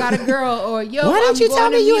 "Yo, I got a girl," or "Yo, Why didn't I'm you going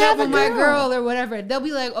tell to me you meet have up a with my girl?" girl," or whatever. They'll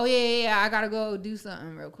be like, "Oh yeah, I gotta go do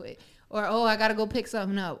something real quick," or "Oh, I gotta go pick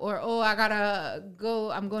something up," or "Oh, I gotta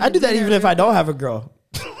go. I'm going." I to do that dinner even if real I don't have a girl.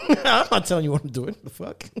 I'm not telling you what I'm doing. The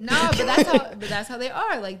fuck? No, but that's how they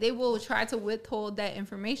are. Like, they will try to withhold that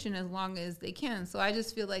information as long as they can. So I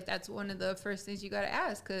just feel like that's one of the first things you got to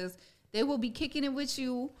ask, because they will be kicking it with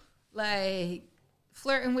you, like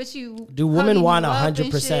flirting with you. Do women hugging want you up and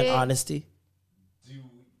 100% shit. honesty?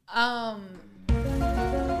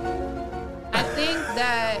 I think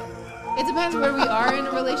that it depends where we are in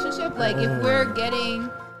a relationship. Like,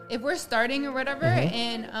 if we're starting or whatever,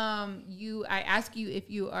 and I ask you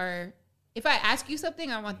if I ask you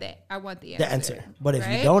something, I want the answer. The answer. But if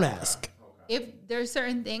you right? don't ask, if there's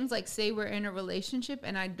certain things, like say we're in a relationship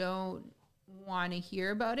and I don't want to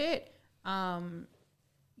hear about it,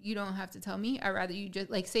 you don't have to tell me. I'd rather you just,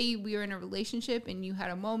 like, say we were in a relationship and you had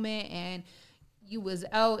a moment and you was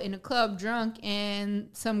out in a club drunk and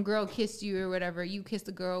some girl kissed you or whatever, you kissed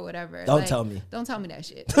a girl or whatever. Don't tell me. Don't tell me that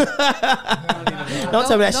shit. don't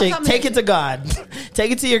tell me that shit. Take it to God. Take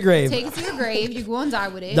it to your grave. Take it to your grave. You're going to die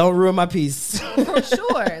with it. Don't ruin my peace. For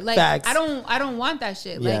sure. Like, Facts. I don't want that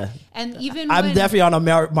shit. Like, Yeah. and even I'm when, definitely on a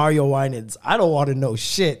Mario Winans. I don't want to know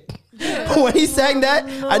shit. When he sang that,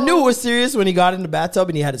 I knew it was serious when he got in the bathtub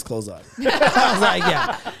and he had his clothes on. I was like,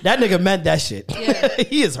 yeah, that nigga meant that shit. Yeah.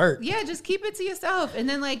 He is hurt. Yeah, just keep it to yourself. And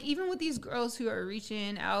then, like, even with these girls who are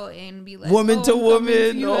reaching out and be like, Woman to I'm coming woman.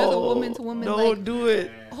 to you as a No. woman to woman. Don't Like, do it.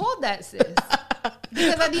 hold that, sis.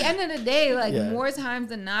 Because at the end of the day, like, Yeah. more times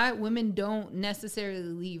than not, women don't necessarily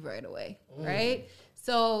leave right away, right?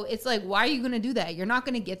 So it's like, why are you going to do that? You're not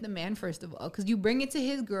going to get the man, first of all, because you bring it to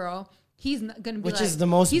his girl. He's not going to be Which like, is the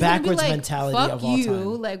most he's gonna be backwards like, mentality fuck of all you.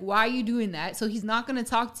 time. Like, why are you doing that? So he's not going to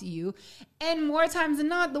talk to you. And more times than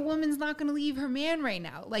not, the woman's not going to leave her man right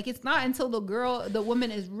now. Like, it's not until the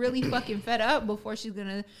woman is really fucking fed up before she's going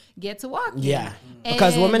to get to walking. Yeah.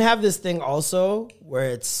 Because women have this thing also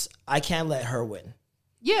where it's, I can't let her win.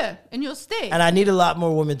 Yeah, and you'll stay. And I need a lot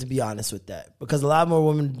more women to be honest with that. Because a lot more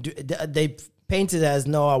women, they paint it as,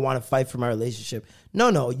 no, I want to fight for my relationship.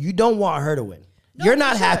 No, you don't want her to win. No, you're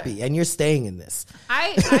not happy, and you're staying in this.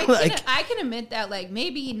 I can admit that, like,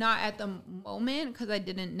 maybe not at the moment because I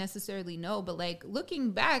didn't necessarily know, but like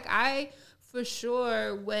looking back, I for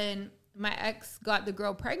sure when my ex got the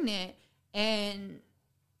girl pregnant and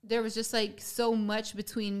there was just like so much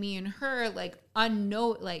between me and her, like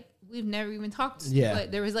unknown, like we've never even talked. Yeah,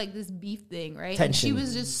 but there was like this beef thing, right? Tension. And she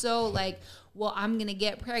was just so like, well, I'm going to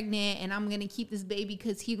get pregnant and I'm going to keep this baby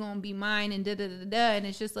because he's going to be mine and da-da-da-da. And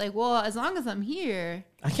it's just like, well, as long as I'm here.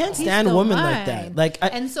 I can't stand women like that. Like,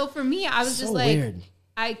 and so for me, I was so just like, weird.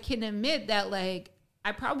 I can admit that, like,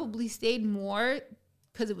 I probably stayed more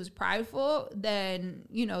because it was prideful than,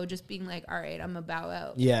 just being like, all right, I'm going to bow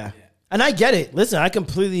out. Yeah. And I get it. Listen, I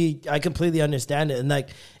completely understand it. And like,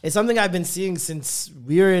 it's something I've been seeing since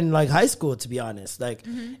we were in like high school, to be honest. Like,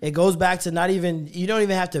 it goes back to you don't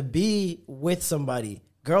even have to be with somebody.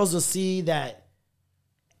 Girls will see that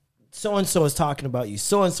so-and-so is talking about you.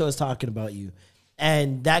 So-and-so is talking about you.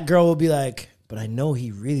 And that girl will be like, but I know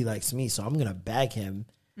he really likes me, so I'm going to bag him.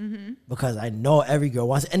 Because I know every girl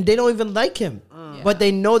wants it. And they don't even like him. But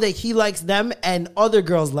they know that he likes them and other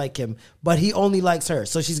girls like him. But he only likes her.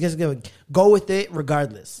 So she's just going to go with it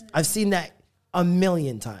regardless. I've seen that a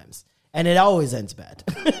million times. And it always ends bad.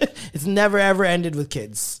 It's never, ever ended with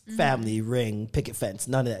kids, family, ring, picket fence,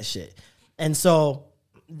 none of that shit. And so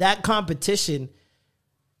that competition...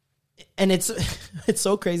 And it's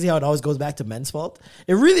so crazy how it always goes back to men's fault.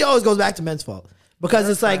 It really always goes back to men's fault. Because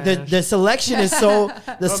it's like the selection is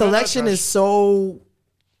so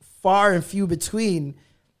far and few between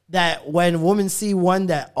that when women see one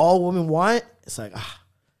that all women want, it's like,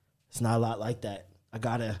 it's not a lot like that. I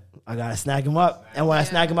gotta snag him up. And when I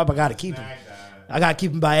snag him up, I gotta keep him. I gotta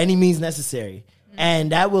keep him by any means necessary.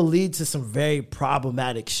 And that will lead to some very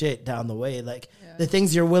problematic shit down the way. Like the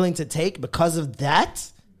things you're willing to take because of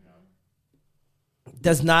that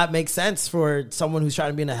does not make sense for someone who's trying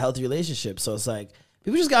to be in a healthy relationship. So it's like,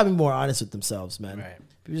 people just gotta be more honest with themselves, man. Right.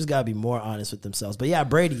 People just gotta be more honest with themselves. But yeah,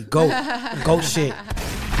 Brady, goat shit.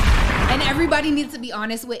 And everybody needs to be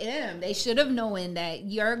honest with him. They should have known that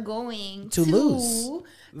you're going to lose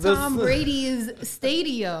Tom Brady's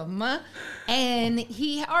stadium, and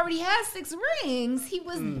he already has 6 rings. He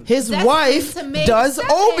was his wife does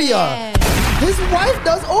Obia. His wife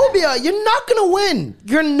does Obia. You're not gonna win.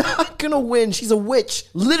 You're not gonna win. She's a witch,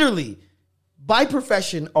 literally, by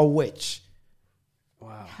profession, a witch.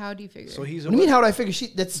 Wow. How do you figure? So he's. What do you mean? How do I figure?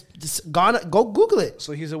 That's gone. Go Google it.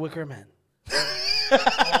 So he's a wicker man.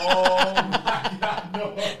 Oh my God!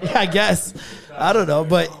 No. I guess. I don't know,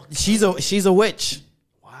 but she's a witch.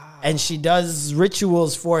 Wow. And she does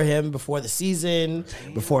rituals for him before the season,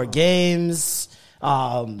 before games.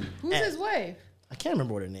 Who's his wife? I can't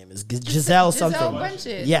remember what her name is. Giselle something.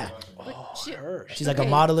 Bunches. Yeah. She's like a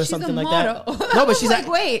model or something like that. No, but she's like,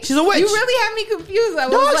 wait, she's a witch. You really have me confused. I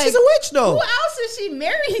was no, like, she's a witch though. Who else is she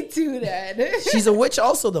married to then? She's a witch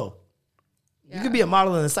also though. Yeah. You could be a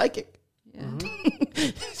model and a psychic. Yeah.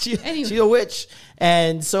 She's a witch.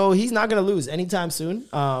 And so he's not going to lose anytime soon.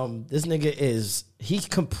 This nigga he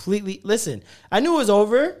completely, listen, I knew it was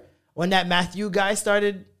over when that Matthew guy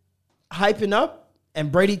started hyping up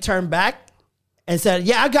and Brady turned back and said,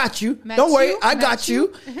 yeah, I got you. Don't worry, I got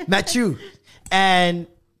you. Matthew. And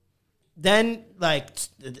then, like,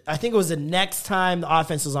 I think it was the next time the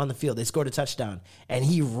offense was on the field, they scored a touchdown and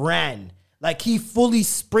he ran. Like, he fully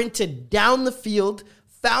sprinted down the field,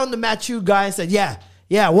 found the Matthew guy and said, yeah,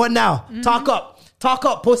 what now? Talk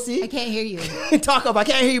up, pussy. I can't hear you. Talk up. I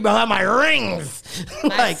can't hear you behind my rings.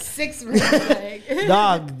 My 6 rings.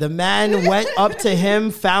 Dog, the man went up to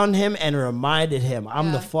him, found him, and reminded him,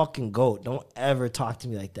 I'm the fucking GOAT. Don't ever talk to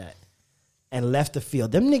me like that. And left the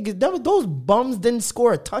field. Them niggas, those bums didn't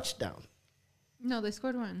score a touchdown. No, they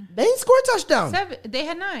scored 1. They didn't score a touchdown. 7. They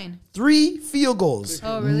had 9. 3 field goals.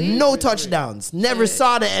 Oh, really? No touchdowns. Never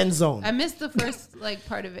saw the end zone. I missed the first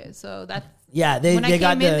part of it, so that's. Yeah, they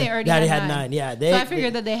got they already had 9. Yeah, so I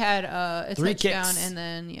figured that they had a 3 touchdown kicks. And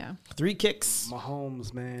then 3 kicks.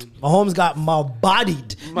 Mahomes, man. Mahomes got mal-bodied.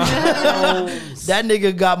 That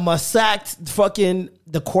nigga got sacked. Fucking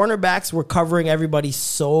the cornerbacks were covering everybody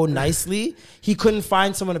so nicely. He couldn't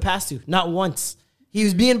find someone to pass to. Not once. He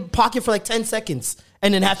was being pocket for like 10 seconds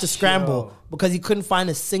and then have to scramble because he couldn't find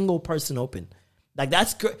a single person open. Like,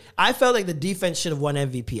 that's good. I felt like the defense should have won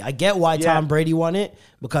MVP. I get why Tom Brady won it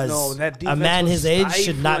because a man his age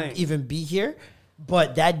should not even be here.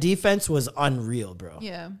 But that defense was unreal, bro.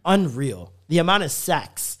 Yeah. Unreal. The amount of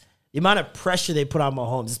sacks, the amount of pressure they put on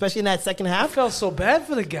Mahomes, especially in that second half. I felt so bad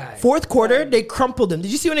for the guy. Fourth quarter, they crumpled him.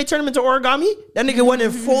 Did you see when they turned him into origami? That nigga went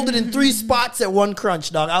and folded in 3 spots at one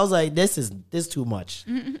crunch, dog. I was like, this is too much.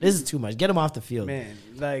 This is too much. Get him off the field. Man,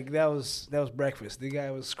 like that was breakfast. The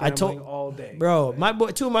guy was scrambling all day. Bro,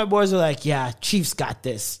 two of my boys were like, yeah, Chiefs got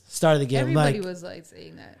this. Start of the game. Everybody was like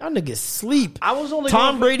saying that. Y'all niggas sleep. I was only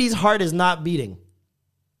Tom Brady's heart is not beating.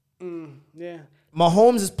 Yeah.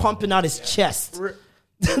 Mahomes is pumping out his chest.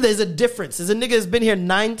 There's a difference. There's a nigga that's been here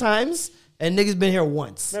 9 times and nigga's been here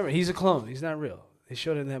once. Remember, he's a clone. He's not real. They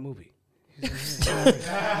showed it in that movie.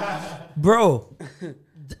 Bro,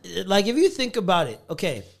 like if you think about it,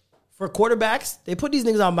 okay, for quarterbacks, they put these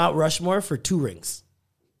niggas on Mount Rushmore for 2 rings.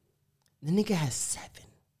 The nigga has 7.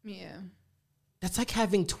 Yeah. That's like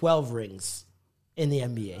having 12 rings in the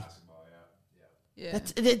NBA. Yeah.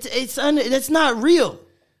 That's not real.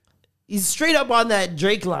 He's straight up on that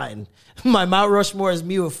Drake line. My Mount Rushmore is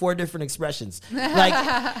me with 4 different expressions. Like,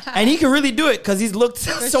 and he can really do it because he's looked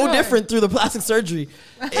so different through the plastic surgery.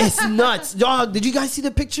 It's nuts. Dog, did you guys see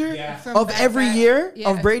the picture of every year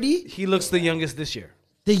of Brady? He looks the youngest this year.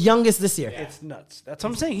 The youngest this year. It's nuts. That's what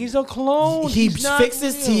I'm saying. He's a clone. He He's not fixed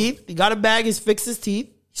his real. teeth. He got a bag. He's fixed his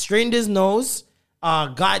teeth. Straightened his nose.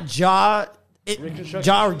 Got jaw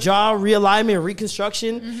realignment,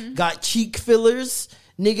 reconstruction. Got cheek fillers.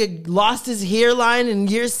 Nigga lost his hairline in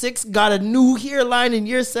year 6, got a new hairline in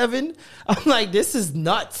year 7. I'm like, this is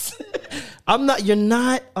nuts. You're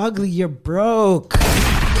not ugly, you're broke.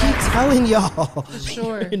 I keep telling y'all.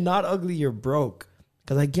 Sure. You're not ugly, you're broke.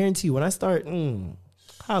 Because I guarantee you, when I start,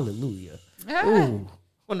 hallelujah. Ooh,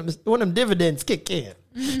 when them dividends kick in.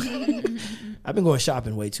 I've been going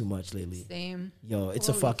shopping way too much lately. Same. Yo, it's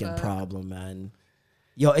a fucking problem, man.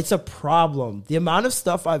 Yo, it's a problem. The amount of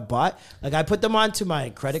stuff I've bought, like I put them onto my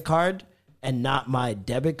credit card and not my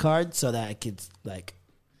debit card so that I could like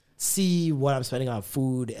see what I'm spending on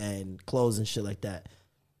food and clothes and shit like that.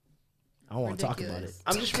 I don't want to talk about it.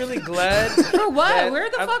 I'm just really glad. For what? Where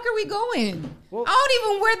the fuck are we going? I don't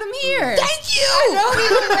even wear them here. Thank you. I don't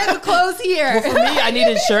even wear the clothes here. Well, for me, I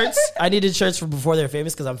needed shirts. I needed shirts for before they're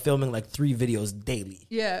famous because I'm filming like 3 videos daily.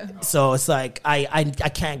 Yeah. So it's like I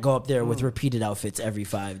can't go up there with repeated outfits every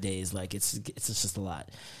 5 days. Like it's just a lot.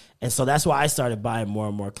 And so that's why I started buying more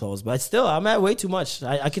and more clothes. But still, I'm at way too much.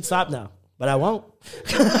 I could stop now. But I won't.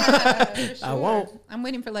 I won't. I'm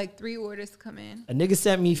waiting for like 3 orders to come in. A nigga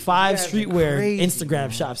sent me 5 streetwear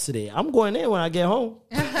Instagram shops today. I'm going in when I get home.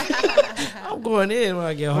 I'm going in when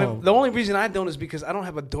I get home. The only reason I don't is because I don't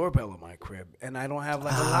have a doorbell in my crib, and I don't have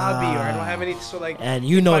like a lobby, or I don't have any. So like, and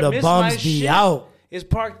you know the bums be out. It's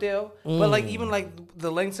Parkdale, but like even like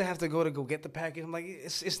the lengths I have to go get the package, I'm like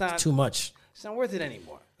it's not too much. It's not worth it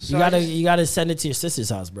anymore. So you gotta send it to your sister's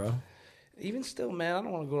house, bro. Even still, man, I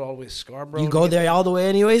don't want to go all the way to Scarborough. You go there all the way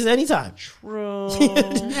anyways, anytime. True.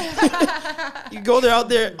 You go there out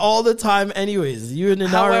there all the time anyways. You and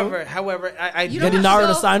Inaro. However, I get Inaro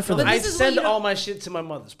to sign for them. I send all my shit to my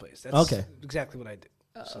mother's place. That's exactly what I do.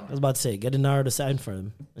 So. I was about to say, get Inaro to sign for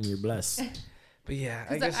them, and you're blessed. But yeah,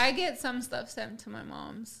 I get some stuff sent to my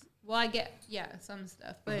mom's. Well, I get some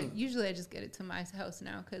stuff, but usually I just get it to my house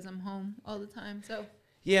now because I'm home all the time. So.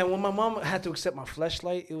 Yeah, when my mom had to accept my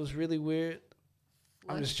fleshlight, it was really weird.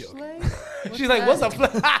 I'm just joking. She's like, "What's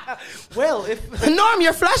a well, if Norm,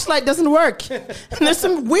 your flashlight doesn't work. There's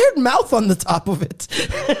some weird mouth on the top of it."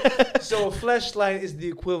 So a fleshlight is the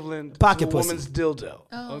equivalent pocket to a pussy. woman's dildo.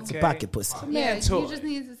 Oh. Okay? It's a pocket pussy. Yeah, you just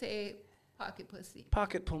need to say pocket pussy.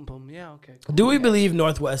 Pocket pum pum. Yeah, okay. Cool. Do we believe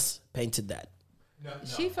Northwest painted that? No,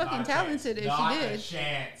 she fucking talented if she did. Not a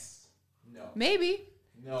chance. No. Maybe.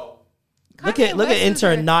 No. Look at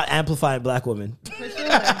intern not amplifying black women. For sure.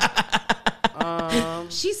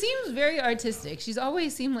 She seems very artistic. She's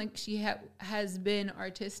always seemed like she has been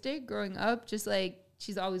artistic growing up. Just like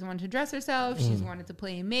she's always wanted to dress herself. She's wanted to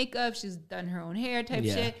play in makeup. She's done her own hair type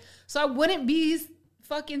shit. So I wouldn't be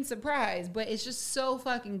fucking surprised, but it's just so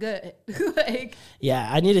fucking good. Like, yeah,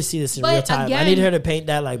 I need to see this in real time. Again, I need her to paint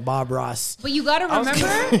that like Bob Ross. But you gotta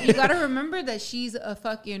remember that she's a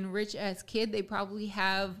fucking rich ass kid. They probably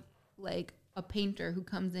have like a painter who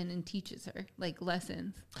comes in and teaches her like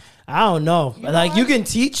lessons. I don't know. Like you can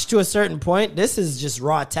teach to a certain point. This is just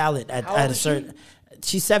raw talent at a certain.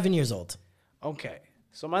 She's 7 years old. Okay,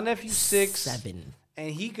 so my nephew's 6, 7, and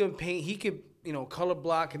he can paint. He could color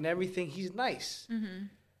block and everything. He's nice.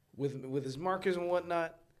 with his markers and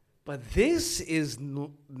whatnot. But this is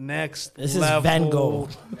next This level. is Van Gogh.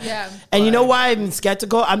 Yeah. And you know why I'm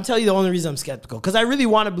skeptical? I'm telling you the only reason I'm skeptical. Because I really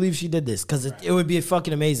want to believe she did this. Because it would be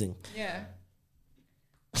fucking amazing. Yeah.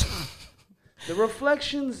 The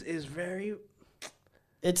reflections is very...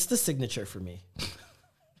 It's the signature for me.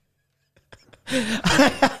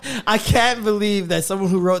 I can't believe that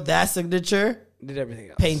someone who wrote that signature did everything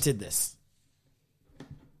else. Painted this.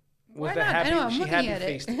 With the happy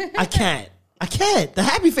face. I can't. The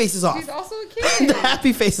happy face is off. She's also a kid. The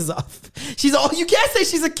happy face is off. You can't say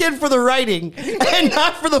she's a kid for the writing and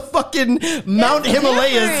not for the fucking Mount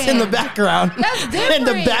Himalayas in the background. That's different. And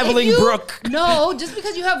the babbling brook. No, just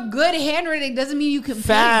because you have good handwriting doesn't mean you can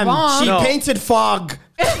Fam, paint wrong. she painted fog.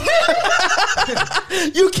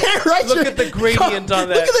 You can't write Look at the gradient on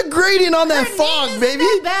that. Look at the gradient on that fog, baby.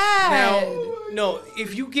 Bad. Now,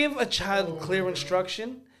 if you give a child clear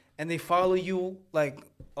instruction and they follow you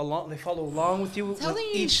they follow along with you with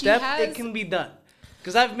each step, it can be done.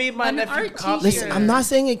 Because I've made my nephew copy. Listen, I'm not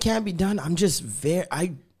saying it can't be done. I'm just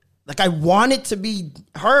I want it to be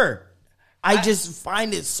her. I just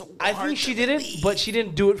find it so hard. I think she did it, but she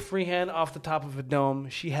didn't do it freehand off the top of a dome.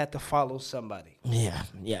 She had to follow somebody.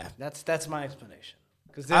 Yeah. That's my explanation.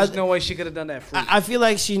 Because there's no way she could have done that free. I feel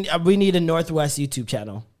like we need a Northwest YouTube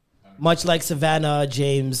channel. Much like Savannah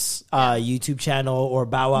James' YouTube channel or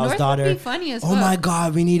Bow Wow's North daughter. would be funny as oh fuck. my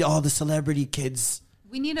God, we need all the celebrity kids.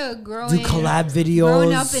 We need a Do collab videos.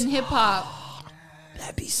 Growing up in hip hop.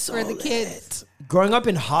 That'd be so for the lit. kids. Growing up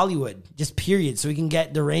in Hollywood, just period, so we can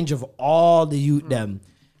get the range of all the youth them.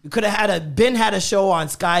 We could have had a show on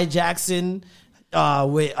Sky Jackson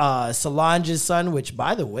with Solange's son, which,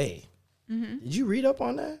 by the way, did you read up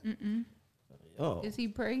on that? Mm-mm. Oh, is he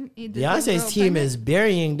pregnant? Beyonce's team is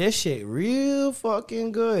burying this shit real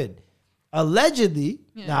fucking good. Allegedly,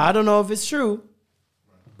 now I don't know if it's true,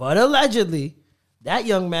 but allegedly, that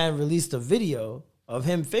young man released a video of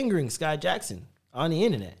him fingering Sky Jackson on the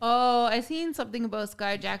internet. Oh, I seen something about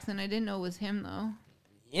Sky Jackson. I didn't know it was him though.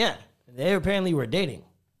 Yeah, they apparently were dating.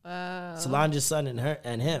 Wow. Solange's son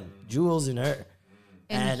and him, Jules and her,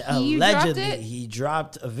 and he allegedly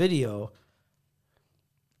dropped a video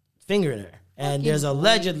fingering her. And there's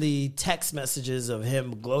allegedly text messages of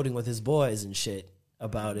him gloating with his boys and shit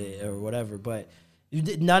about it or whatever. But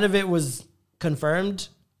none of it was confirmed.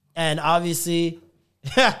 And obviously,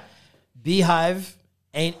 Beehive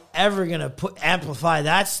ain't ever going to amplify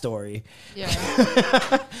that story. Yeah.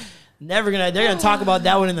 They're going to talk about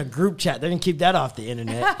that one in the group chat. They're going to keep that off the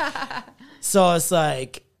internet. So it's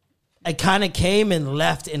like, I kind of came and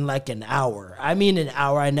left in like an hour. I mean, an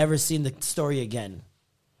hour. I never seen the story again.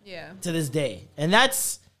 Yeah. To this day. And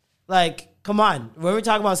that's like, come on. When we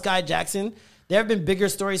talk about Sky Jackson, there have been bigger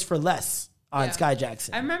stories for less on Sky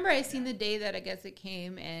Jackson. I remember I seen the day that I guess it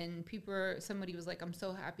came and somebody was like, I'm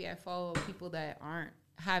so happy I follow people that aren't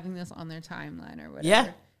having this on their timeline or whatever. Yeah.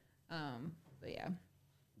 But yeah.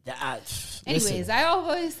 Listen. Anyways, I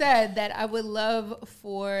always said that I would love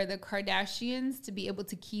for the Kardashians to be able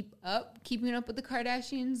to keeping up with the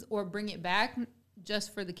Kardashians or bring it back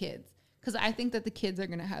just for the kids. Because I think that the kids are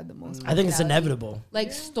going to have the most. I think it's inevitable.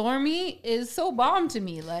 Like, Stormy is so bomb to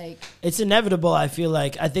me. Like, it's inevitable, I feel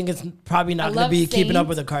like. I think it's probably not going to be keeping up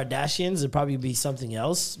with the Kardashians. It'll probably be something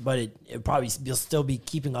else, but it probably will still be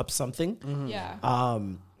keeping up something. Mm-hmm. Yeah.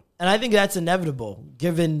 And I think that's inevitable,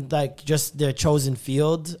 given like just their chosen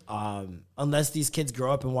field. Unless these kids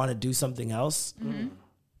grow up and want to do something else. Mm-hmm.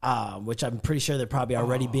 Which I'm pretty sure they're probably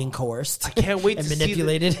already being coerced. I can't wait and to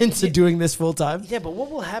manipulated into doing this full time. Yeah, but what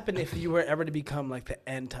will happen if you were ever to become like the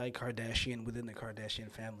anti-Kardashian within the Kardashian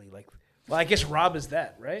family? Like, well, I guess Rob is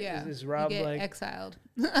that, right? Yeah, is Rob you get like exiled?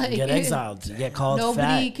 You get exiled. You get called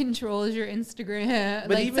Nobody fat. controls your Instagram.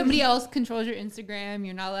 But like even somebody else controls your Instagram.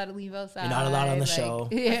 You're not allowed to leave outside. You're not allowed on the show.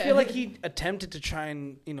 Yeah. I feel like he attempted to try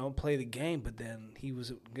and play the game, but then he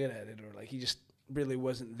wasn't good at it, or like he just really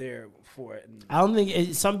wasn't there for it. And I don't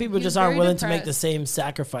think some people He's just aren't very willing to make depressed. the same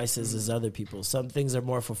sacrifices as other people. Some things are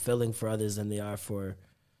more fulfilling for others than they are for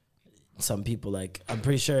some people. Like, I'm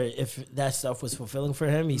pretty sure if that stuff was fulfilling for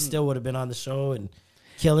him, he still would have been on the show and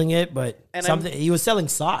killing it. But And he was selling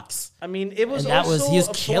socks. I mean, it was And that also was- he was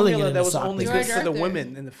a killing it formula in that the was sock only business. good for the Director.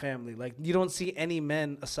 women in the family. Like, you don't see any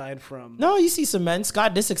men aside from No, you see some men.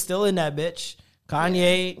 Scott Disick's still in that bitch.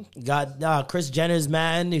 Kanye got Kris Jenner's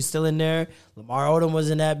man who's still in there. Lamar Odom was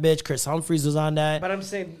in that bitch. Chris Humphries was on that. But I'm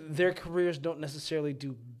saying their careers don't necessarily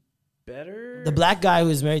do better. The black guy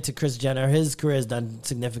who's married to Kris Jenner, his career has done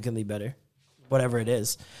significantly better. whatever it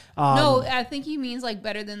is. No, I think he means like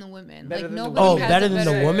better than the women. Better Like than the nobody. women. has better a than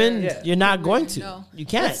the better- woman? Yeah. You're not going to. No. You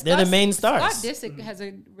can't. But They're the Scott- main stars. Scott Disick has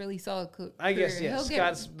a really solid career. I guess, yeah. He'll get-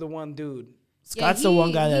 Scott's the one dude. Scott's the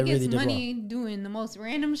one guy that he really gets did money doing the most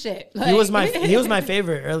random shit. well. He was my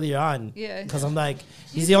favorite earlier on. Yeah. Because I'm like,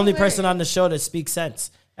 he's the only person hilarious. on the show that speaks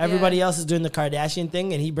sense. Everybody else is doing the Kardashian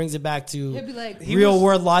thing, and he brings it back to He'll be like- real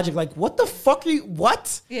world logic. Like, what the fuck are you?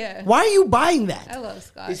 What? Yeah. Why are you buying that? I love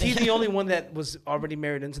Scott. Is he the only one that was already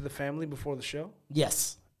married into the family before the show?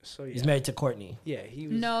 Yes. So yeah. He's married to Courtney. Yeah, he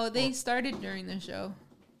was. No, they started during the show.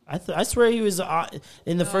 I swear he was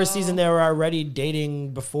in the first season. They were already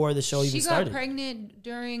dating before the show even She got started. pregnant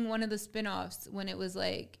during one of the spinoffs when it was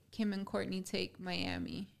like Kim and Courtney take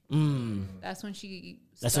Miami. That's when she.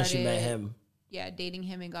 That's when she met started, him. Yeah, dating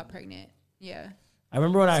him and got pregnant. Yeah. I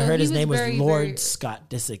remember when I So heard he his was name was very, Lord very- Scott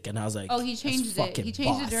Disick, and I was like, Oh, he that's changed it. fucking He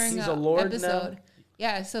changed boss. it during He's the a lord episode. now?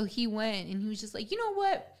 Yeah, so he went and he was just like, you know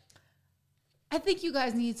what? I think you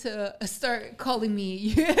guys need to start calling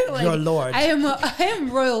me like, Your lord. I am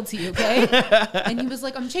royalty, okay? And he was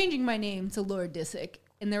like, I'm changing my name to Lord Disick.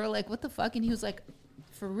 And they were like, what the fuck? And he was like,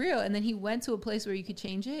 for real? And then he went to a place where you could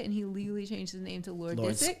change it, and he legally changed his name to Lord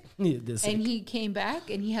Disick. Yeah, Disick. And he came back,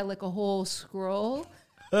 and he had like a whole scroll.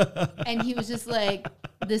 And he was just like,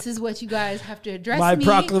 this is what you guys have to address My me.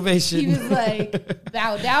 proclamation. He was like,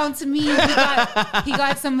 bow down to me. He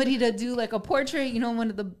got somebody to do like a portrait, one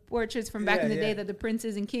of the portraits from back in the day that the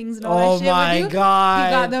princes and kings and all that shit my would do. God.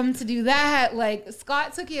 He got them to do that. Like,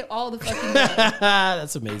 Scott took it all the fucking way.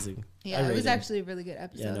 That's amazing. Yeah, it was actually a really good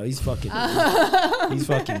episode. Yeah, no, he's fucking. He's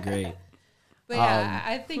fucking great. But yeah,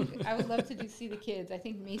 I think I would love to see the kids. I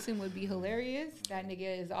think Mason would be hilarious. That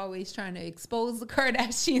nigga is always trying to expose the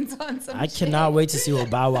Kardashians on some I shit. cannot wait to see what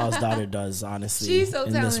Bow Wow's daughter does. Honestly, She's so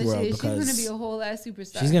in this talented. world She's because gonna be a whole ass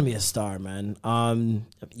superstar. she's gonna be a star, man.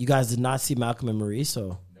 You guys did not see Malcolm and Marie,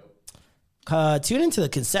 so tune into the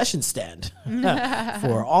concession stand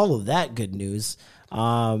for all of that good news.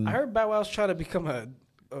 I heard Bow Wow's trying to become a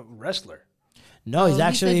wrestler. No, he's he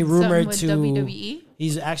actually said rumored something to. with WWE?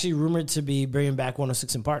 He's actually rumored to be bringing back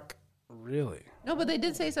 106 in Park. Really? No, but they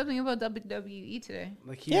did say something about WWE today.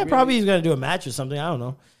 Like Yeah, probably he's gonna do a match or something. I don't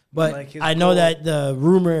know, but Like his I know goal- that the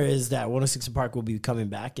rumor is that 106 in Park will be coming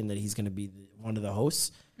back and that he's gonna be one of the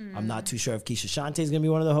hosts. I'm not too sure if Keisha Shante is gonna be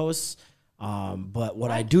one of the hosts, but what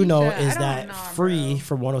I do know Keisha? is I that don't know, Free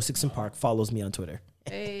from 106 in Park follows me on Twitter.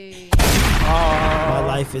 Hey. My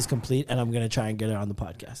life is complete, and I'm gonna try and get her on the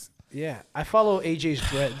podcast. Yeah, I follow AJ's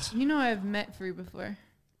threads. You know I've met Free before.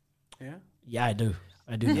 Yeah. Yeah, I do.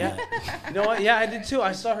 I do. Yeah. You know what? Yeah, I did too.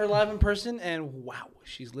 I saw her live in person, and wow,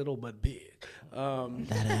 she's little but big.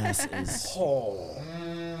 That ass is. Oh.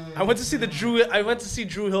 I went to see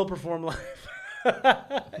Drew Hill perform live.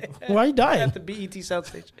 Why are you dying? At the BET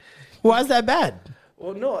soundstage. Why is that bad?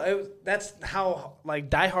 Well, no, that's how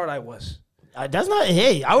diehard I was. That's not.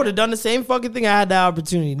 Hey, I would have done the same fucking thing. I had the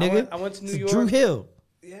opportunity, nigga. I went to New It's York. Drew Hill.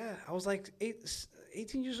 Yeah, I was like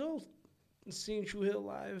 18 years old, seeing Drew Hill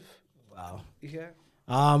live. Wow.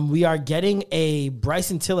 Yeah. We are getting a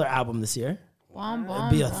Bryson Tiller album this year. It'll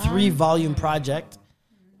be a 3-volume project.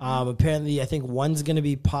 Apparently, I think one's gonna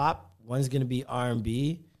be pop, one's gonna be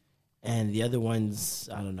R&B, and the other one's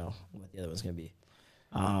I don't know what the other one's gonna be.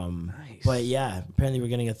 Nice. But yeah, apparently we're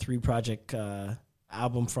getting a 3-project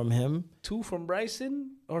album from him. 2 from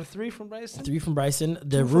Bryson or 3 from Bryson? 3 from Bryson.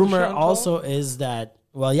 The 2 from rumor Sean Paul? also is that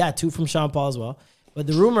 2 from Sean Paul as well. But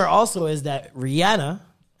the rumor also is that Rihanna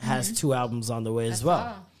has 2 albums on the way as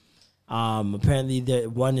well. Apparently, the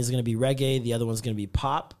one is going to be reggae, the other one's going to be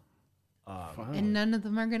pop. And none of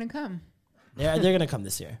them are going to come. They're going to come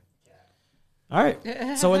this year. All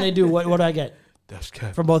right. So when they do, what do I get?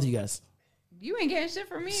 From both of you guys. You ain't getting shit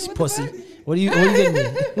from me. What Pussy. the fuck? What are you giving me?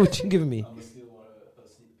 What you giving me?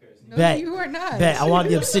 No, Bet. you are not. Bet. I want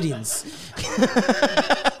the Obsidians.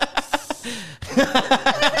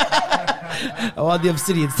 I want the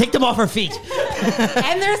Obsidians. Take them off her feet.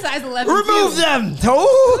 And they're size 11. Remove too. them.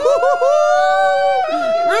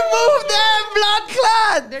 Remove them, blood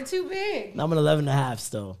clot. They're too big. I'm an 11.5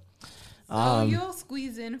 still. So you'll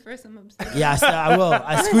squeeze in for some obsidian. Yeah, I will.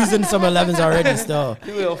 I squeezed in some 11s already still.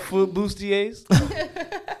 You little foot bustiers.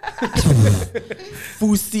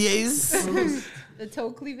 Fustiers. The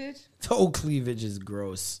toe cleavage. Toe cleavage is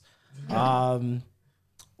gross.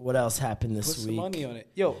 What else happened this Put some week? money on it.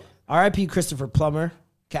 Yo. R.I.P. Christopher Plummer,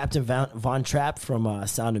 Captain Von Trapp from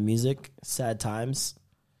Sound of Music, Sad Times.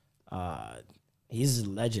 He's a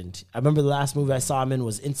legend. I remember the last movie I saw him in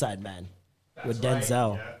was Inside Man with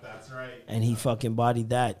Denzel. Yeah, that's right. And he fucking bodied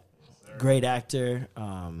that. Great actor.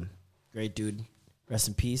 Great dude. Rest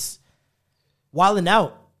in peace. Wildin'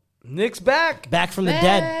 Out Nick's back. Back from the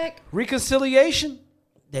dead. Reconciliation.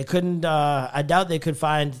 They couldn't. I doubt they could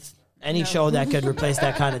find any show that could replace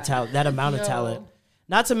that kind of talent, that amount of talent.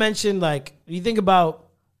 Not to mention, like, you think about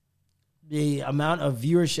the amount of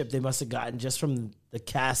viewership they must have gotten just from the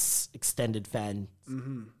cast's extended fans.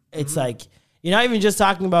 Mm-hmm. It's like, you're not even just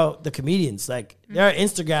talking about the comedians. Like, there are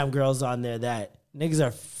Instagram girls on there that niggas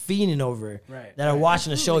are fiending over, that are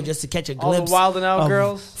watching the show just to catch a All the glimpse Wild 'N Out of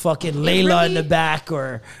girls. fucking Layla in the back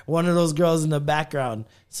or one of those girls in the background.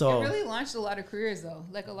 So It really launched a lot of careers, though.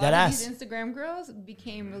 Like, a lot That of ass. these Instagram girls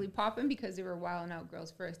became really popping because they were Wild 'N Out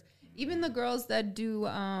girls first. Even the girls that do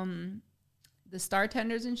the Star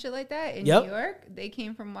Tenders and shit like that in Yep. New York, they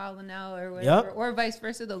came from Wild 'N Out or whatever. Yep. Or vice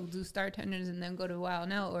versa. They'll do Star Tenders and then go to Wild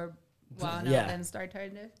 'N Out, or Wild 'N Out and Star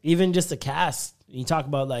Tenders. even just the cast. You talk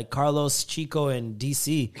about like Carlos, Chico, and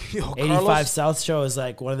DC. Yo, 85 Carlos- South Show is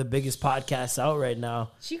like one of the biggest podcasts out right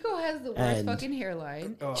now. Chico has the worst And fucking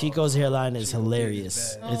hairline. Chico's hairline is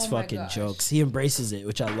hilarious. Oh It's my fucking gosh. jokes. He embraces it,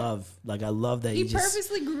 which I love. Like, I love that He he just...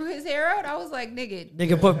 purposely grew his hair out. I was like, nigga. They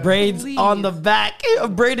can put braids please. on the back. A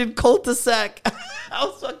braided cul-de-sac. I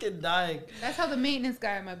was fucking dying. That's how the maintenance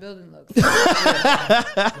guy in my building looks.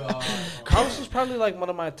 Carlos is probably like one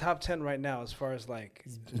of my top 10 right now as far as like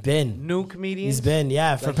Been. new comedians. He's been,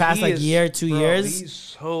 yeah. For Like, past he like is- year, 2 bro, years. He's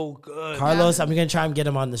so good. Carlos, I'm going to try and get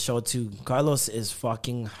him on the show too. Carlos is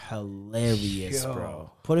fucking hilarious, Yo.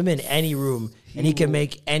 bro. Put him in any room and he can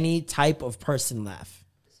make any type of person laugh.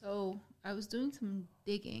 So I was doing some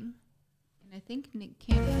digging, and I think Nick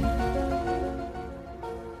Cannon.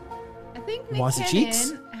 I think Nick Wants the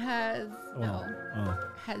cheeks? Cannon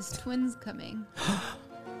has twins coming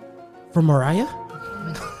From Mariah?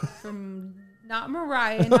 from not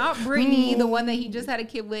Mariah, not Britney, the one that he just had a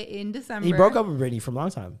kid with in December. He broke up with Britney for a long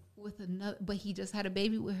time. with another, but he just had a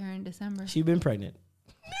baby with her in December. She been pregnant.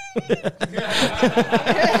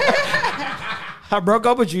 I broke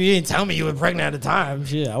up with you. You didn't tell me you were pregnant at the time.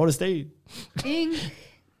 Shit, I would have stayed. Ding.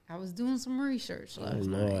 I was doing some research last night.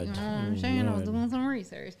 Lord. You know what I'm saying? I was doing some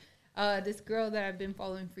research. This girl that I've been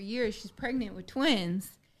following for years, she's pregnant with twins.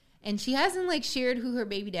 And she hasn't like shared who her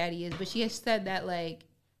baby daddy is, but she has said that like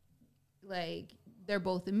they're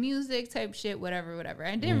both in music type shit, whatever.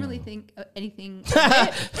 I didn't really think anything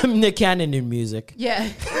of it. Nick Cannon in music. Yeah.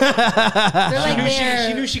 They're like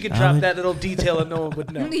She knew she could drop that little detail and no one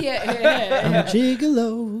would know. Yeah. I'm a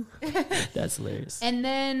gigolo. That's hilarious.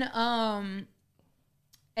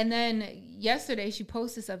 And then yesterday she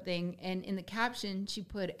posted something, and in the caption she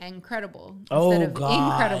put "incredible" instead of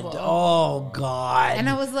 "incredible." Oh God! And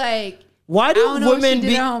I was like, why I do don't know if women she did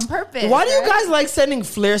be it on purpose? Why do you right? guys like sending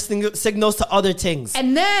flare signals to other things?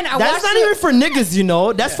 And then I that's watched not it- even for niggas, you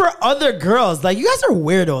know. That's for other girls. Like, you guys are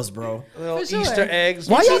weirdos, bro. Little For sure. Easter eggs.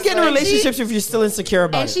 Why And y'all she's get in like- relationships if you're still insecure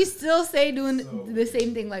about And it? she still doing the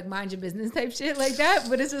same thing, like mind your business type shit like that.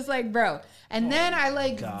 But it's just like, bro. And then I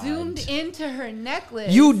zoomed into her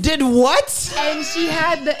necklace. You did what? And she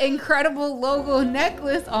had the incredible logo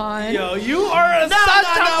necklace on. Yo, you are a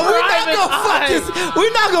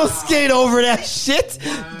We're not gonna skate over that shit.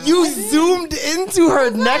 You zoomed into her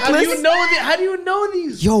necklace. How do you know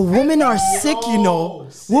these? Yo, women are sick, you know.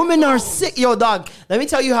 Women are sick. Yo, dog, let me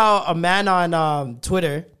tell you how a man on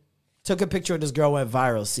Twitter took a picture of this girl, went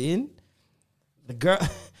viral. Seeing the girl,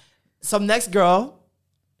 some next girl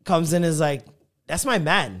comes in and is like, that's my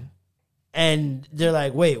man. And they're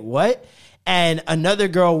like, wait, what? And another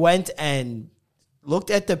girl went and looked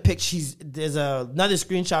at the picture. There's another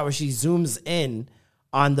screenshot where she zooms in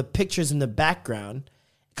on the pictures in the background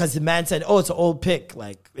because the man said, oh, it's an old pic.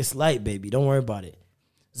 Like, it's light, baby. Don't worry about it.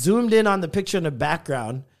 Zoomed in on the picture in the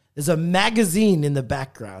background. There's a magazine in the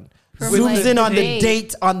background. From, Zooms like, in on the date.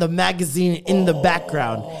 date on the magazine in the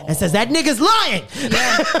background and says, that nigga's lying.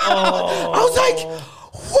 I was like,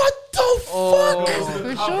 what the fuck?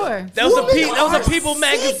 For sure. That was Women a are People sick.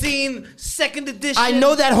 magazine second edition. I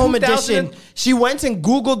know that Home 2000. Edition. She went and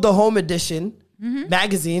Googled the Home Edition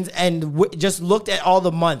magazines and just looked at all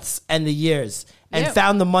the months and the years and Yep.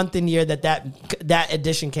 found the month and year that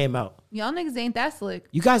edition came out. Y'all niggas ain't that slick.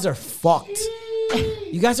 You guys are fucked.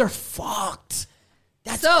 You guys are fucked.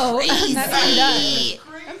 That's So, crazy. I'm not even done.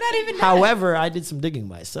 I'm not even done. However, I did some digging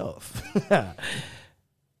myself.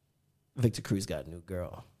 Victor Cruz got a new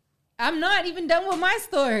girl. I'm not even done with my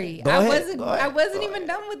story. Go I ahead, go ahead, wasn't even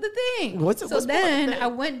done with the thing. What's then more? I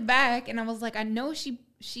went back and I was like, I know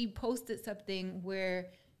she posted something where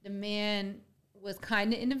the man was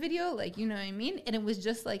kind of in the video, like, you know what I mean? And it was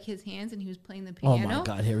just like his hands and he was playing the Oh piano. my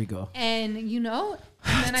God, here we go. And and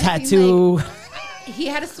then I Tattoo. he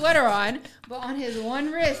had a sweater on, but on his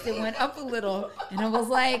one wrist, it went up a little. And I was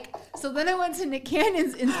like, so then I went to Nick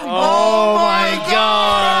Cannon's Instagram. Oh my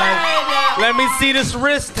God. Let me see this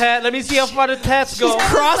wrist tat. Let me see how far the tats go. She's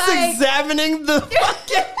cross-examining the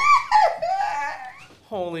fucking...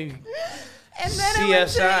 Holy... And then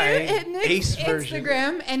CSI I went to Nick's Ace version.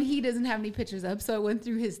 Instagram, and he doesn't have any pictures up, so I went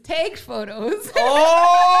through his tagged photos.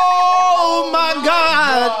 Oh my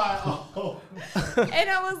God! And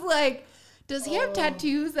I was like, does he have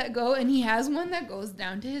tattoos that go? And he has one that goes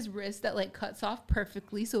down to his wrist that like cuts off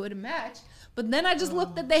perfectly, so it'd match. But then I just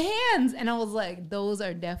looked at the hands, and I was like, those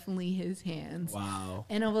are definitely his hands. Wow.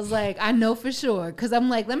 And I was like, I know for sure. Because I'm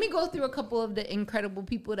like, let me go through a couple of the incredible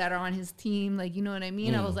people that are on his team. Like, you know what I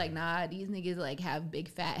mean? I was like, nah, these niggas like have big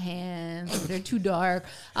fat hands. They're too dark.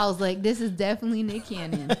 I was like, this is definitely Nick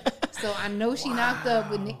Cannon. So I know she knocked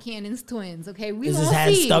up with Nick Cannon's twins. Okay, we Is gonna his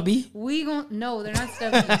hand see. stubby? We gon' no, they're not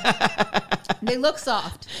stubby. They look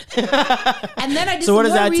soft. And then I did So what some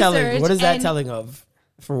is more that telling? research, What is that and- telling of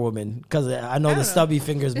for women? Because I know the stubby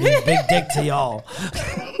fingers mean big dick to y'all.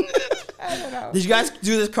 I don't know. Did you guys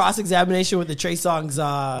do this cross-examination with the Trey Songz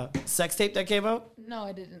sex tape that came out? No,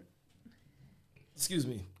 I didn't. Excuse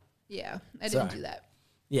me. Yeah, I Sorry. didn't do that.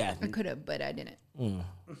 Yeah. I could have, but I didn't.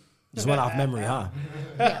 Just went off memory, huh?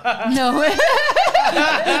 No.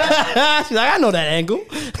 She's like, I know that angle. I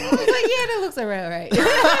was like, yeah, that looks right.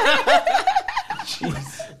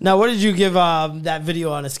 Now, what did you give that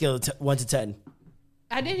video on a scale of 1 to 10?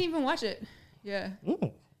 I didn't even watch it. Yeah. Very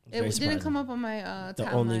It surprising. didn't come up on my The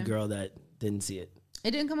timeline. only girl that didn't see it.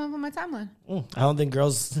 It didn't come up on my timeline. I don't think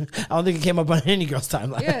it came up on any girl's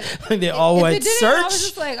timeline. Yeah. I think they all If went it didn't, search. I was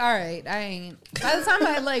just like, all right, I ain't. By the time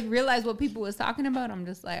I like realized what people was talking about, I'm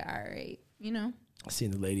just like, all right, you know. Seeing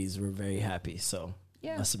the ladies were very happy, so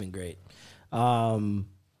Yeah. must have been great.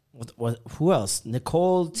 Who else?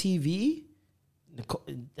 Nicole TV. Nicole,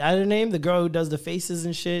 that her name? The girl who does the faces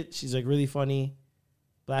and shit. She's like really funny.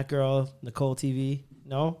 Black girl, Nicole TV.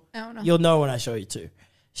 No, I don't know. You'll know when I show you too.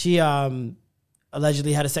 She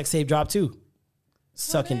allegedly had a sex tape drop too,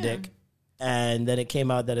 sucking dick, and then it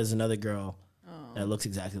came out that there's another girl that looks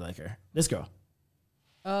exactly like her. This girl.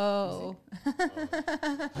 Oh.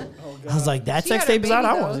 I was like, that She sex had a tape is out.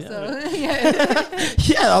 baby, I want. though,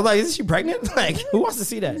 so, Yeah, I'm like, is she pregnant? Like, who wants to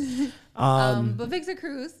see that? But Victor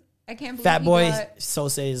Cruz, I can't believe Fat he Boy got-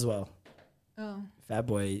 Sose as well. Oh. Fat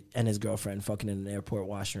Boy and his girlfriend fucking in an airport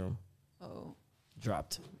washroom. Oh.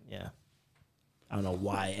 Dropped. Yeah. I don't know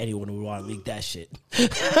why anyone would want to leak that shit.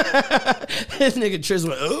 This nigga Triz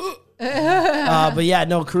went, ugh. But yeah,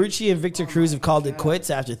 no, Karrueche and Victor Cruz have called it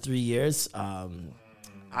quits after 3 years.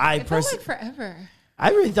 I It felt personally, like forever. I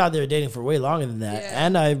really thought they were dating for way longer than that, Yeah.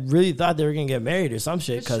 and I really thought they were gonna get married or some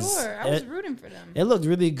shit. For Because sure. I was rooting for them. It looked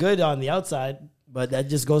really good on the outside, but that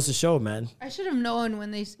just goes to show, man. I should have known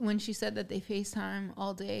when she said that they FaceTime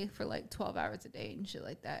all day for like 12 hours a day and shit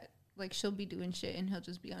like that. Like she'll be doing shit and he'll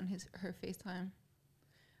just be on her FaceTime.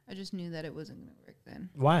 I just knew that it wasn't gonna work then.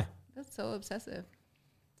 Why? That's so obsessive.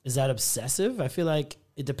 Is that obsessive? I feel like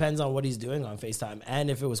it depends on what he's doing on FaceTime, and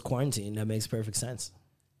if it was quarantine, that makes perfect sense.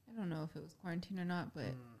 I don't know if it was quarantine or not, but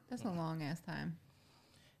that's a long ass time.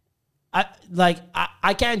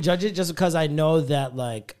 I can't judge it just because I know that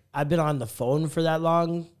like I've been on the phone for that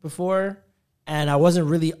long before, and I wasn't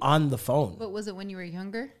really on the phone. But was it when you were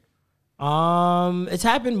younger? It's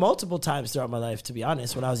happened multiple times throughout my life, to be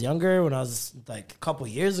honest. When I was younger, when I was like a couple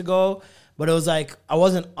years ago, but it was like I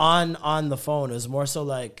wasn't on the phone. It was more so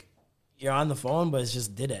like you're on the phone, but it's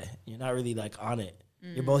just did it. You're not really like on it.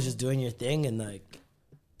 You're both just doing your thing, and like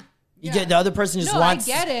you get the other person just No, wants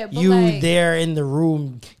I get it, but you like- there in the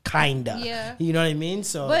room, kinda. Yeah. You know what I mean?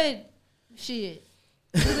 So, But shit,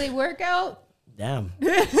 do they work out? damn.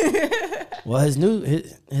 Well,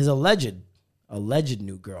 his alleged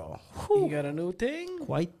new girl. You got a new thing?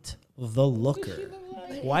 Quite the looker.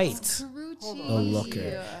 Quite Karrueche. the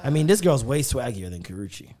looker. I mean, this girl's way swaggier than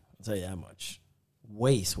Karrueche. I'll tell you that much.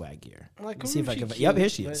 Way swaggier. Like, Let me see if I can. Karrueche Yep, here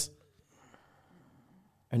cute, she but- is.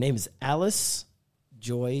 Her name is Alice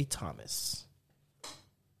Joy Thomas.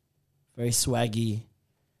 Very swaggy.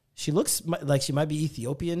 She looks like she might be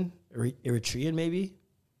Ethiopian or Eritrean, maybe.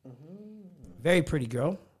 Very pretty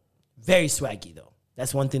girl. Very swaggy though.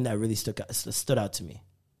 That's one thing that really stood out to me.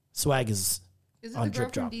 Swag is Is it on the girl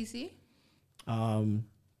drip from drop. DC?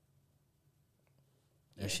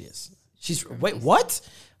 There she is. She's wait. What?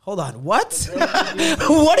 Hold on. What?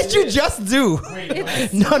 What did you just do?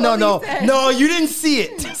 No. You didn't see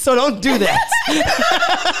it, so don't do that.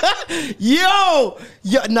 Yo,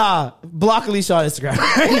 nah. Block Alicia on Instagram.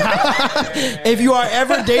 If you are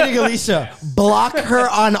ever dating Alicia, block her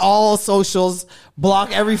on all socials.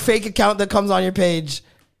 block every fake account that comes on your page,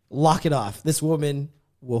 lock it off. This woman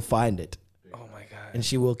will find it. Oh my god! And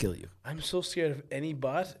she will kill you. I'm so scared of any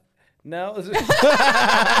bot. Now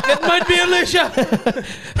that might be Alicia.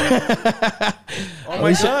 Oh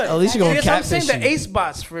my god! At least you're gonna I'm saying catfish the Ace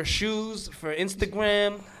bots for shoes, for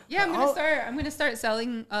Instagram. Yeah, I'm gonna start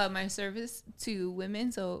selling my service to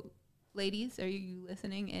women. So, ladies, are you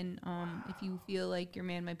listening? And if you feel like your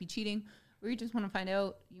man might be cheating, or you just want to find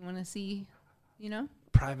out, you want to see,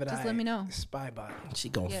 private just eye. let me know. Spy bot. She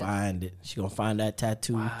gonna find it. She gonna find that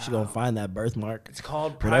tattoo. Wow. She gonna find that birthmark. It's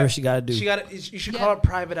called whatever she gotta do. You should call it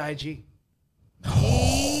private IG. I'm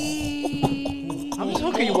just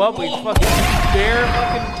hooking you up with fucking bare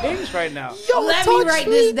fucking things right now. Yo, let me write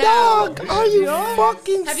this down. Dog. Are you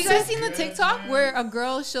fucking Have you guys seen the TikTok where a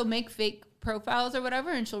girl, she'll make fake profiles or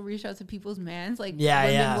whatever, and she'll reach out to people's mans? Like,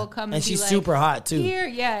 women will come and she's be super like, hot too. Here,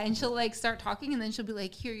 and she'll like start talking, and then she'll be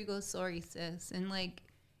like, "Here you go, sorry sis," and like,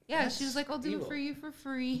 she was like, "I'll do it for you for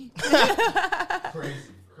free." Crazy.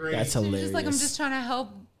 That's hilarious. Just like, I'm just trying to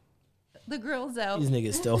help the girls out. These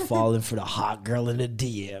niggas still falling for the hot girl in the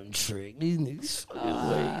DM trick. These niggas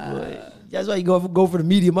wait. That's why you go for the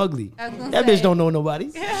medium ugly. That bitch don't know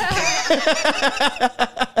nobody.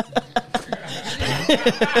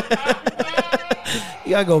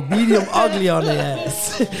 You gotta go medium ugly on the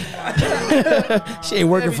ass. She ain't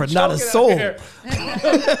working for not a soul.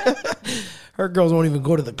 Her girls won't even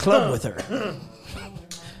go to the club with her.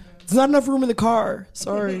 There's not enough room in the car.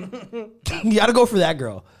 Sorry. You gotta go for that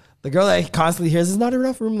girl. The girl that constantly hears, there's not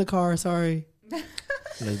enough room in the car. Sorry.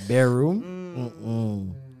 There's bare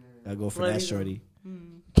room. Gotta go for that shorty.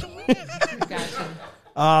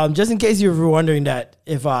 Gotcha. Just in case you were wondering that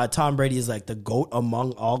if Tom Brady is like the GOAT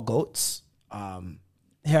among all GOATs,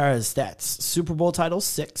 here are his stats. Super Bowl titles,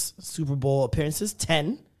 6. Super Bowl appearances,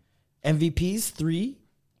 10. MVPs, 3.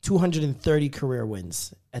 230 career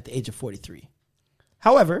wins at the age of 43.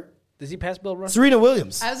 However, does he pass Bill Russell? Serena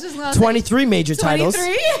Williams, I was just gonna 23 major 23? Titles.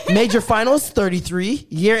 Major finals, 33.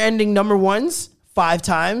 Year-ending number ones, 5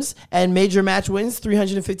 times. And major match wins,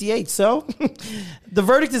 358. So, the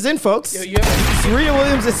verdict is in, folks. Serena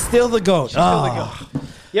Williams is still the GOAT. She's still the GOAT.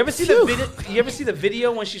 You ever see the video? You ever see the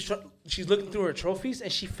video when she's looking through her trophies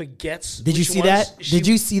and she forgets? Did you see that? Did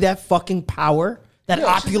you see that fucking power? That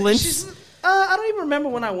opulence? I don't even remember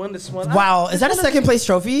when I won this one. Wow, is that a second place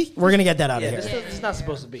trophy? We're gonna get that out of here. It's not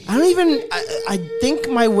supposed to be. I don't even. I think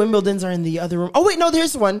my Wimbledons are in the other room. Oh wait, no,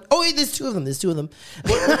 there's one. Oh wait, there's 2 of them.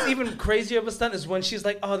 What's even crazier of a stunt is when she's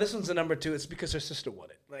like, "Oh, this one's a number 2." It's because her sister won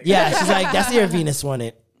it. Like, yeah, she's like, "That's the year Venus won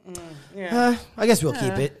it." I guess we'll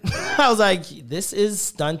keep it. I was like, "This is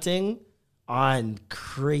stunting on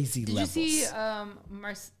crazy levels." Did you see how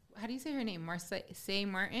do you say her name? Marseille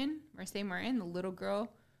Martin, the little girl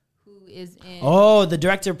who is in... Oh, the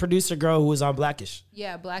director-producer girl who was on Blackish.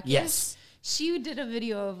 Yeah, Blackish. Yes. She did a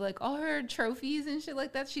video of, like, all her trophies and shit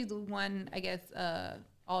like that. She's won, I guess,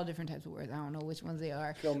 all different types of awards. I don't know which ones they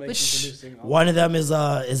are. Filmmaking, one of them is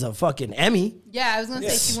a fucking Emmy. Yeah, I was going to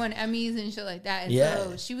say she won Emmys and shit like that. And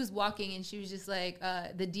so she was walking and she was just like,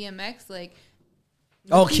 the DMX, like...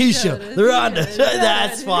 Oh, Keisha, the Rhonda.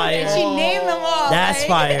 That's fire. And she named them all. That's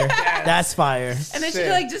fire. That's fire. And then she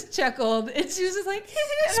like just chuckled, and she was just like.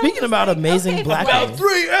 Speaking about amazing black women. About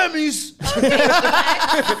 3 Emmys.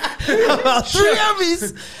 About 3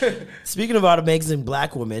 Emmys. Speaking about amazing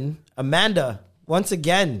black women, Amanda once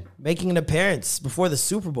again making an appearance before the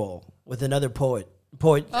Super Bowl with another poem.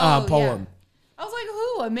 Yeah. I was like,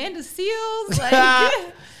 who? Amanda Seals? Like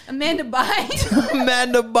Amanda Bynes.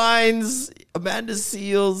 Amanda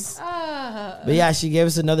Seals. But yeah, she gave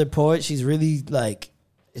us another poet. She's really like,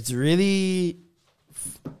 it's really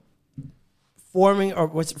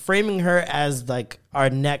framing her as like our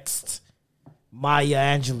next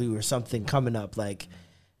Maya Angelou or something coming up. Like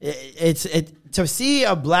it's to see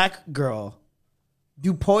a black girl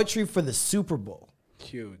do poetry for the Super Bowl.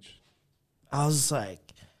 Huge. I was just like,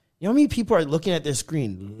 you know how many people are looking at their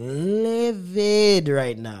screen livid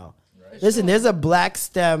right now? Right. Listen, there's a Black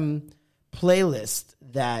STEM playlist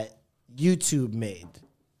that YouTube made,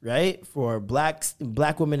 right? For black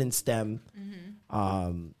women in STEM,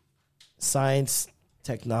 science,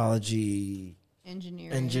 technology,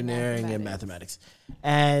 engineering and mathematics.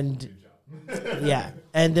 And yeah,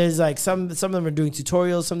 and there's like some of them are doing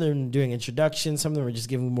tutorials, some of them are doing introductions, some of them are just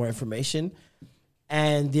giving more information.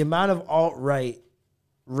 And the amount of alt-right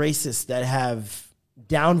racists that have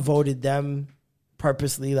downvoted them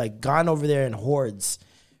purposely, like gone over there in hordes,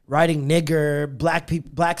 writing nigger,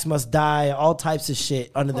 blacks must die, all types of shit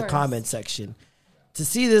under the comment section. To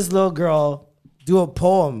see this little girl do a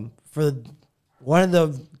poem for one of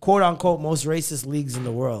the quote unquote most racist leagues in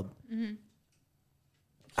the world,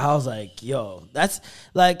 I was like, yo, that's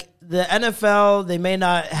like the NFL. They may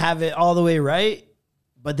not have it all the way right,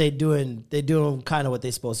 but they doing kind of what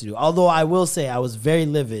they're supposed to do. Although I will say I was very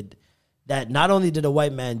livid that not only did a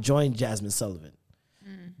white man join Jasmine Sullivan,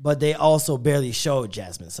 but they also barely showed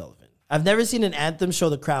Jasmine Sullivan. I've never seen an anthem show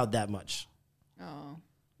the crowd that much. Oh.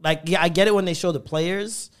 Like, yeah, I get it when they show the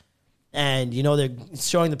players and, you know, they're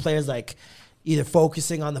showing the players like either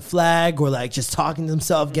focusing on the flag or like just talking to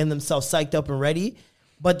themselves, getting themselves psyched up and ready.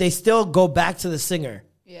 But they still go back to the singer.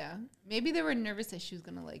 Yeah. Maybe they were nervous that she was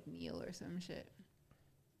going to like kneel or some shit.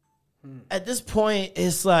 At this point,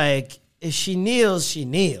 it's like, if she kneels, she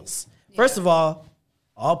kneels. Yeah. First of all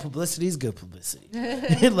publicity is good publicity.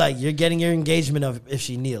 Like, you're getting your engagement of if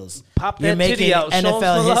she kneels. Pop you're that titty out.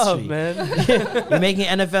 NFL history. Love, man. You're making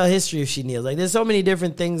NFL history if she kneels. Like, there's so many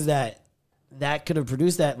different things that could have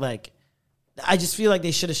produced that. Like, I just feel like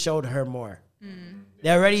they should have showed her more. They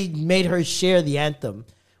already made her share the anthem,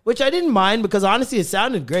 which I didn't mind because honestly, it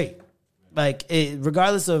sounded great. Like,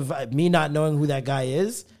 regardless of me not knowing who that guy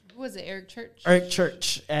is. Was it Eric Church? Eric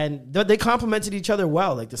Church. And they complimented each other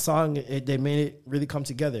well. Like, the song, they made it really come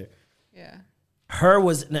together. Yeah. Her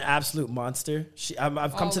was an absolute monster.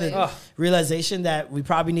 I've come to the realization that we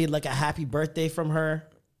probably need like a happy birthday from her,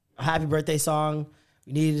 a happy birthday song.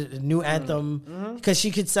 We need a new anthem because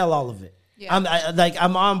she could sell all of it. Yeah.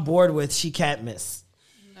 I'm on board with she can't miss.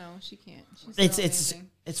 No, she can't.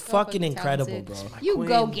 It's fucking incredible, bro. You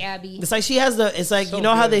go, Gabby. It's like she has it's like, so you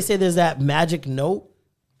know how they say there's that magic note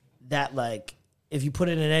that like if you put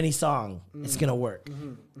it in any song, it's gonna work.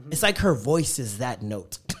 It's like her voice is that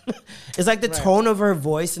note. It's like the tone of her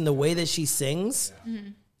voice and the way that she sings.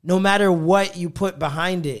 No matter what you put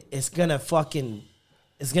behind it, it's gonna touch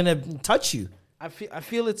you. I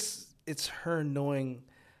feel it's her knowing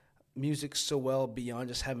music so well beyond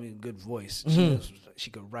just having a good voice. She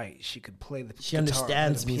could write. She could play the she guitar,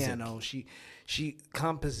 understands the music. piano. She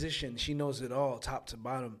composition. She knows it all, top to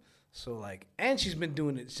bottom. So like, and she's been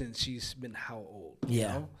doing it since she's been how old? You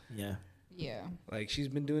know? Yeah. Like, she's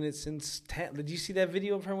been doing it since 10. Did you see that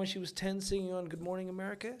video of her when she was 10 singing on Good Morning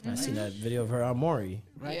America? I seen that video of her on Maury.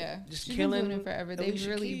 Right? Yeah. Just she's killing been doing it forever. They've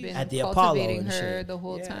really been at the cultivating Apollo her the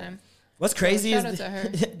whole time. What's crazy shout is out to her.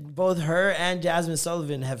 both her and Jasmine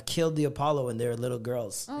Sullivan have killed the Apollo when they were little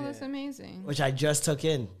girls. Oh, that's amazing. Which I just took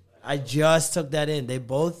in. I just took that in. They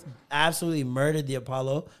both absolutely murdered the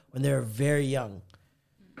Apollo when they were very young.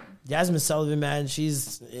 Jasmine Sullivan, man,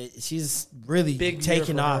 she's really Big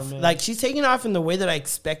taking off. Like, she's taking off in the way that I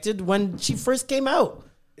expected when she first came out.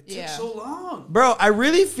 It took so long. Bro, I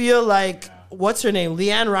really feel like, what's her name?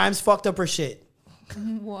 Leanne Rimes fucked up her shit.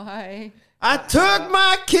 Why? I took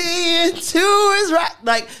my key into his right.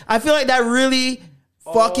 Like, I feel like that really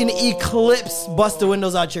fucking eclipsed Bust the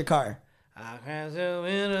Windows Out Your Car.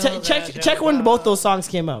 Check when both those songs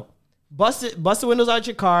came out. Bust the Windows Out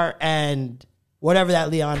Your Car and whatever that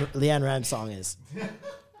Leanne Rimes song is.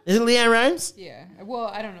 Isn't Leanne Rimes? Yeah. Well,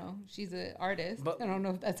 I don't know. She's an artist. But I don't know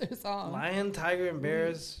if that's her song. Lion, Tiger, and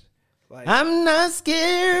Bears. Like, I'm not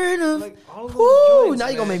scared of. Like, all of Woo, joints, now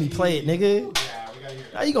you gonna make me play it, nigga. Yeah, we gotta hear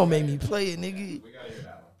that. Now you gonna make me play it, nigga. We gotta hear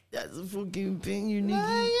that one. That's a fucking thing, you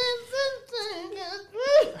nigga.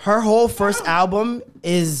 Her whole first album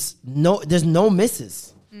is there's no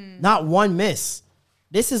misses. Not one miss.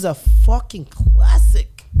 This is a fucking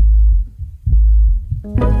classic.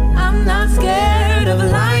 I'm not scared of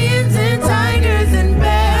lions and tigers and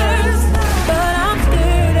bears, but I'm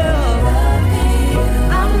scared of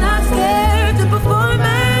I'm not scared to perform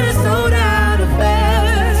at a sold out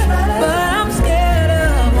affair, but I'm scared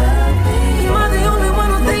of you are the only one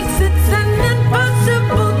who thinks it's an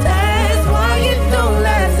impossible task. Why it don't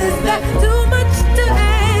last? Is that too much to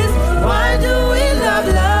ask? Why do we love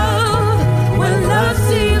when love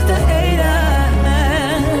seems to hate us?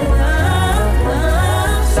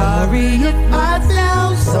 Sorry if I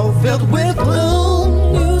sound so filled with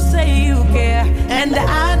gloom. You say you care, and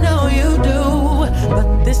I know you do,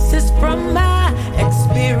 but this is from my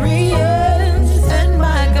experience, and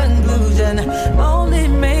my conclusion only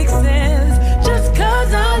makes sense. Just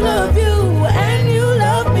 'cause I love you and you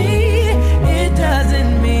love me, it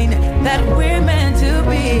doesn't mean that we're meant to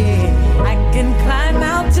be. I can climb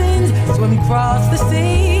mountains, swim across the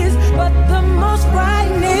seas, but the most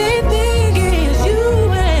frightening thing is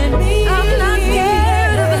you and me. I'm not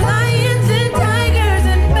scared of lions and tigers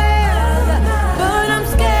and bears, but I'm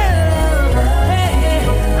scared of,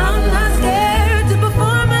 I'm not scared to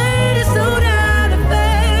perform at a sold out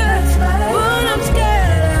affair, but I'm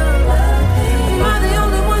scared of, you are the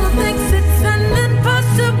only one who thinks it's an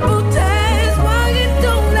impossible task. Why it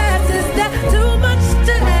don't last? Is that too much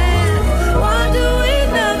to ask? Why do we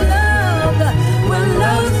love when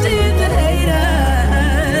love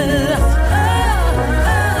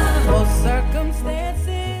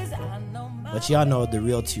y'all know the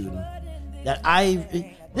real tune.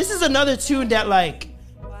 This is another tune that, like,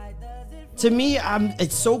 to me,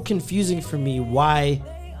 it's so confusing for me why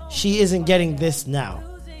she isn't getting this now.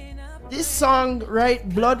 This song, right,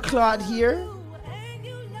 Blood Clot here.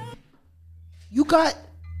 You got,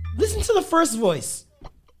 listen to the first voice.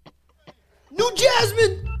 New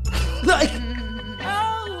Jasmine. Like,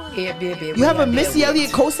 you have a Missy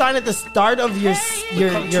Elliott co-sign at the start of your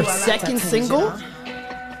second single,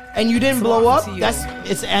 and you didn't blow up.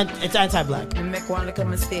 It's anti-black.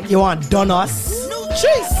 You want done us?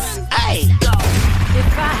 Chase, hey.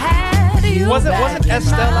 Wasn't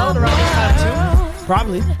Estelle out around this time too?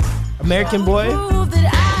 Probably. American Boy.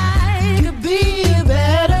 Could be a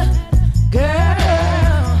better girl.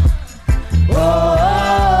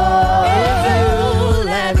 Oh, if you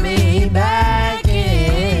let me back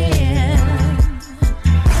in,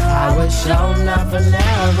 I would show never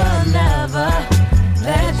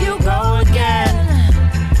let you go again.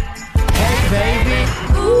 Hey baby,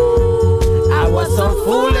 ooh, I was so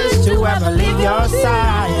foolish to ever leave your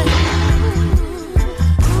side.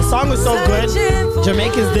 The song was so good,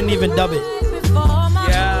 Jamaicans didn't even dub it.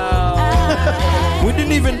 Yeah. We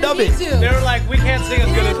didn't even dub it. They were like, we can't sing as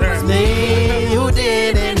good as her. You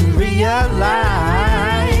didn't realize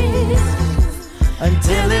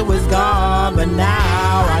until it was gone, but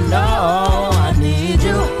now I know I need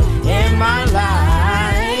you in my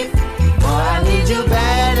life. Boy, I need you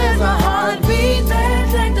bad as my heartbeat,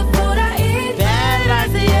 bad like the food I eat, bad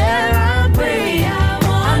like the air I breathe.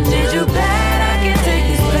 I need you bad, I can't take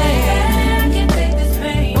this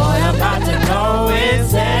pain. Boy, I'm about to go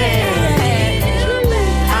insane.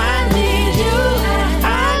 I need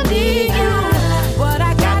you. What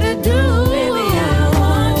I gotta do, baby, I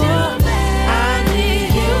want you. I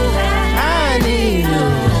need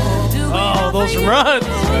you. Oh, those runs.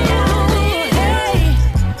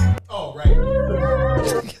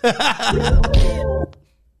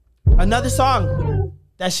 Another song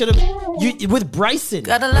that should have with Bryson.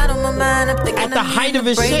 Got a lot on my mind. I'm thinking at the height of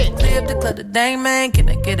his shit. Clear up the clutter, dang man. Can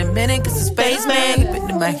I get a minute? Cause it's space man. Keep it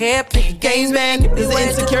in my hair, playing games man. This is an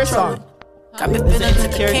Insecure song. Got me feeling like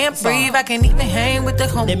I can't breathe. I can't even hang with the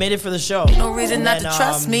homie. They made it for the show. No reason not to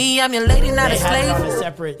trust me. I'm your lady, not a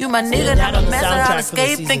slave. You my nigga, not a mess. I'll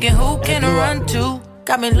escape. Thinking who can I run to?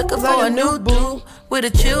 Got me looking for a new boo with a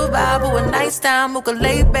chill vibe, who a nice time, who can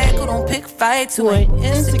lay back, who don't pick fights, who ain't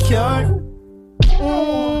insecure.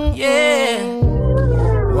 Yeah.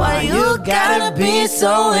 Why you gotta be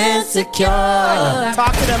so insecure?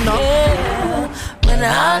 Talk to them now. Yeah. When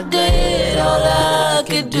I did all I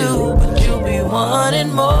could do, but you be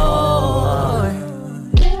wanting more.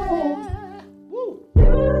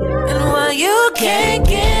 And why you can't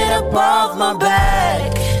get up off my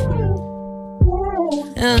back?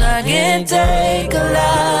 And I can take a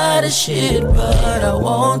lot of shit, but I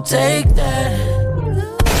won't take that.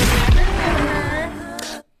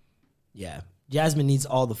 Yeah, Jasmine needs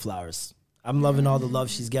all the flowers. I'm loving all the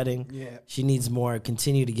love she's getting. Yeah. She needs more.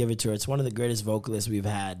 Continue to give it to her. It's one of the greatest vocalists we've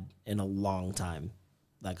had in a long time.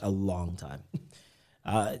 Like a long time.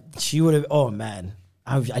 She would have, oh man.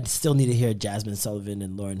 I still need to hear Jasmine Sullivan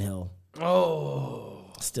and Lauryn Hill. Oh.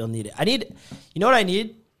 Still need it. You know what I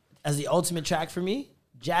need as the ultimate track for me?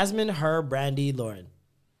 Jasmine, her, Brandy, Lauren.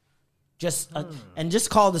 And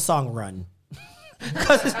just call the song Run.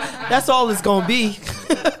 Because that's all it's going to be.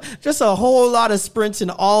 Just a whole lot of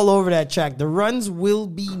sprinting all over that track. The runs will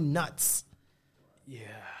be nuts. Yeah.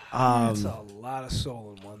 That's a lot of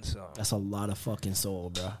soul in one song. That's a lot of fucking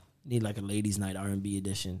soul, bro. Need like a ladies' night R&B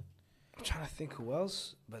edition. I'm trying to think who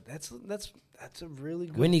else, but that's a really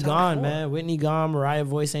good Whitney top gone, four. man. Whitney gone. Mariah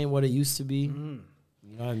voice ain't what it used to be. Mm-hmm.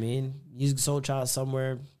 You know what I mean? Music Soul Child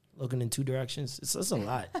somewhere looking in two directions. It's a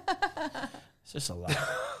lot. It's just a lot.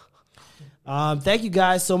 Thank you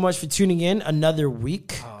guys so much for tuning in another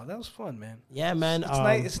week. Oh, that was fun, man. Yeah, man.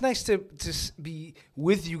 It's nice to be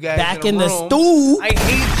with you guys back in the room. stew. I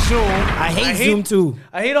hate Zoom. I hate Zoom too.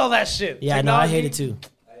 I hate all that shit. Yeah, no, I hate it too.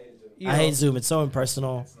 I hate know. Zoom. It's so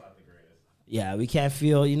impersonal. Yeah, we can't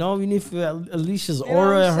feel, we need to feel Alicia's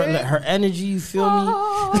aura, her energy, you feel me?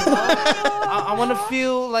 I want to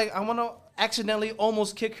feel like I want to accidentally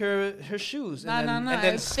almost kick her shoes. No. And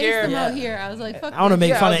then scare him her. out here. I was like, fuck I want to this.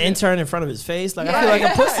 make fun of intern in front of his face. Like, I feel like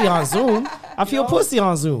a pussy on Zoom. I feel pussy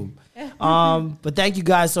on Zoom. But thank you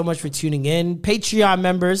guys so much for tuning in. Patreon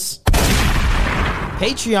members.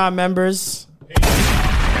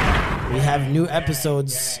 We have new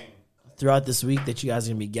episodes throughout this week that you guys are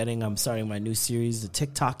going to be getting. I'm starting my new series, The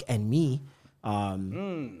TikTok and Me.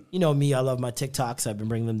 You know me, I love my TikToks. I've been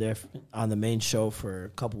bringing them there on the main show for a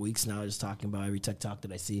couple weeks now, just talking about every TikTok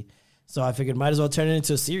that I see. So I figured might as well turn it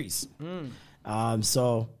into a series.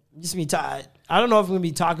 So just me. I don't know if I'm gonna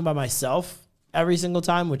be talking about myself every single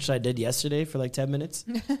time, which I did yesterday for like 10 minutes.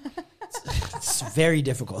 It's very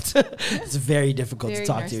difficult. It's very difficult to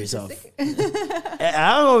talk to yourself. I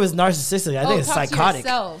don't know if it's narcissistic. I think it's psychotic.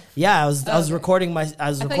 Yeah, I was recording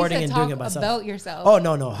and doing it myself. About yourself. Oh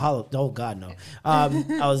no. Oh God, no. I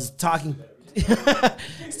was talking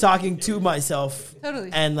to myself.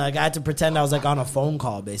 Totally. And like I had to pretend I was like on a phone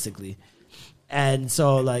call basically. And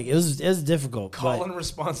so like it was difficult. Call in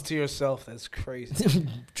response to yourself. That's crazy.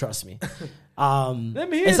 Trust me.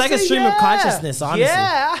 It's like a stream of consciousness, honestly.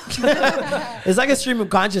 Yeah. It's like a stream of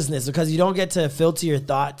consciousness because you don't get to filter your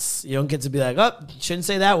thoughts. You don't get to be like, oh, shouldn't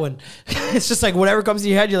say that one. It's just like whatever comes to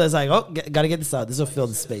your head, you're just like, oh, gotta get this out. This will fill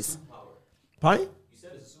the space. Pardon? You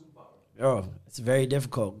said it's a superpower. Oh, it's very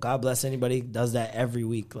difficult. God bless anybody who does that every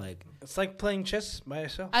week. Like it's like playing chess by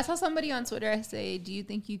yourself. I saw somebody on Twitter say, do you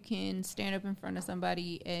think you can stand up in front of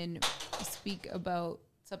somebody and speak about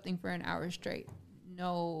something for an hour straight?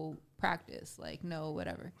 No practice, like no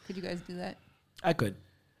whatever. Could you guys do that? I could.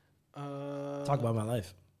 Talk about my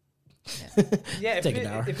life. Yeah, Take an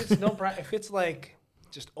hour. if it's like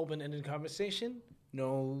just open-ended conversation,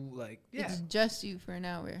 no, like it's just you for an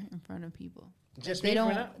hour in front of people. Just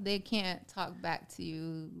they can't talk back to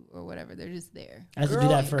you or whatever. They're just there. I have to do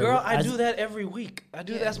that for I do that every week.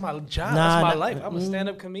 That's my job. That's my life. I'm a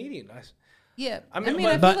stand-up comedian. I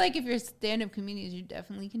feel like if you're a stand-up comedian, you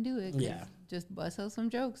definitely can do it. Yeah. Just bust out some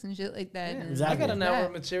jokes and shit like that. Yeah, and exactly. I got an hour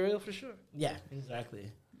of material for sure. Yeah,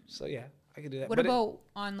 exactly. So yeah, I can do that. What about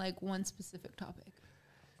on like one specific topic?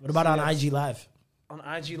 What about on IG Live? On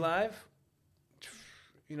IG Live,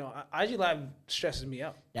 IG Live stresses me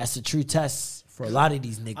out. That's the true test for a lot of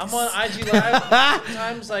these niggas. I'm on IG Live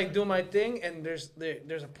sometimes, like doing my thing, and there's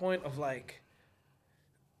a point of like,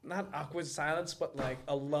 not awkward silence, but like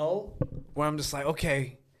a lull where I'm just like,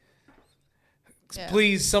 okay. Yeah.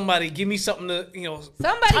 Please, somebody give me something to,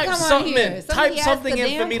 somebody type come something on here. in. Type something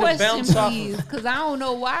in for me to bounce off of. Because I don't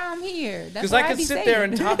know why I'm here. Because I could sit there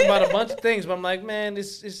and talk about a bunch of things, but I'm like, man,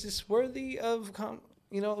 is this worthy of,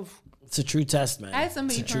 It's a true test, man. I had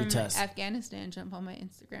somebody from Afghanistan jump on my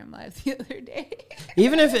Instagram live the other day.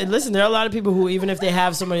 Listen, there are a lot of people who, even if they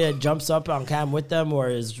have somebody that jumps up on cam with them or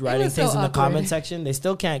is writing things in the comment section, they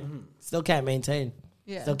still can't maintain.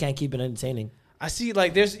 Yeah. Still can't keep it entertaining. I see,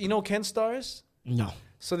 like, there's, Ken Stars? No.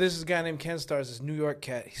 So there's this guy named Ken Stars, this New York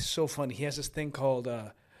cat. He's so funny. He has this thing called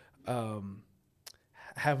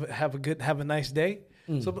have a nice day.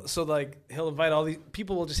 So like he'll invite all these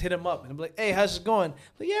people. Will just hit him up and be like, "Hey, how's it going?"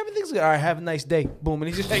 Like, yeah, everything's good. All right, have a nice day. Boom, and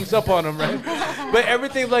he just hangs up on him, right? But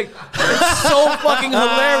everything's like it's so fucking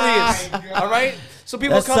hilarious. All right. So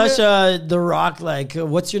people come such The Rock. Like,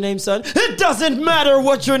 what's your name, son? It doesn't matter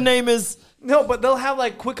what your name is. No, but they'll have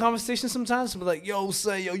like quick conversations sometimes. Be like, "Yo,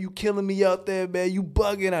 son, you killing me out there, man. You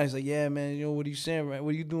bugging." I was like, "Yeah, man. What are you saying, right?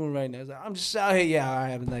 What are you doing right now?" I was like, "I'm just out here. Yeah, all right,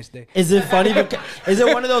 have a nice day." Is it funny? Is it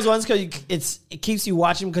one of those ones because it keeps you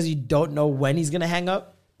watching because you don't know when he's gonna hang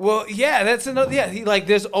up? Well, yeah, that's another. Yeah,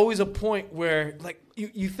 there's always a point where like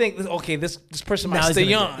you think, okay, this person might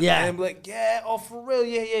stay on. Yeah, and I'm like, yeah, oh for real,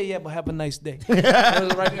 yeah, but have a nice day.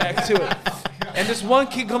 Goes right back to it. And this one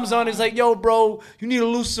kid comes on, he's like, yo, bro, you need to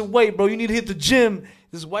lose some weight, bro. You need to hit the gym.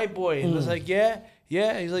 This white boy. And I was like, yeah.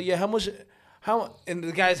 He's like, yeah, how? And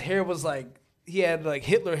the guy's hair was like, he had like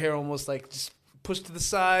Hitler hair almost like just pushed to the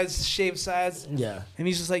sides, shaved sides. Yeah. And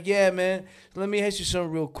he's just like, yeah, man, let me ask you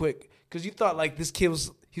something real quick. Because you thought like this kid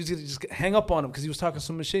he was going to just hang up on him because he was talking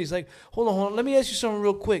so much shit. He's like, hold on. Let me ask you something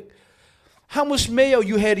real quick. How much mayo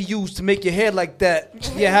you had to use to make your hair like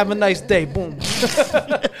that? Yeah, have a nice day. Boom.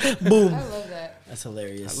 Boom. I love that. That's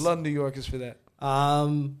hilarious. I love New Yorkers for that. I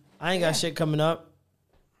ain't got shit coming up.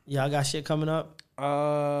 Y'all got shit coming up?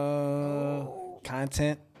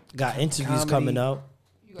 Content. Got interviews coming up.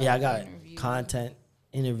 Yeah, I got content,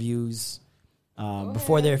 interviews.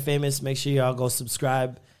 Before they're famous, make sure y'all go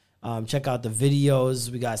subscribe. Check out the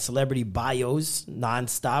videos. We got celebrity bios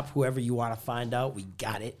nonstop. Whoever you want to find out, we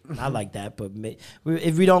got it. I like that, but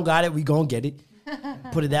if we don't got it, we gonna get it.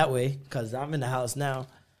 Put it that way, because I'm in the house now.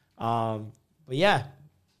 But yeah,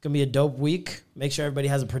 gonna be a dope week. Make sure everybody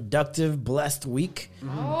has a productive, blessed week.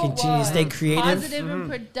 Continue to stay creative. Positive and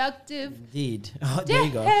productive. Indeed. Oh, there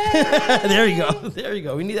you go. There you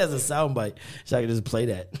go. We need that as a soundbite so I can just play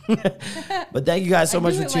that. But thank you guys so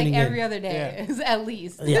much for tuning in. Every other day, at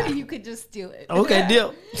least. Yeah. You could just steal it. Okay,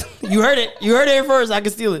 deal. You heard it. You heard it here first. I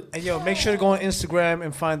can steal it. And yo, make sure to go on Instagram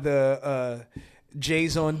and find the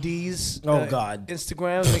J's on D's. Oh God.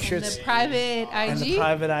 Instagram. Make sure it's the private IG. And the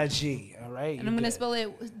private IG. All right. And I'm gonna spell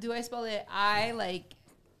it. Do I spell it I like?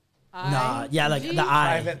 Nah. Yeah, like the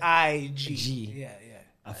I. Private IG. G. Yeah.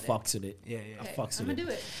 I fucks with it. Yeah. I fucks I'm with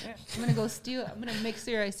gonna it. do it. I'm gonna go steal. I'm gonna make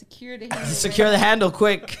sure I secure the handle. Secure the handle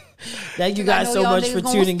quick. Thank you guys so much for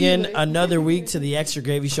tuning in another week to the Extra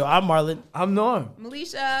Gravy Show. I'm Marlon. I'm Norm.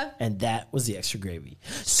 Melisha. And that was the Extra Gravy.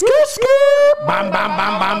 Scoop, scoop. Bam, bam,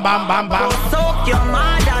 bam, bam, bam, bam, bam. Soak your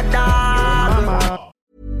mother, dog.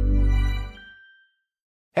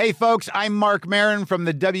 Hey, folks, I'm Mark Maron from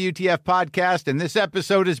the WTF Podcast, and this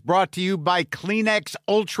episode is brought to you by Kleenex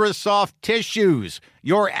Ultra Soft Tissues,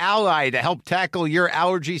 your ally to help tackle your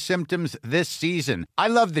allergy symptoms this season. I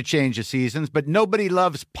love the change of seasons, but nobody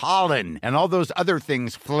loves pollen and all those other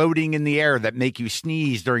things floating in the air that make you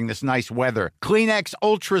sneeze during this nice weather. Kleenex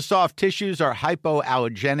Ultra Soft Tissues are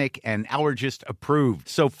hypoallergenic and allergist approved,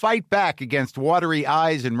 so fight back against watery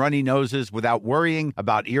eyes and runny noses without worrying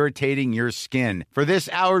about irritating your skin. For this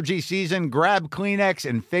allergy season, grab Kleenex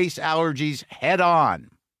and face allergies head on.